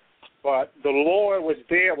 Hallelujah. But the Lord was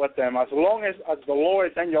there with them. As long as the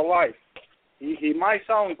Lord is in your life, he might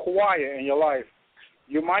sound quiet in your life.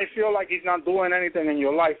 You might feel like he's not doing anything in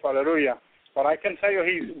your life. Hallelujah. But I can tell you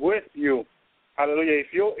he's with you. Hallelujah. If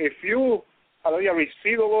you hallelujah,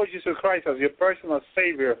 receive the Lord Jesus Christ as your personal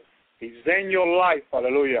Savior, he's in your life.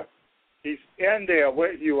 Hallelujah. He's in there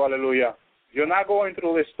with you. Hallelujah. You're not going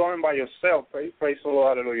through this storm by yourself. Praise the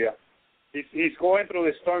Lord. Hallelujah. He's going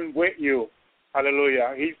through the storm with you.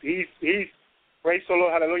 Hallelujah. He's praise the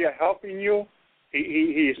Lord. Hallelujah. Helping you.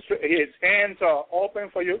 His hands are open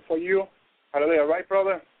for you. Hallelujah. Right,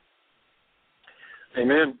 brother?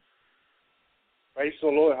 Amen. Praise the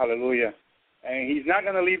Lord. Hallelujah. And he's not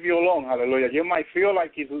going to leave you alone. Hallelujah. You might feel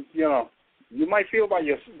like you might feel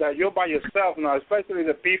that you're by yourself now, especially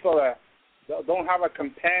the people that don't have a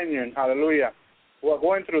companion. Hallelujah. Who are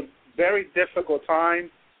going through very difficult times.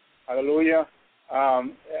 Hallelujah.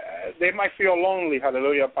 They might feel lonely.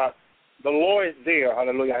 Hallelujah. But the Lord is there.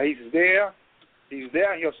 Hallelujah. He's there. He's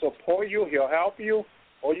there. He'll support you. He'll help you.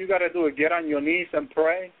 All you got to do is get on your knees and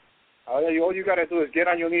pray. All you got to do is get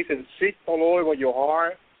on your knees and seek the Lord with your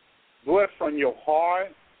heart. Do it from your heart.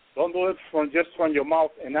 Don't do it just from your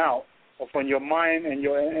mouth and out, or from your mind and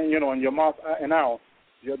your mouth and out.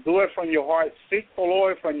 You do it from your heart. Seek the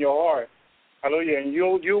Lord from your heart. Hallelujah. And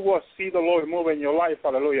you will see the Lord move in your life.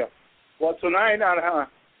 Hallelujah. Well, tonight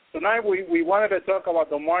we wanted to talk about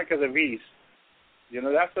the mark of the beast.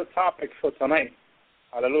 That's the topic for tonight.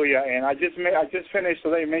 Hallelujah. And I just finished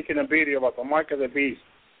today making a video about the mark of the beast.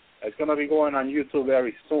 It's going to be going on YouTube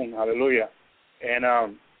very soon. Hallelujah.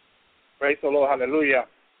 And praise the Lord. Hallelujah.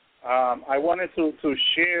 I wanted to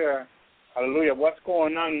share, hallelujah, what's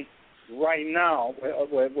going on right now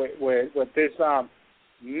with this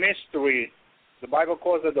mystery. The Bible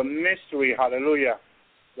calls it the mystery. Hallelujah.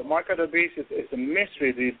 The mark of the beast is a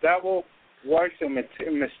mystery. The devil works in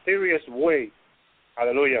a mysterious way.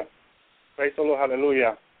 Hallelujah. Praise the Lord.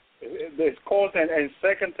 Hallelujah. It's called in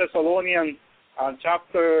 2 Thessalonians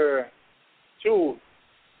chapter 2.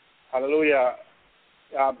 Hallelujah.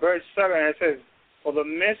 Verse 7, it says, "For the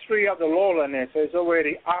mystery of the lawlessness is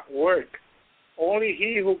already at work. Only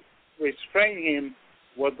he who restrains him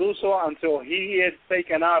will do so until he is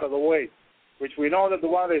taken out of the way." Which we know that the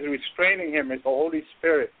one that is restraining him is the Holy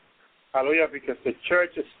Spirit. Hallelujah, because the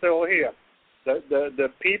church is still here.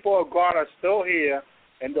 The people of God are still here,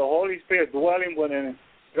 and the Holy Spirit dwelling within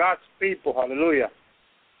God's people. Hallelujah.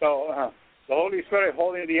 So the Holy Spirit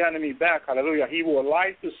holding the enemy back. Hallelujah. He would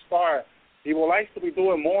like to start. He would like to be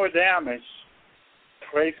doing more damage.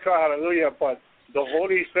 Praise God. Hallelujah. But the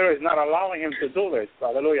Holy Spirit is not allowing him to do this.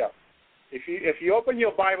 Hallelujah. If you open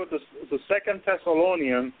your Bible to 2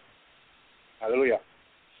 Thessalonians, hallelujah,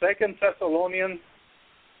 2 Thessalonians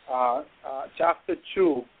chapter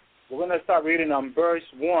 2, We're going to start reading on verse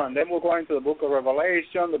 1. Then we're going to the book of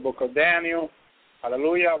Revelation, the book of Daniel.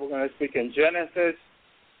 Hallelujah. We're going to speak in Genesis.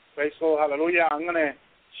 Praise the Lord. Hallelujah. I'm going to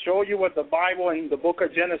show you what the Bible in the book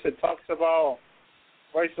of Genesis talks about.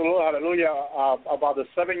 Praise the Lord. Hallelujah. About the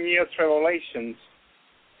 7 year tribulations.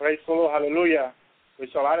 Praise the Lord. Hallelujah.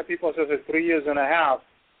 Which a lot of people say is 3 years and a half.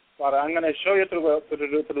 But I'm going to show you through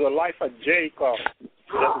the life of Jacob.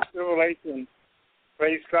 The tribulation.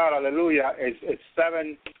 Praise God. Hallelujah. It's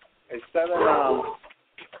 7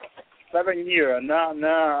 years.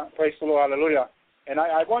 Now, praise the Lord. Hallelujah. And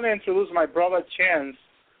I want to introduce my brother Chance.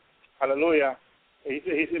 Hallelujah.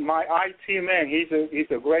 He's my IT man.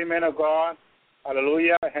 He's a great man of God.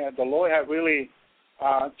 Hallelujah. And the Lord had really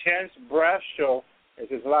Chance Brasho. Is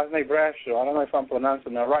his last name Brasho? I don't know if I'm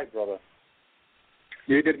pronouncing that right, brother.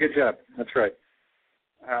 You did a good job. That's right.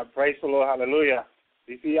 Praise the Lord. Hallelujah.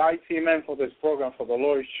 He's the IT man for this program, for the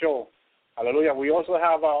Lord's show. Hallelujah. We also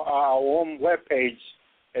have our own webpage.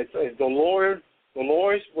 It's the Lord's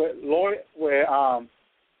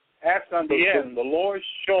X on the end, the Lord's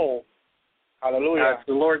Show. Hallelujah. It's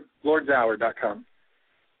the LordsHour.com.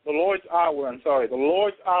 The Lord's Hour. I'm sorry. The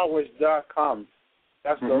LordsHours.com.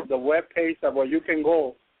 That's the webpage where you can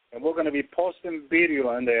go, and we're going to be posting video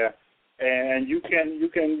on there, and you can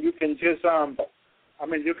just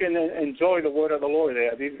you can enjoy the word of the Lord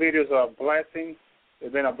there. These videos are a blessing.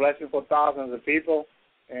 They've been a blessing for thousands of people,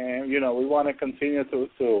 and we want to continue to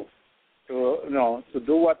do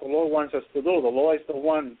what the Lord wants us to do. The Lord is the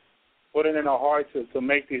one putting in our hearts to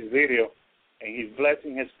make this video, and He's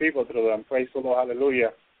blessing His people through them. Praise the Lord,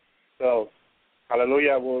 hallelujah. So,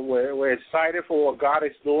 hallelujah, we're excited for what God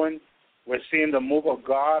is doing. We're seeing the move of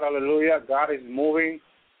God, hallelujah. God is moving.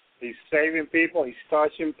 He's saving people. He's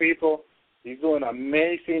touching people. He's doing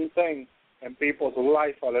amazing things in people's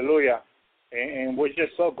life, hallelujah. And we're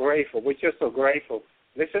just so grateful. We're just so grateful.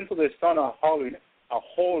 Listen to the Son of Holy. I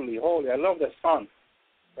love the Son.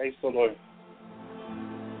 Praise the Lord.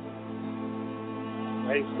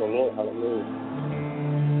 Praise the Lord. Hallelujah.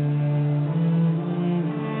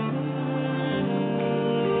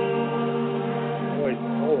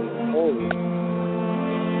 Holy.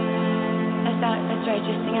 That's right.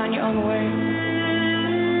 Just sing out your own word.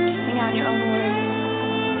 Just sing out your own word.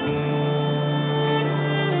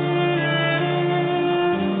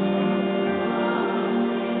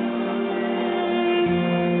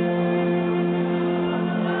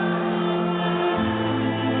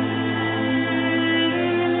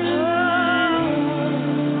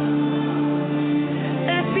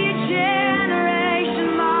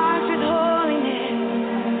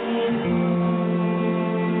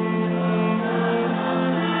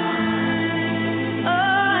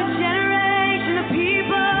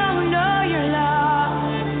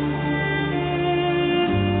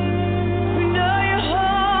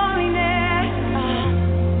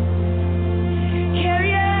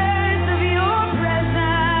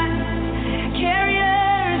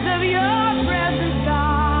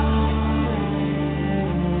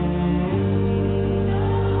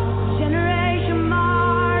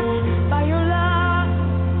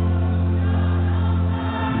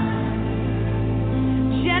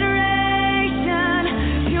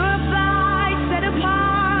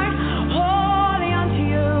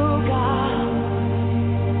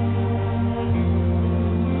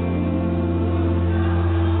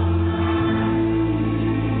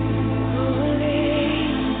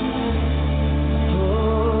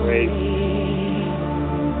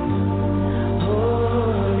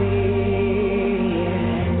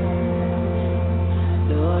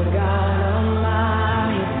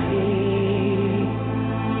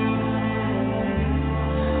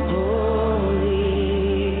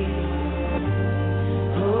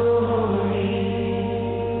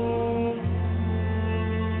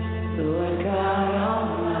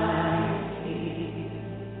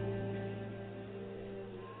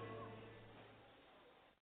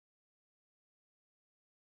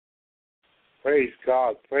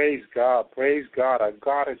 Praise God. Our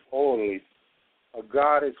God is holy. Our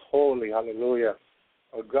God is holy. Hallelujah.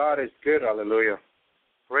 Our God is good. Hallelujah.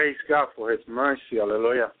 Praise God for His mercy.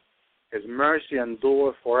 Hallelujah. His mercy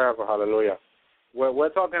endures forever. Hallelujah. We're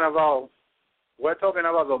talking about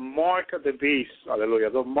the mark of the beast. Hallelujah.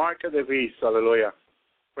 The mark of the beast. Hallelujah.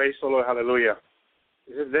 Praise the Lord. Hallelujah.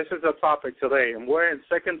 This is the topic today, and we're in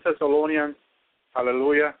 2 Thessalonians.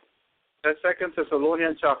 Hallelujah. 2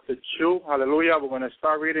 Thessalonians chapter 2, hallelujah. We're going to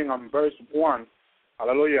start reading on verse 1,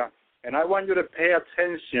 hallelujah. And I want you to pay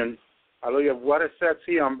attention, hallelujah, what it says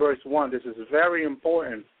here on verse 1. This is very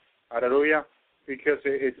important, hallelujah, because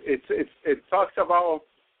it talks about,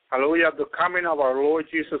 hallelujah, the coming of our Lord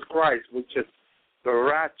Jesus Christ, which is the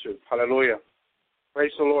rapture. Hallelujah.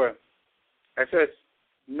 Praise the Lord. It says,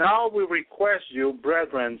 now we request you,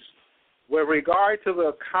 brethren, with regard to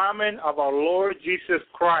the coming of our Lord Jesus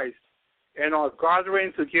Christ and our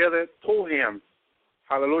gathering together to him.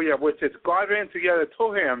 Hallelujah. Which is gathering together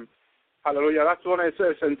to him. Hallelujah. That's what it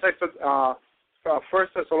says in 1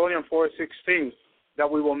 Thessalonians 4:16, that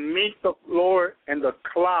we will meet the Lord in the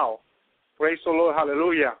cloud. Praise the Lord.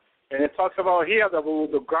 Hallelujah. And it talks about here that we will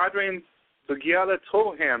be gathering together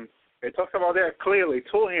to him. It talks about that clearly.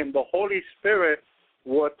 To him, the Holy Spirit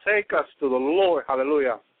will take us to the Lord.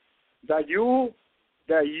 Hallelujah. That you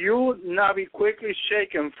not be quickly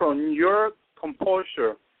shaken from your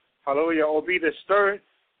composure. Hallelujah. Or be disturbed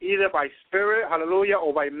either by spirit, hallelujah,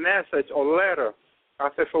 or by message or letter,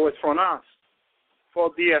 as if it was from us. To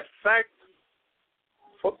the effect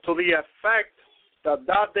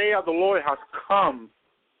that day of the Lord has come.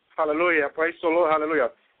 Hallelujah. Praise the Lord. Hallelujah.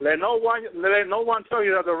 Let no one tell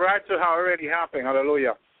you that the rapture has already happened.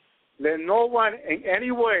 Hallelujah. Let no one in any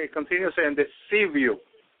way continue saying deceive you.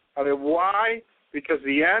 Hallelujah. Why? Because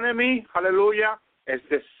the enemy, hallelujah, is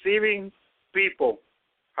deceiving people.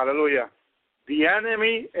 Hallelujah. The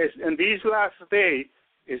enemy is in these last days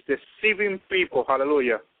is deceiving people.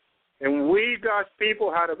 Hallelujah. And we, God's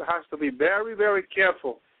people, has to be very, very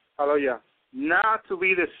careful. Hallelujah. Not to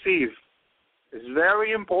be deceived. It's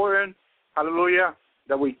very important, hallelujah,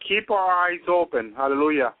 that we keep our eyes open.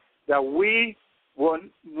 Hallelujah. That we will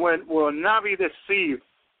not be deceived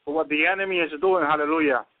for what the enemy is doing.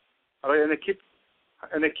 Hallelujah. And it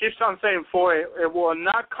keeps on saying, for it will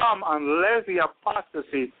not come unless the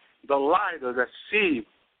apostasy, the lie, the deceit,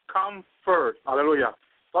 come first. Hallelujah.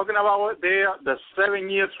 Talking about the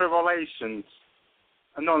 7-year tribulations.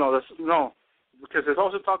 No, because it's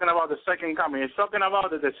also talking about the second coming. It's talking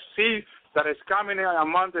about the deceit that is coming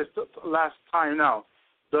among this last time now.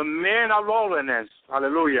 The man of lawlessness,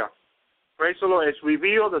 hallelujah. Praise the Lord. It's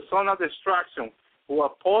revealed the son of destruction, who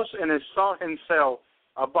opposed and exalt himself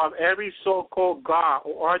above every so-called God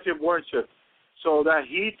or object worship, so that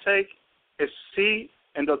he take his seat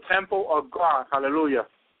in the temple of God. Hallelujah.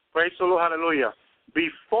 Praise the Lord. Hallelujah.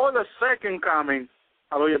 Before the second coming,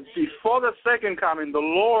 hallelujah, before the second coming, the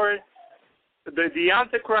Lord, the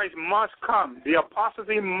Antichrist must come. The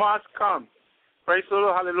apostasy must come. Praise the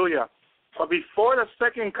Lord. Hallelujah. But before the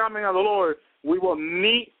second coming of the Lord, we will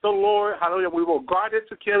meet the Lord. Hallelujah. We will guard it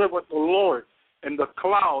together with the Lord in the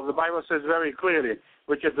cloud. The Bible says very clearly,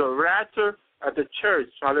 which is the rapture at the church.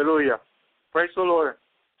 Hallelujah. Praise the Lord.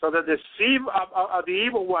 So the deceit of the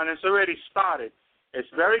evil one has already started. It's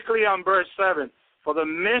very clear on verse 7. For the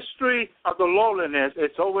mystery of the lowliness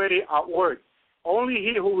is already at work. Only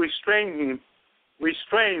he who restrained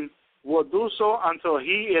will do so until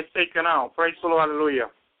he is taken out. Praise the Lord.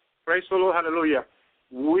 Hallelujah. Praise the Lord. Hallelujah.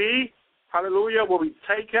 We, hallelujah, will be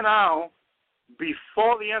taken out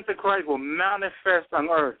before the Antichrist will manifest on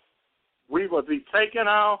earth. We will be taken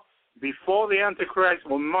out before the Antichrist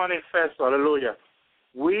will manifest. Hallelujah.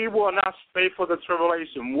 We will not stay for the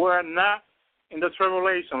tribulation. We're not in the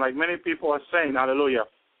tribulation like many people are saying. Hallelujah.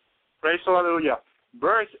 Praise the Lord. Hallelujah.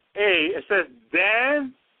 Verse 8, it says,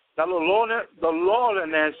 then the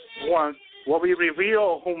lawlessness one will be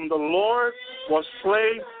revealed, whom the Lord will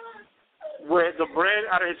slay with the bread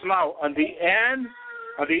out of his mouth. At the end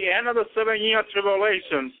of the 7-year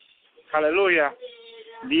tribulation, hallelujah,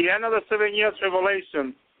 the end of the 7-year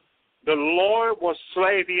tribulation, the Lord will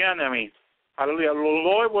slay the enemy. Hallelujah. The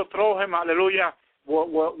Lord will throw him, hallelujah,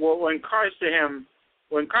 will incarcerate him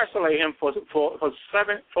for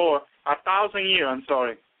 1,000 years.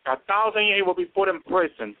 1,000 years he will be put in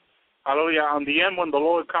prison. Hallelujah. On the end, when the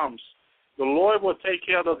Lord comes, the Lord will take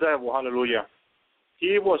care of the devil. Hallelujah.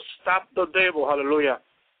 He will stop the devil. Hallelujah.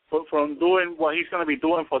 From doing what he's going to be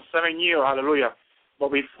doing for 7 years. Hallelujah.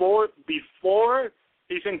 But before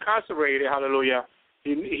he's incarcerated, hallelujah,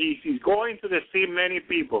 he's going to deceive many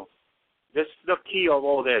people. This is the key of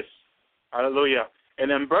all this. Hallelujah. And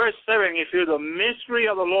in verse 7, if you the mystery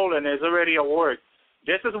of the lowliness is already at work,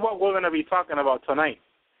 this is what we're going to be talking about tonight.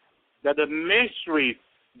 That the mystery,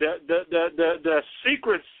 the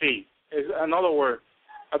secrecy, is another word,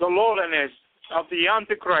 of the lowliness of the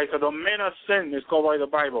Antichrist, of the man of sin, is called by the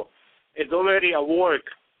Bible, is already at work.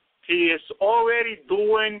 He is already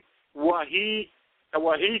doing what he's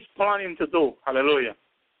planning to do. Hallelujah.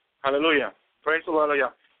 Hallelujah. Praise the Lord.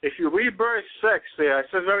 Hallelujah. If you read verse 6 there, it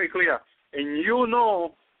says very clear, and you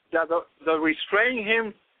know that the restrain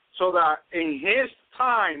him so that in his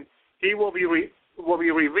time he will be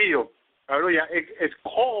revealed. Hallelujah. It's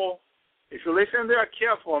called, if you listen there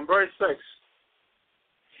careful in verse 6,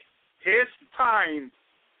 his time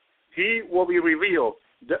he will be revealed.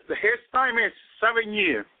 His time is 7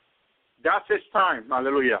 years. That's his time.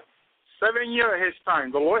 Hallelujah. 7 years his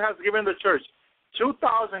time. The Lord has given the church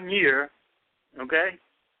 2,000 years, okay?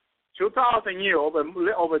 2,000 years,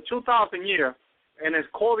 over 2,000 years, and it's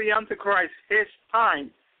called the Antichrist his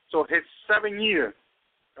time. So his 7 years,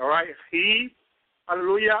 all right? He,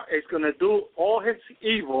 hallelujah, is going to do all his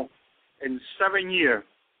evil in 7 years.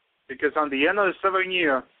 Because on the end of the 7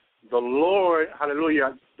 years, the Lord,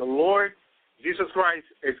 hallelujah, the Lord Jesus Christ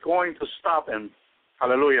is going to stop him.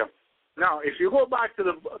 Hallelujah. Now, if you go back to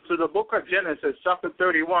the book of Genesis, chapter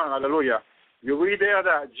 31, hallelujah, you read there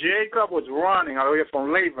that Jacob was running, hallelujah,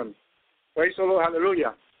 from Laban. Praise the Lord,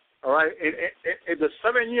 hallelujah. All right, the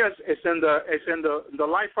 7 years is in the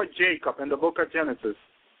life of Jacob in the book of Genesis.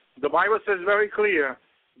 The Bible says very clear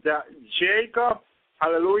that Jacob,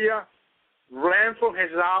 hallelujah, ran from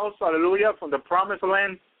his house, hallelujah, from the promised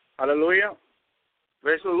land, hallelujah.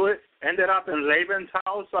 Praise the Lord. Ended up in Laban's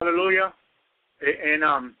house, hallelujah.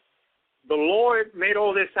 And the Lord made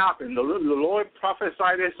all this happen. The Lord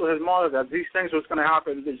prophesied this to his mother that these things was going to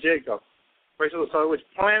happen to Jacob. Praise the Lord. So it was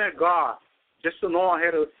plan of God. Just to know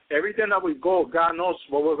ahead of everything that we go, God knows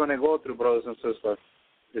what we're going to go through, brothers and sisters.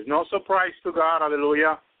 There's no surprise to God,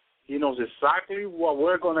 hallelujah. He knows exactly what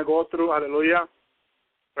we're going to go through, hallelujah.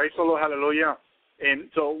 Praise the Lord, hallelujah. And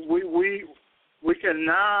so we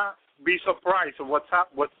cannot be surprised of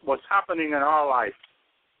what's happening in our life.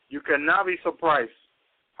 You cannot be surprised,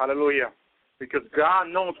 hallelujah, because God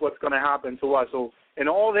knows what's going to happen to us. So in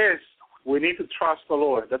all this, we need to trust the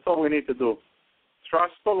Lord. That's all we need to do.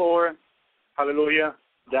 Trust the Lord, hallelujah,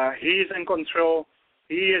 that He's in control.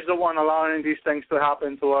 He is the one allowing these things to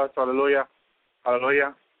happen to us, hallelujah,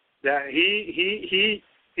 hallelujah. That He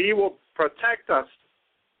will protect us.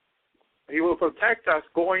 He will protect us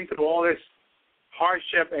going through all this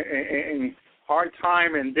hardship and hard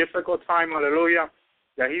time and difficult time, hallelujah,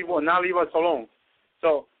 that He will not leave us alone.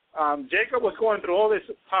 So Jacob was going through all this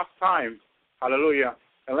tough time, hallelujah.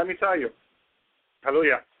 And let me tell you,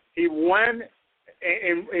 hallelujah, he went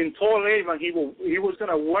and told Laban he was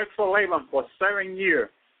going to work for Laban for 7 years.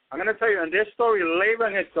 I'm going to tell you, in this story,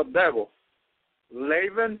 Laban is the devil.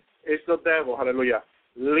 Laban is the devil, hallelujah.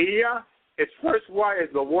 Leah, his first wife, is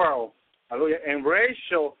the world, hallelujah. And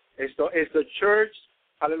Rachel is the church,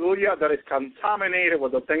 hallelujah, that is contaminated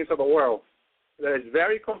with the things of the world, that is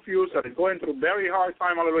very confused, that is going through very hard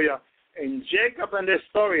time, hallelujah. And Jacob in this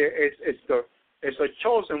story is the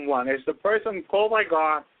chosen one. It's the person called by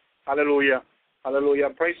God, hallelujah, hallelujah.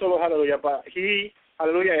 Praise the Lord, hallelujah. But he,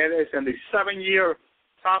 hallelujah, is in the 7 year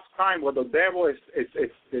tough time where the devil is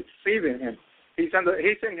deceiving him. He's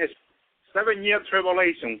in his 7 year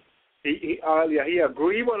tribulation. He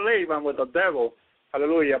agreed with Laban, with the devil,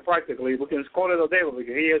 hallelujah, practically. We can call it the devil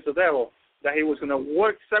because he is the devil, that he was going to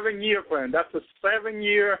work 7 years for him. That's a 7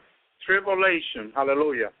 year tribulation,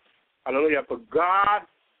 hallelujah, hallelujah. But God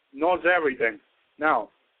knows everything. Now,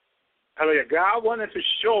 hallelujah, God wanted to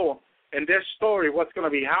show in this story what's going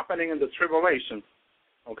to be happening in the tribulation,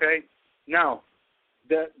 okay? Now,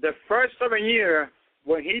 the first 7 years,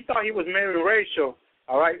 when he thought he was marrying Rachel,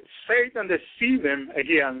 all right, Satan deceived him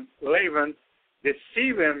again, Laban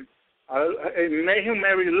deceived him, and made him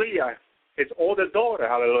marry Leah, his older daughter,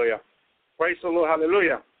 hallelujah. Praise the Lord,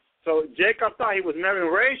 hallelujah. So Jacob thought he was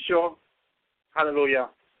marrying Rachel, hallelujah.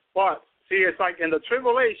 But, see, it's like in the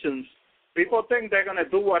tribulations, people think they're going to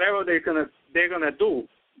do whatever they're going to do.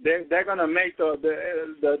 They're going to make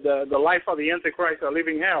the life of the Antichrist a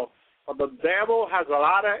living hell. But the devil has a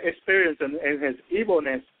lot of experience in his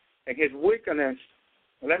evilness and his wickedness.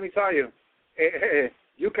 And let me tell you,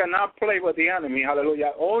 you cannot play with the enemy,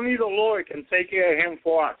 hallelujah. Only the Lord can take care of him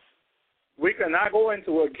for us. We cannot go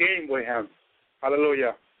into a game with him,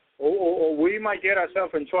 hallelujah. Or we might get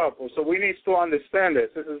ourselves in trouble. So we need to understand this.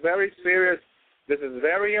 This is very serious. This is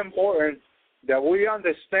very important that we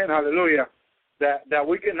understand, hallelujah, that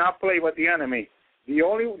we cannot play with the enemy. The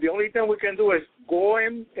only thing we can do is go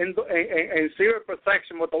in serious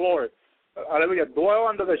protection with the Lord. Hallelujah. Dwell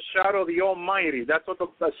under the shadow of the Almighty. That's what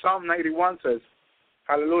the Psalm 91 says.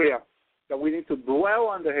 Hallelujah. That we need to dwell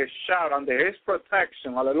under His shadow, under His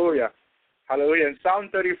protection. Hallelujah. Hallelujah. In Psalm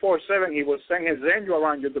 34:7, He will send His angel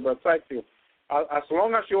around you to protect you. As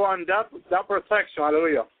long as you are in that protection,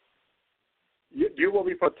 hallelujah, you will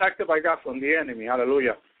be protected by God from the enemy.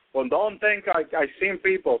 Hallelujah. Well, don't think I've seen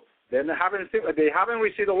people. They haven't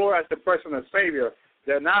received the Lord as the personal Savior.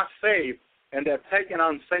 They're not saved, and they're taking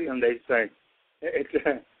on Satan, they say.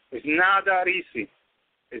 It's not that easy.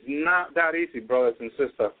 It's not that easy, brothers and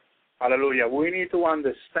sisters. Hallelujah. We need to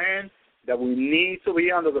understand that we need to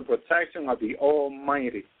be under the protection of the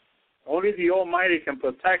Almighty. Only the Almighty can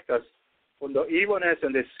protect us from the evilness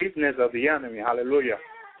and deceitfulness of the enemy. Hallelujah.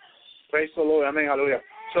 Praise the Lord. Amen. Hallelujah.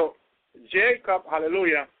 So Jacob,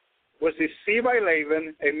 hallelujah, was deceived by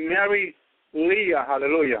Laban and married Leah.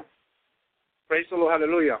 Hallelujah. Praise the Lord.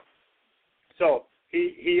 Hallelujah. So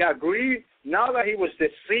he agreed. Now that he was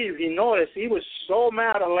deceived, he noticed he was so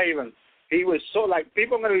mad at Laban. He was so, like,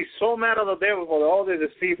 people are going to be so mad at the devil for all the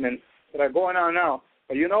deceivement that are going on now.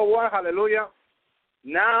 But you know what? Hallelujah.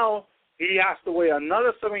 Now he has to wait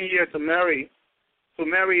another 7 years to marry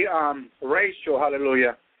Rachel.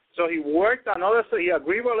 Hallelujah. So he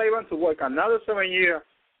agreed with Laban to work another 7 years.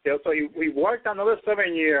 So he worked another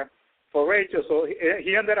 7 years for Rachel. So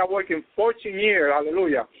he ended up working 14 years.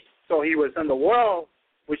 Hallelujah. So he was in the world,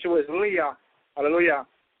 which was Leah. Hallelujah.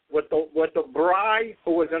 With the bride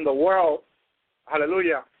who was in the world.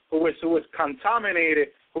 Hallelujah. Who was contaminated,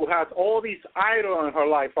 who has all these idols in her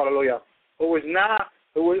life. Hallelujah. Who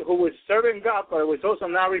was serving God, but was also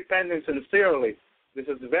not repenting sincerely. This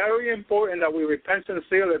is very important that we repent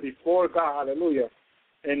sincerely before God. Hallelujah.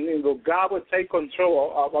 And God will take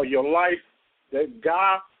control of your life. That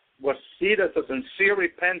God will see that the sincere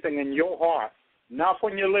repenting in your heart, not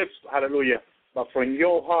from your lips. Hallelujah, but from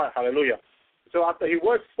your heart. Hallelujah. So after he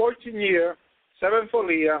worked 14 years, 7 for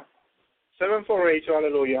Leah, 7 for Rachel.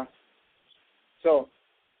 Hallelujah. So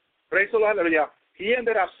praise the Lord. Hallelujah. He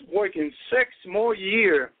ended up working 6 more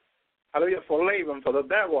years. Hallelujah, for Laban, for the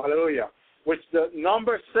devil. Hallelujah. Which the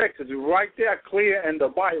number 6 is right there clear in the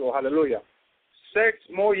Bible. Hallelujah. 6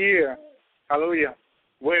 more years. Hallelujah.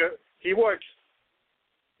 Where he works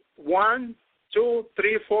 1, 2,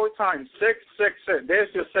 3, 4 times. 6, 6, 6. There's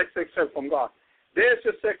your 6, 6, 6 from God. There's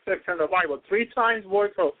your 6, 6 in the Bible. 3 times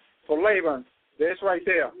work for Laban. There's right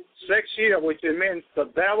there. 6 years, which it means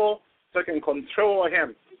the devil took in control of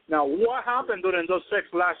him. Now, what happened during those 6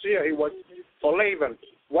 last year? He worked for Laban.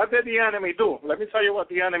 What did the enemy do? Let me tell you what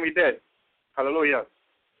the enemy did. Hallelujah.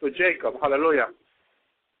 To Jacob. Hallelujah.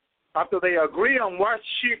 After they agree on what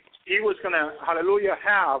sheep he was going to, hallelujah,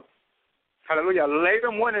 have, hallelujah,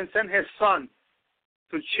 Laban went and sent his son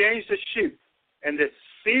to change the sheep and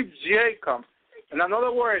deceive Jacob. In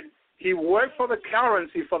other words, he worked for the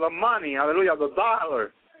currency, for the money, hallelujah, the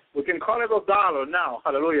dollar. We can call it a dollar now,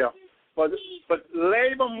 hallelujah. But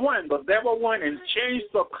Laban went, the devil went and changed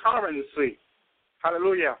the currency,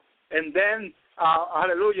 hallelujah. And then,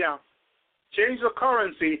 hallelujah, changed the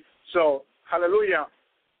currency. So, hallelujah,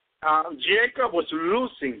 Jacob was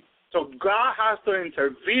losing. So God has to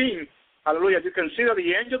intervene. Hallelujah. You can see that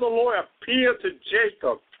the angel of the Lord appeared to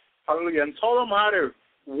Jacob. Hallelujah. And told him how to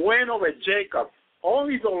win over Jacob.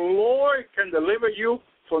 Only the Lord can deliver you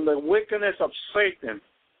from the wickedness of Satan.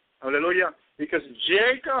 Hallelujah. Because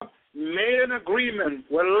Jacob made an agreement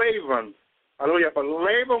with Laban. Hallelujah. But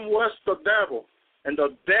Laban was the devil. And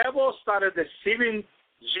the devil started deceiving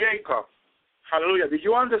Jacob. Hallelujah. Did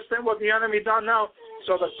you understand what the enemy done now?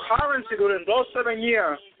 So the currency during those 7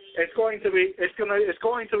 years is going to be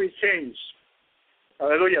changed.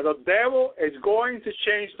 Hallelujah. The devil is going to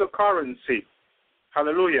change the currency.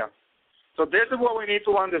 Hallelujah. So this is what we need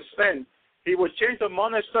to understand. He will change the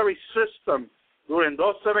monetary system during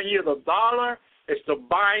those 7 years. The dollar is the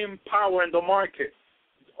buying power in the market.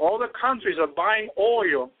 All the countries are buying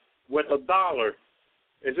oil with the dollar.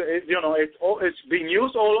 It's being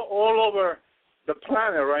used all over the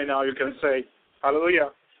planet right now, you can say. Hallelujah.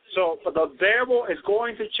 So, but the devil is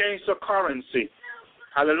going to change the currency.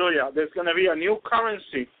 Hallelujah. There's going to be a new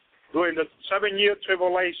currency during the 7-year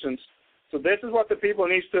tribulations. So this is what the people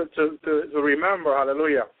need to remember.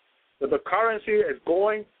 Hallelujah. That the currency is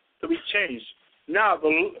going to be changed. Now,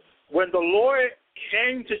 when the Lord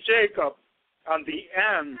came to Jacob on the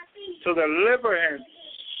end to deliver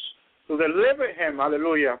him,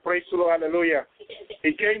 hallelujah. Praise the Lord, hallelujah.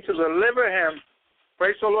 He came to deliver him.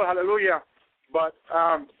 Praise the Lord, hallelujah. But,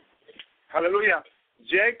 hallelujah,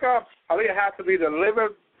 Jacob, hallelujah, had to be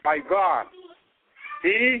delivered by God.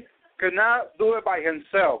 He could not do it by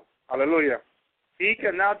himself. Hallelujah. He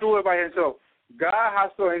cannot do it by himself. God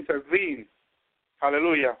has to intervene.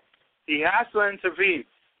 Hallelujah. He has to intervene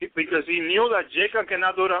because he knew that Jacob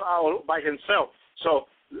cannot do it by himself. So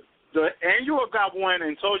the angel of God went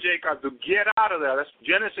and told Jacob to get out of there. That's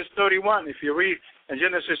Genesis 31. If you read in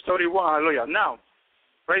Genesis 31, hallelujah. Now,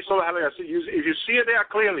 praise the Lord, hallelujah. So if you see it there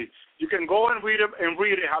clearly, you can go and read it,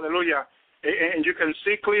 hallelujah. And you can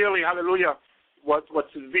see clearly, hallelujah, what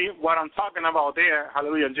I'm talking about there,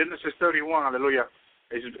 hallelujah. In Genesis 31, hallelujah.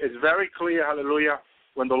 It's very clear, hallelujah,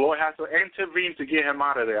 when the Lord has to intervene to get him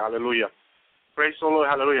out of there, hallelujah. Praise the Lord,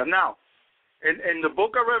 hallelujah. Now, in the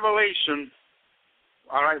book of Revelation,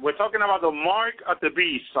 all right, we're talking about the mark of the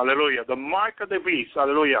beast, hallelujah. The mark of the beast,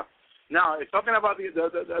 hallelujah. Now, it's talking about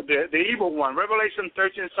the evil one, Revelation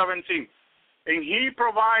 13:17. And he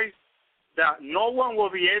provides that no one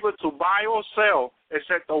will be able to buy or sell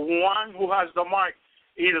except the one who has the mark,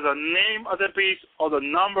 either the name of the beast or the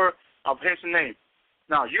number of his name.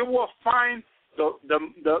 Now, you will find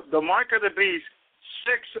the mark of the beast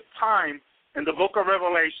 6 times in the book of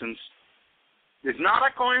Revelations. It's not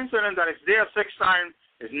a coincidence that it's there 6 times.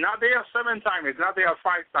 It's not there 7 times. It's not there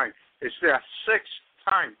 5 times. It's there 6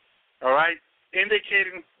 times, all right,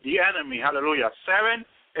 indicating the enemy. Hallelujah. 7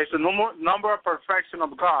 is the number of perfection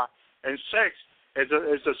of God, and 6 is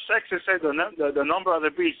the 6 is the number of the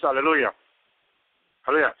beast. Hallelujah.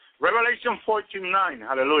 Hallelujah. Revelation 14:9.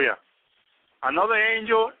 Hallelujah. Another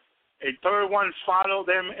angel, a third one, followed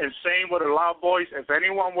them and saying with a loud voice, if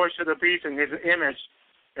anyone worships the beast in his image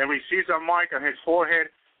and receives a mark on his forehead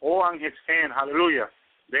or on his hand, hallelujah.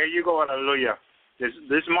 There you go, hallelujah.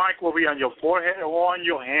 This mark will be on your forehead or on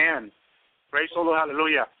your hand. Praise the Lord,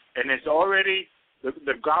 hallelujah. And it's already,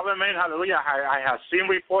 the government, hallelujah, I have seen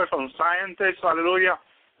reports from scientists, hallelujah,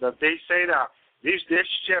 that they say that these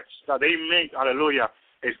ships that they make, hallelujah,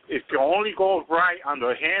 it can only go right on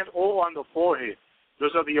the hand or on the forehead.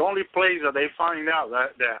 Those are the only places that they find out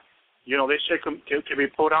that this ship can be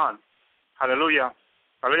put on. Hallelujah.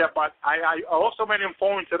 Hallelujah. But I also been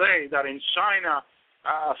informed today that in China,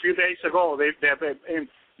 a few days ago,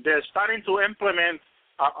 they're starting to implement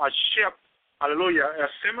a ship, hallelujah, a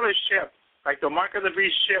similar ship, like the Mark of the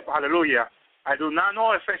Beast ship, hallelujah. I do not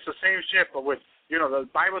know if it's the same ship, but with, the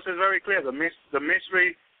Bible says very clear, the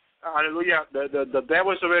mystery, hallelujah, the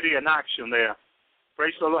devil's already in action there.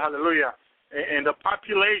 Praise the Lord, hallelujah. And the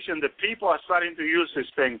population, the people are starting to use this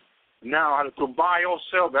thing now to buy or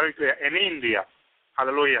sell, very clear, in India.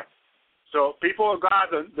 Hallelujah. So people of God,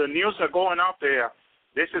 the news are going out there.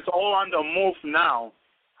 This is all on the move now.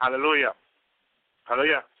 Hallelujah.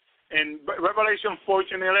 Hallelujah. In Revelation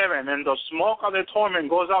 14:11, and the smoke of the torment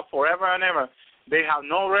goes up forever and ever. They have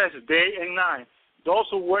no rest day and night. Those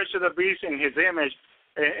who worship the beast in his image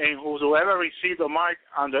and whosoever receive the mark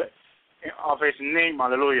of his name.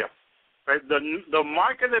 Hallelujah. Right? The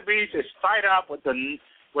mark of the beast is tied up with the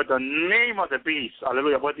name of the beast.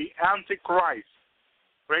 Hallelujah. With the Antichrist.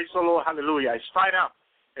 Praise the Lord. Hallelujah. It's tied up.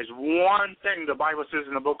 It's one thing the Bible says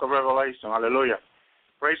in the book of Revelation. Hallelujah.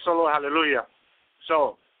 Praise the Lord. Hallelujah.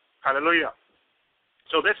 So, hallelujah.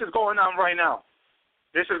 So this is going on right now.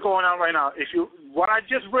 This is going on right now. What I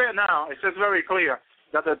just read now, it says very clear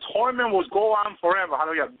that the torment will go on forever.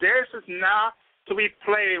 Hallelujah. This is not to be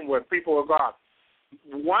playing with, people of God.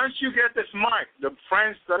 Once you get this mark, the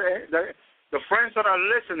friends that are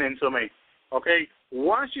listening to me, okay,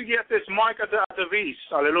 once you get this mark of the beast,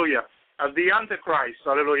 hallelujah, of the Antichrist,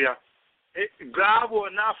 hallelujah, God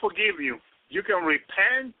will not forgive you. You can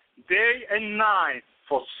repent day and night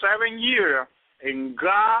for 7 years, and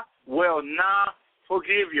God will not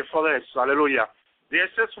forgive you for this, hallelujah. This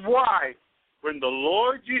is why when the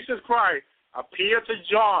Lord Jesus Christ appeared to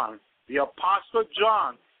John, the Apostle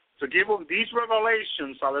John, to give him these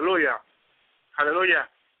revelations, hallelujah, hallelujah,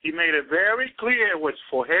 he made it very clear it was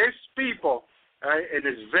for his people. It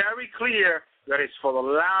is very clear that it's for the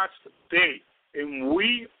last day, and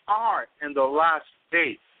we are in the last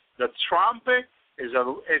day. The trumpet is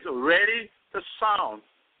ready to sound.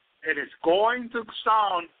 It is going to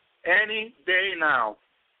sound any day now.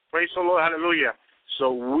 Praise the Lord, hallelujah.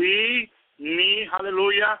 So we need,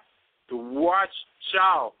 hallelujah, to watch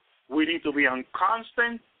out. We need to be on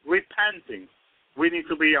constant repenting. We need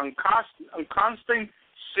to be on constant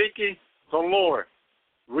seeking the Lord,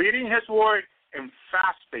 reading his word and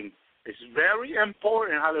fasting. It's very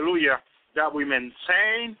important, hallelujah, that we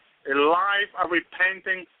maintain a life of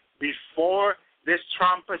repenting before this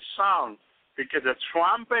trumpet sound, because the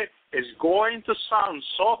trumpet is going to sound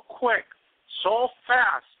so quick, so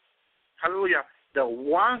fast, hallelujah, that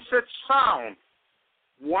once it sounds,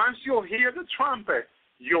 once you hear the trumpet,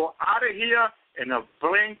 you're out of here in a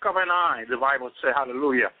blink of an eye, the Bible says,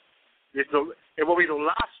 hallelujah. It will be the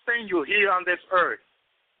last thing you hear on this earth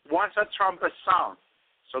once that trumpet sounds.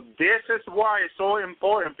 So this is why it's so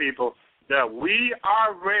important, people, that we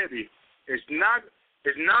are ready. It's not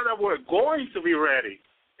that we're going to be ready.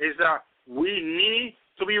 It's that we need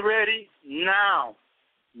to be ready now.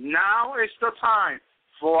 Now is the time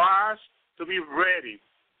for us to be ready.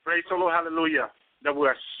 Praise the Lord, hallelujah. That we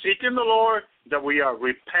are seeking the Lord, that we are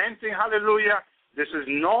repenting, hallelujah. This is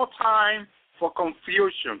no time for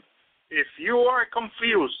confusion. If you are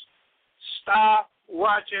confused, stop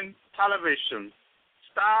watching television.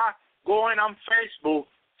 Stop going on Facebook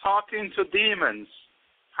talking to demons.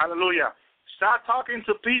 Hallelujah. Start talking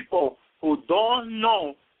to people who don't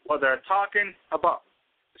know what they're talking about.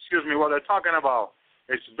 what they're talking about.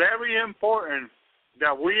 It's very important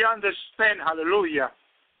that we understand, hallelujah,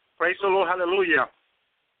 praise the Lord, hallelujah,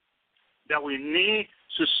 that we need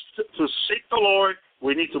to seek the Lord.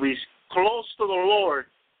 We need to be close to the Lord,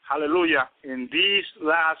 hallelujah, in these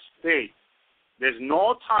last days. There's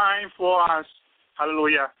no time for us,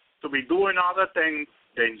 hallelujah, to be doing other things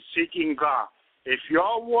than seeking God. If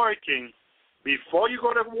you're working, before you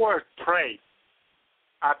go to work, pray.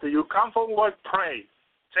 After you come from work, pray.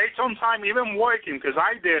 Take some time even working, because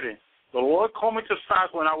I did it. The Lord called me to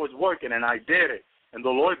fast when I was working, and I did it. And the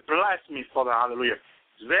Lord blessed me for that, hallelujah.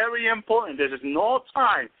 It's very important. There is no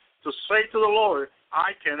time to say to the Lord,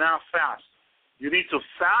 I cannot fast. You need to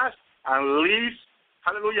fast at least,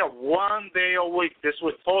 hallelujah, 1 day a week. This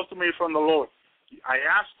was told to me from the Lord. I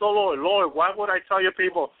asked the Lord, Lord, why would I tell your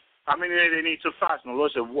people how many days they need to fast? And the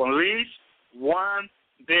Lord said, at least 1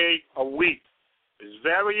 day a week. It's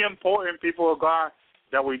very important, people of God,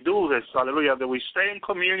 that we do this, hallelujah, that we stay in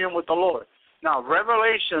communion with the Lord. Now,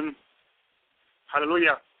 Revelation,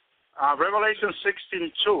 hallelujah, Revelation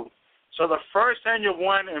 16:2. So the first angel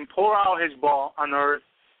went and poured out his bowl on earth,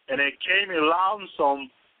 and it came a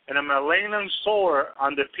longsome and a malign sword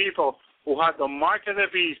on the people who had the mark of the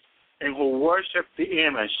beast and who worshiped the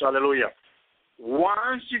image. Hallelujah.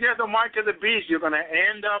 Once you get the mark of the beast, you're going to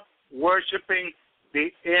end up worshiping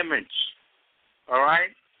the image. All right?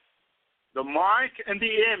 The mark and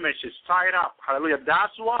the image is tied up. Hallelujah.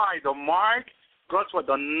 That's why the mark goes with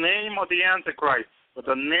the name of the Antichrist, with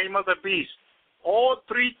the name of the beast. All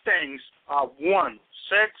three things are one.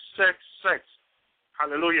 666.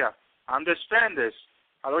 Hallelujah. Understand this.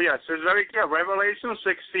 Hallelujah. It says very clear. Revelation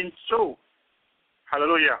 16:2.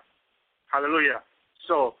 Hallelujah. Hallelujah.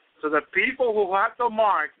 So the people who have the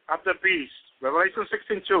mark of the beast, Revelation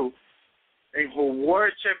 16:2, and who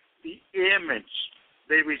worship the image,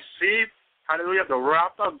 they receive, hallelujah, the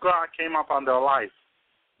wrath of God came upon their life.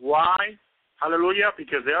 Why? Hallelujah,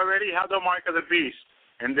 because they already have the mark of the beast,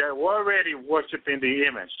 and they're already worshiping the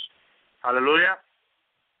image. Hallelujah.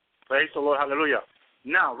 Praise the Lord. Hallelujah.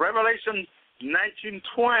 Now, Revelation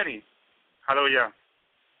 19:20. Hallelujah.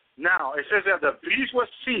 Now, it says that the beast was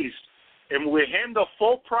seized, and with him the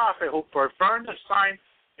false prophet who performed the sign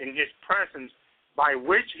in his presence, by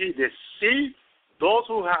which he deceived those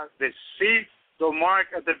who have deceived the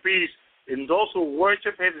mark of the beast and those who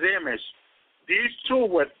worship his image. These two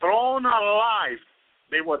were thrown alive.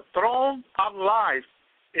 They were thrown alive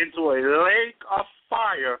into a lake of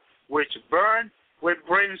fire which burned with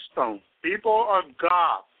brimstone. People of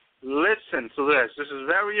God, listen to this. This is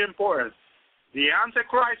very important. The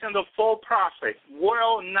Antichrist and the false prophet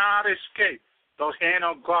will not escape the hand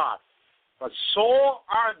of God. But so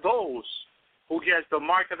are those who get the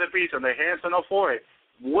mark of the beast on their hands and their forehead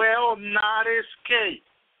will not escape.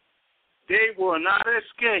 They will not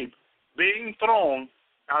escape being thrown,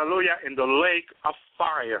 hallelujah, in the lake of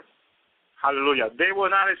fire. Hallelujah. They will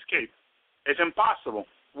not escape. It's impossible.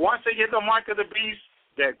 Once they get the mark of the beast,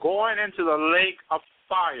 they're going into the lake of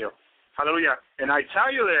fire. Hallelujah. And I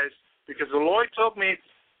tell you this because the Lord took me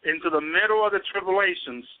into the middle of the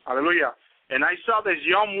tribulations. Hallelujah. And I saw this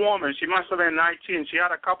young woman. She must have been 19. She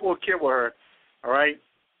had a couple of kids with her. All right.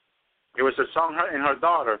 It was a son and her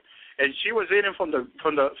daughter. And she was eating from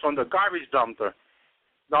the garbage dumpster.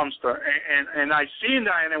 And I seen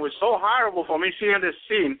that, and it was so horrible for me seeing this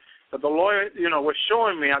scene that the Lord, was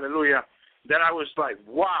showing me, hallelujah, that I was like,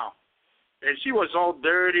 wow. And she was all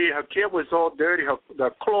dirty. Her kid was all dirty. The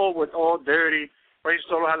clothes was all dirty. Praise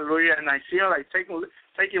the Lord, hallelujah. And I see her like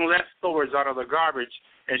taking leftovers out of the garbage,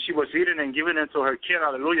 and she was eating and giving it to her kid,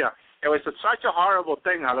 hallelujah. It was such a horrible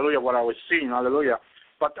thing, hallelujah, what I was seeing, hallelujah.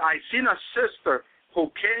 But I seen a sister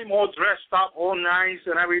who came all dressed up, all nice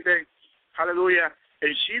and everything, hallelujah.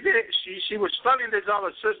 And she was telling this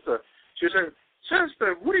other sister, she said,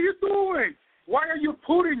 sister, what are you doing? Why are you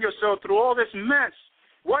putting yourself through all this mess?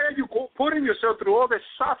 Why are you putting yourself through all this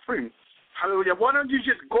suffering? Hallelujah. Why don't you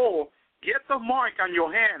just go, get the mark on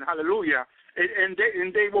your hand, hallelujah, and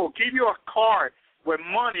they will give you a card with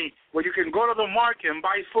money where you can go to the market and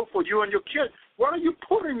buy food for you and your kids. Why are you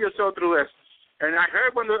putting yourself through this? And I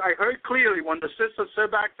heard clearly when the sister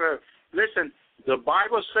said back to her, listen, the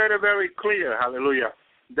Bible said it very clear, hallelujah,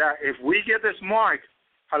 that if we get this mark,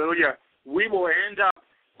 hallelujah, we will end up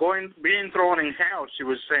being thrown in hell, she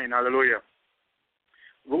was saying, hallelujah.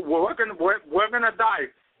 We're gonna die.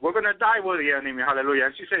 We're gonna die with the enemy, hallelujah.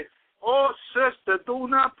 And she said, oh, sister, do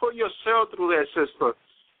not put yourself through that, sister.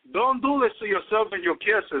 Don't do this to yourself and your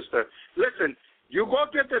kids, sister. Listen, you go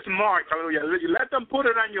get this mark, hallelujah. You let them put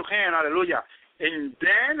it on your hand, hallelujah. And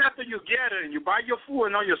then after you get it and you buy your food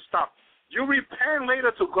and all your stuff, you repent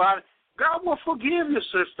later to God God will forgive you,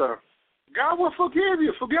 sister. God will forgive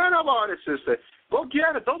you. Forget about it, sister. Go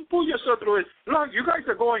get it. Don't put yourself through it. Look, you guys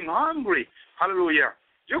are going hungry. Hallelujah.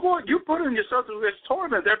 You're putting yourself through this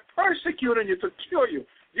torment. They're persecuting you to kill you.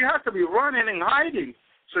 You have to be running and hiding,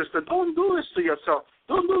 sister. Don't do this to yourself.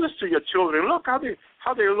 Don't do this to your children. Look how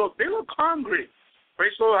they look. They look hungry.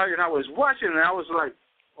 Praise the Lord. And I was watching, and I was like,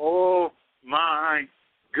 oh, my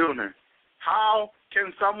goodness. How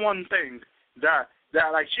can someone think that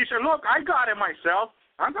like she said, look, I got it myself.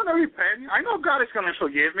 I'm going to repent. I know God is going to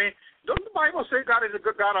forgive me. Don't the Bible say God is a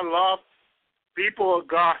good God of love? People of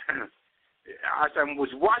God. As I was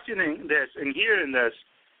watching this and hearing this,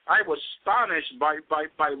 I was astonished by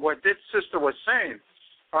what this sister was saying.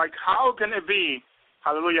 Like, how can it be,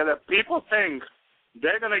 hallelujah, that people think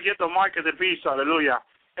they're going to get the mark of the beast, hallelujah,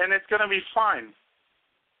 and it's going to be fine.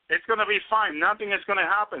 It's going to be fine. Nothing is going to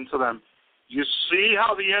happen to them. You see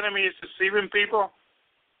how the enemy is deceiving people?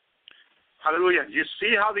 Hallelujah. You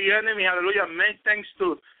see how the enemy, hallelujah, make things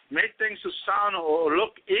to sound or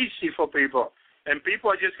look easy for people. And people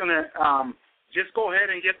are just going to just go ahead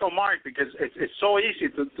and get the mark because it's so easy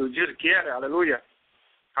to just get it. Hallelujah.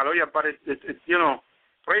 Hallelujah. But it's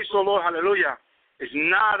praise the Lord. Hallelujah. It's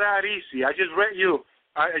not that easy. I just read,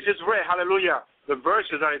 hallelujah, the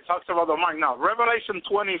verses that it talks about the mark. Now, Revelation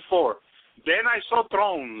 24. Then I saw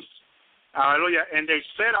thrones, hallelujah, and they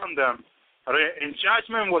sat on them, and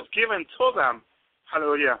judgment was given to them,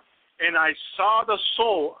 hallelujah. And I saw the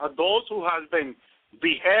soul of those who have been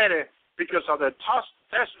beheaded because of the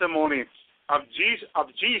testimony of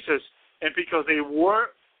Jesus, and because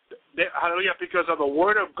hallelujah, because of the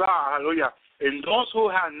word of God, hallelujah. And those who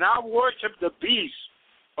have not worshipped the beast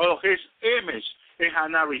or his image and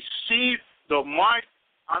have not received the mark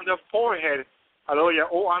on their forehead, hallelujah,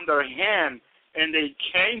 or on their hand, and they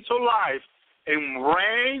came to life and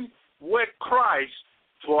reigned with Christ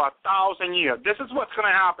for 1,000 years. This is what's going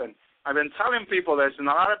to happen. I've been telling people this, and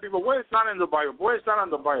a lot of people, well, it's not in the Bible. Well, it's not in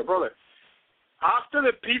the Bible, brother. After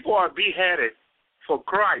the people are beheaded for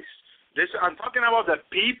Christ, I'm talking about the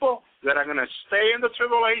people that are going to stay in the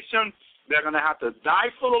tribulation. They're going to have to die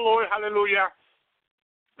for the Lord, hallelujah.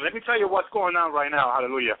 Let me tell you what's going on right now,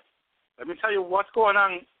 hallelujah. Let me tell you what's going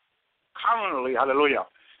on currently, hallelujah.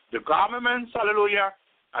 The governments, hallelujah,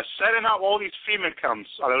 are setting up all these FEMA camps,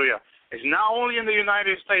 hallelujah. It's not only in the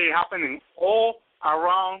United States, it's happening all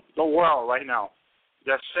around the world right now.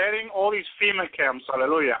 They're setting all these FEMA camps,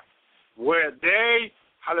 hallelujah, where they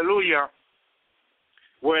are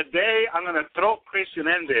going to throw Christian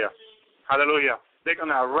in there, hallelujah. They're going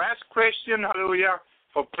to arrest Christian, hallelujah,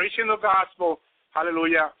 for preaching the gospel,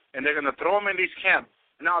 hallelujah, and they're going to throw them in these camps.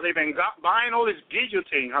 Now they've been buying all this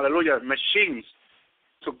guillotine, hallelujah, machines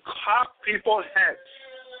to cut people's heads,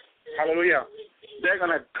 hallelujah. They're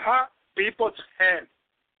going to cut people's heads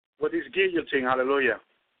with this guillotine, hallelujah.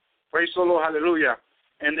 Praise the Lord, hallelujah.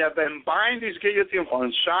 And they've been buying this guillotine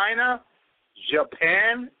from China,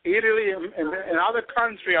 Japan, Italy, and other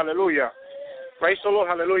countries, hallelujah. Praise the Lord,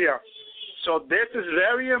 hallelujah. So this is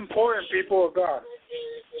very important, people of God.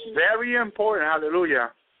 Very important,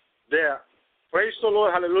 hallelujah. There. Praise the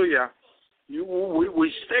Lord, hallelujah.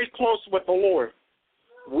 We stay close with the Lord.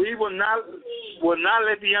 We will not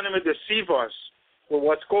let the enemy deceive us with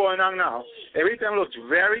what's going on now. Everything looks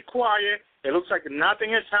very quiet. It looks like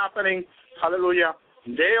nothing is happening. Hallelujah.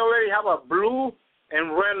 They already have a blue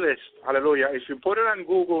and red list. Hallelujah. If you put it on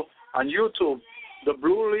Google, on YouTube, the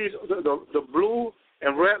blue list, the blue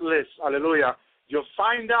and red list. Hallelujah. You'll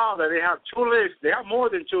find out that they have two lists. They have more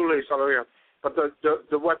than two lists. Hallelujah. But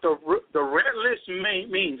what the red list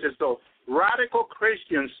means is the radical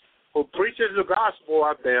Christians who preaches the gospel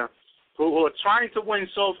out there, who are trying to win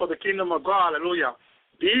souls for the kingdom of God. Hallelujah.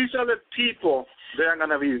 These are the people that are going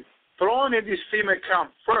to be thrown in this FEMA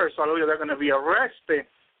camp first. Hallelujah. They're going to be arrested.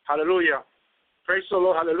 Hallelujah. Praise the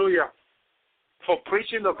Lord. Hallelujah. For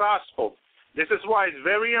preaching the gospel. This is why it's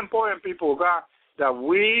very important, people of God, that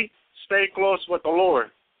we stay close with the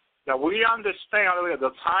Lord. That we understand, hallelujah,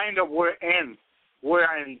 the time that we're in. We're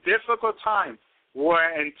in difficult time.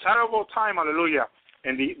 We're in terrible time, hallelujah.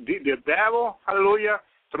 And the devil, hallelujah,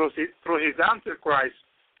 through his Antichrist,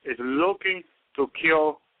 is looking to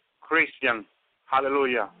kill Christians.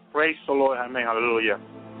 Hallelujah. Praise the Lord. Amen. Hallelujah.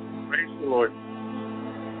 Praise the Lord.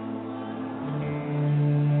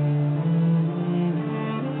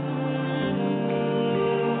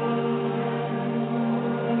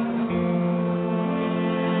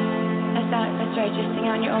 That's right. Just sing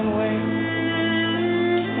out your own words.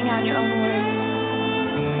 Just sing out your own words.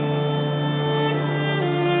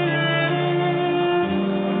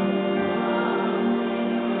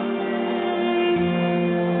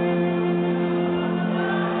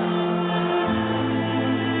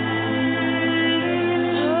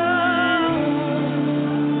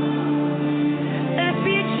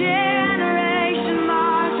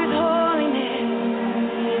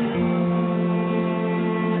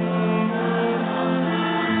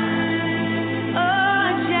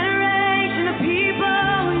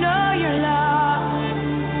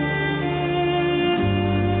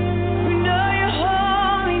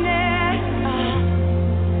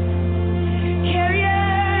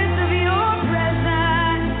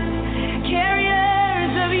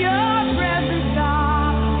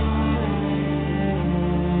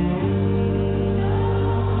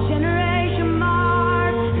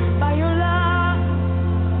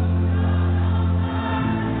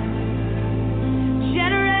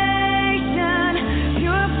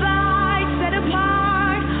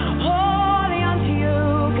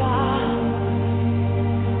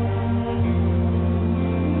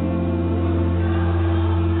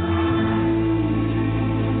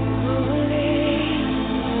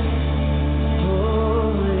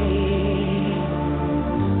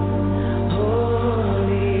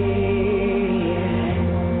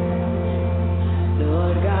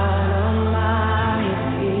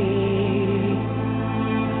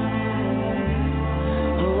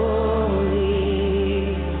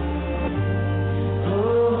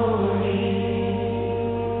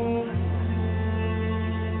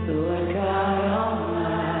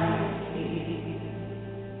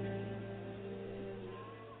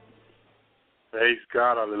 Praise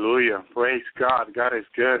God. Hallelujah. Praise God. God is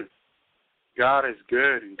good. God is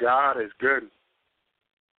good. God is good.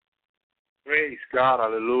 Praise God.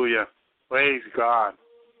 Hallelujah. Praise God.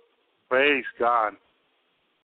 Praise God.